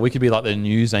news anchor, we could be like the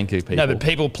news anchor people. No, but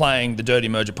people playing the Dirty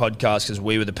Merger podcast because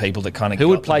we were the people that kind of. Who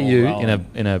would play you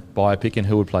in a biopic, and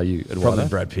who would play you? Eduardo? Probably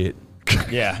Brad Pitt.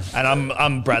 Yeah, and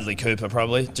I'm Bradley Cooper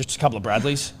probably. Just a couple of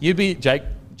Bradleys. You'd be Jake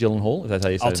Gyllenhaal, if that's how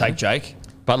you say I'll his take name. Jake.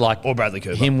 But like Or Bradley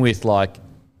Cooper. him with like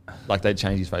they'd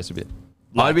change his face a bit.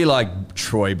 I'd be like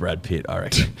Troy Brad Pitt, I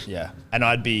reckon. Yeah, and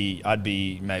I'd be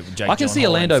maybe Jake. I can see Gyllenhaal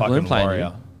Orlando and fucking Bloom playing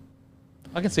Warrior.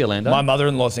 you. I can see Orlando. My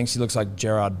mother-in-law thinks he looks like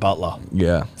Gerard Butler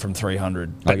Yeah. from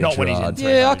 300, but Like a not when he's in Gerard.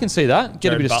 300. Yeah, I can see that. Get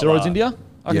Jared a bit of Butler. steroids into you.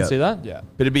 I Yeah. can see that. Yeah.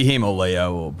 But it'd be him or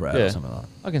Leo or Brad Yeah. or something like that.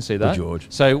 I can see that. George.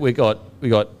 So we got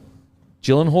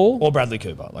Gyllenhaal. Or Bradley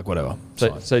Cooper, like whatever.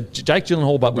 So Jake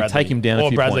Gyllenhaal, but we take him down a or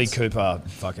few Bradley points. Cooper,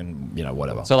 fucking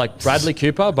whatever. So like Bradley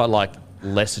Cooper, but like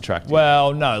less attractive.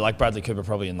 Well, no, like Bradley Cooper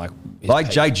probably in like his Like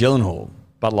peak. Jake Gyllenhaal.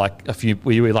 But like a few,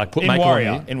 we like put in makeup Warrior.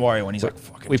 on you. In Warrior when he's like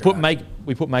fucking. We put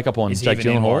makeup on Is he Jake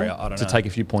even in Warrior? I Gyllenhaal don't to know. take a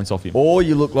few points off him. Or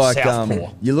you look like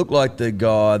Southpaw. the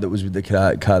guy that was with the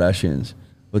Kardashians.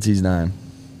 What's his name?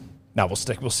 No, we'll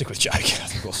stick with Jake. I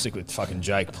think we'll stick with fucking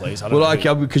Jake, please. I don't Well, know like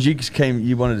who- because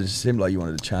you wanted to seem like you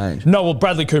wanted to change, no, well,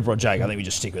 Bradley Cooper or Jake. I think we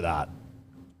just stick with that.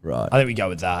 right? I think we go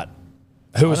with that.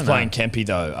 Who was playing Kempy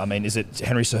though? I mean, is it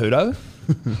Henry Cejudo?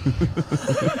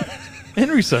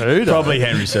 Henry Cejudo. Probably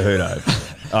Henry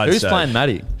Cejudo. I'd Who's say. playing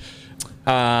Maddie?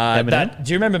 Eminem.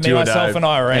 Do you remember me, Duo myself, Dave. and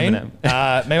Irene?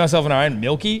 Eminem. Me, myself, and Irene.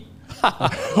 Milky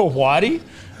or Whitey?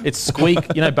 It's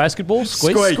Squeak. You know basketball?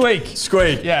 Squeak.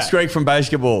 Squeak. Yeah. Squeak from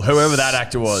Basketball. Whoever that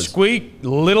actor was. Squeak,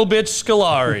 little bitch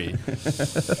Scolari.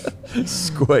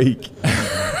 Squeak.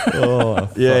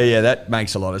 Yeah, that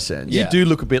makes a lot of sense. You do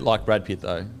look a bit like Brad Pitt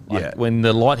though. Like Yeah. when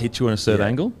the light hits you on a certain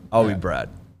angle. I'll be Brad.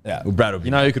 Yeah. Well, Brad will be.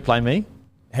 You know who could play me?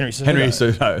 Henry Cejudo. Henry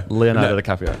Cejudo. Leonardo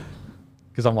DiCaprio.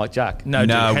 Because I'm like Jack. No,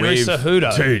 dude, Henry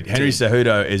Cejudo. Dude, Henry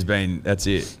Cejudo has been. That's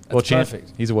it. World champ.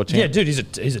 perfect. He's a world champ. Yeah, dude, he's a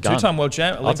Done. two-time world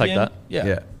champ. I'll take Olympian. that. Yeah.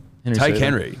 Yeah. Henry Take Cejudo.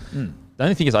 Henry. The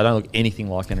only thing is I don't look anything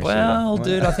like Henry Well, Cejudo.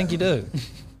 dude, I think you do.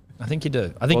 I think you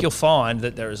do. I think you'll find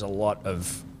that there is a lot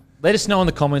of. Let us know in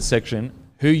the comments section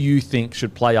who you think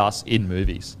should play us in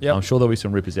movies. Yep. I'm sure there'll be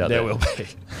some rippers out there. There will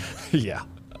be. Yeah.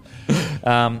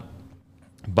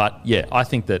 But yeah, I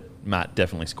think that Matt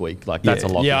definitely Squeak. Like that's a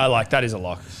lock. Yeah, I like that. Is a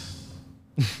lock.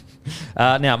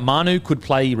 Now Manu could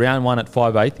play round one at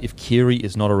 5'8" if Kiri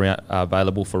is not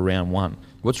available for round one.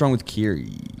 What's wrong with Kiri?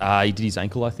 He did his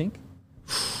ankle, I think.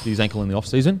 Did his ankle in the off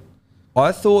season.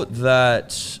 I thought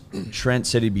that Trent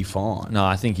said he'd be fine. No,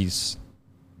 I think he's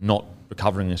not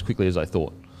recovering as quickly as I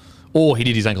thought. Or he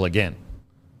did his ankle again.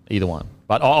 Either one.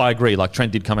 But I agree. Like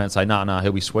Trent did come out and say, nah,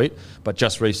 he'll be sweet. But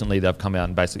just recently they've come out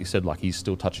and basically said like he's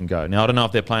still touch and go. Now I don't know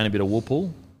if they're playing a bit of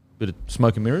Woolpool, bit of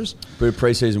smoke and mirrors, Bit of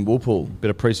preseason Woolpool. bit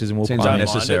of preseason Woolpool. Seems I mean,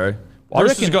 unnecessary. I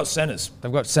Roosters reckon got centres.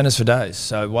 They've got centres for days.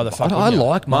 So why the fuck? I wouldn't you?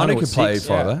 like Manu Manu at could play 6.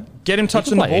 5'8". Get him He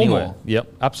touching can the play ball anywhere. more. Yep,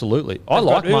 absolutely. I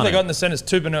like Who have they got Manu. in the centres? Not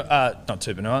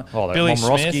Tupanua. Oh, they've Billy got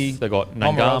Momorowski, Smith. they've got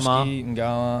Momorowski,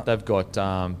 Ngama. They've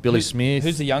got Billy Smith.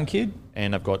 Who's the young kid?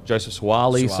 And they've got Joseph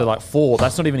Swali. So Suaalii. like 4.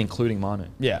 That's not even including Manu.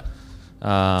 Yeah.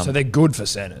 So they're good for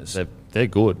centres. They're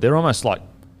good. They're almost like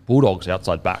Bulldogs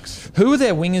outside backs. Who are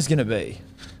their wingers going to be?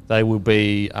 They will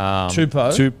be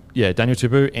Tupou? Daniel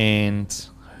Tupou, and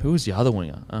who was the other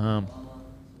winger?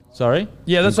 Sorry.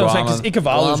 Yeah, that's what I'm saying. Because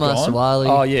Ikavalu's Lama, gone. Suaalii.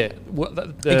 Oh yeah.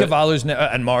 Ikavalu's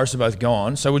and Morris are both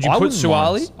gone. So would you put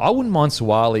Suaalii? I wouldn't mind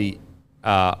Suaalii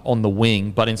on the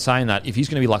wing, but in saying that, if he's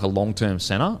going to be like a long-term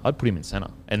centre, I'd put him in centre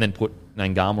and then put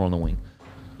Nangama on the wing.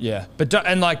 Yeah, but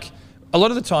and like a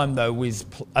lot of the time though,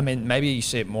 maybe you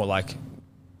see it more like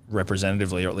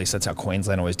representatively, or at least that's how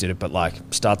Queensland always did it. But like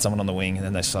start someone on the wing and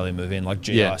then they slowly move in. Like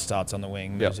GI starts on the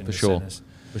wing, moves into for sure. centres.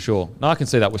 For sure. No, I can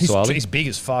see that with Suaalii. He's big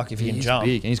as fuck if he can He's jump.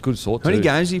 big and he's good sort How many too.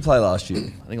 games did he play last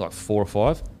year? I think like 4 or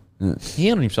 5. He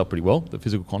handled himself pretty well, the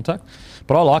physical contact.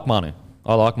 But I like Manu.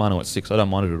 I like Manu at 6. I don't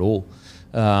mind it at all.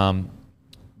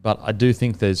 But I do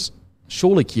think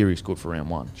surely Kiri's good for round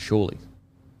 1. Surely.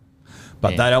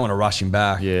 But Yeah. they don't want to rush him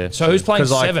back. Yeah. So who's playing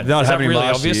 'Cause, like, 7? they're not Is that having him really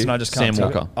last obvious? year. And I just can't Sam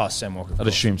tell. Walker. Oh, Sam Walker. of I'd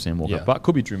course. assume Sam Walker. Yeah. But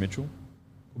could be Drew Mitchell.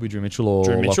 Will be Drew Mitchell or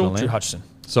Drew Mitchell, Lachlan Drew Lamb? Hutchison.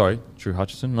 Sorry, Drew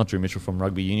Hutchison, not Drew Mitchell from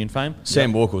rugby union fame.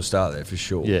 Sam Walker will start there for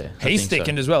sure. Yeah, I He's think so.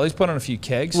 thickened as well. He's put on a few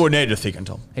kegs. Well, needed a thicken,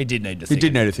 Tom. He did need to He thicken.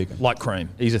 did need a thicken. Like cream.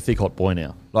 He's a thick hot boy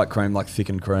now. Like cream, like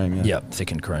thickened cream. Yeah. Yep,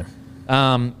 thickened cream.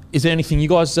 Is there anything you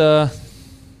guys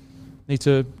need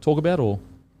to talk about or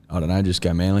I don't know, just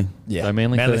go Manly. Yeah. go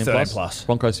Manly 13 plus? plus.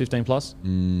 Broncos 15 plus?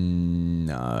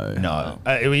 No. No.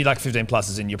 It would be like 15 plus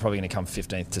as in you're probably going to come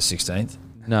 15th to 16th.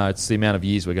 No, it's the amount of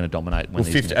years we're going to dominate. When Well,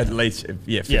 these 50, minutes- at least,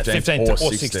 yeah, 15th, Yeah, 15th or or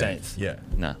 16th. 16th. Yeah.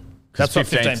 No. That's what 15th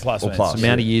 15 plus or means. plus. The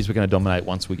amount of years we're going to dominate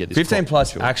once we get this. 15 crop.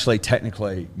 plus Sure. actually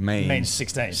technically Means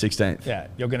 16th. 16th. Yeah,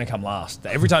 you're going to come last.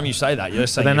 Every time you say that, you're But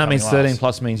saying then you're that means coming 13 last.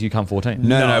 plus means you come 14.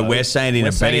 No, we're saying in We're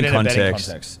a saying betting it in a betting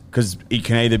context. Because it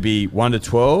can either be 1 to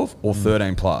 12 or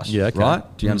 13 plus. Yeah, okay.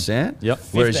 Right? Do you understand? Yep.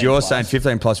 Whereas 15 you're plus. saying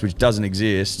 15 plus, which doesn't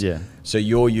exist. Yeah. So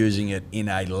you're using it in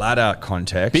a ladder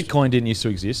context. Bitcoin didn't used to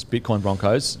exist. Bitcoin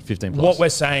Broncos 15 plus. What we're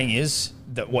saying is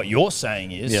that what you're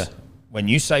saying is Yeah. when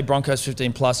you say Broncos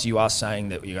 15 plus, you are saying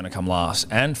that you're going to come last.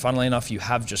 And funnily enough, you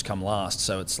have just come last.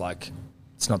 So it's like,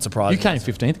 it's not surprising. You came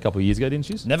 15th a couple of years ago, didn't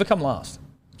you? Never come last.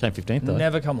 Came 15th though.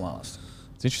 Never come last.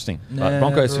 It's interesting. Never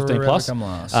Broncos 15 ever plus. come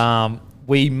last.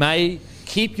 We may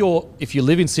keep if you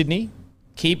live in Sydney,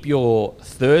 keep your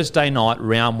Thursday night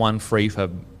round 1 free for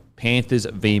Panthers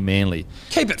v Manly.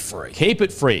 Keep it free. Keep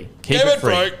it free. Keep it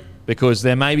free. Because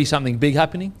there may be something big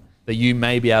happening that you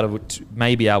may be able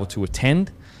to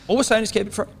attend. All we're saying is keep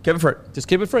it free. Keep it free. Just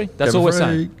keep it free. That's Keep it all we're free.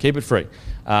 saying. Keep it free.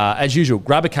 As usual,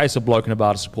 grab a case of Bloke In A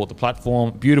Bar to support the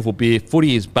platform. Beautiful beer.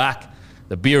 Footy is back.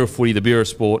 The beer of footy, the beer of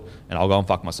sport. And I'll go and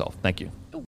fuck myself. Thank you.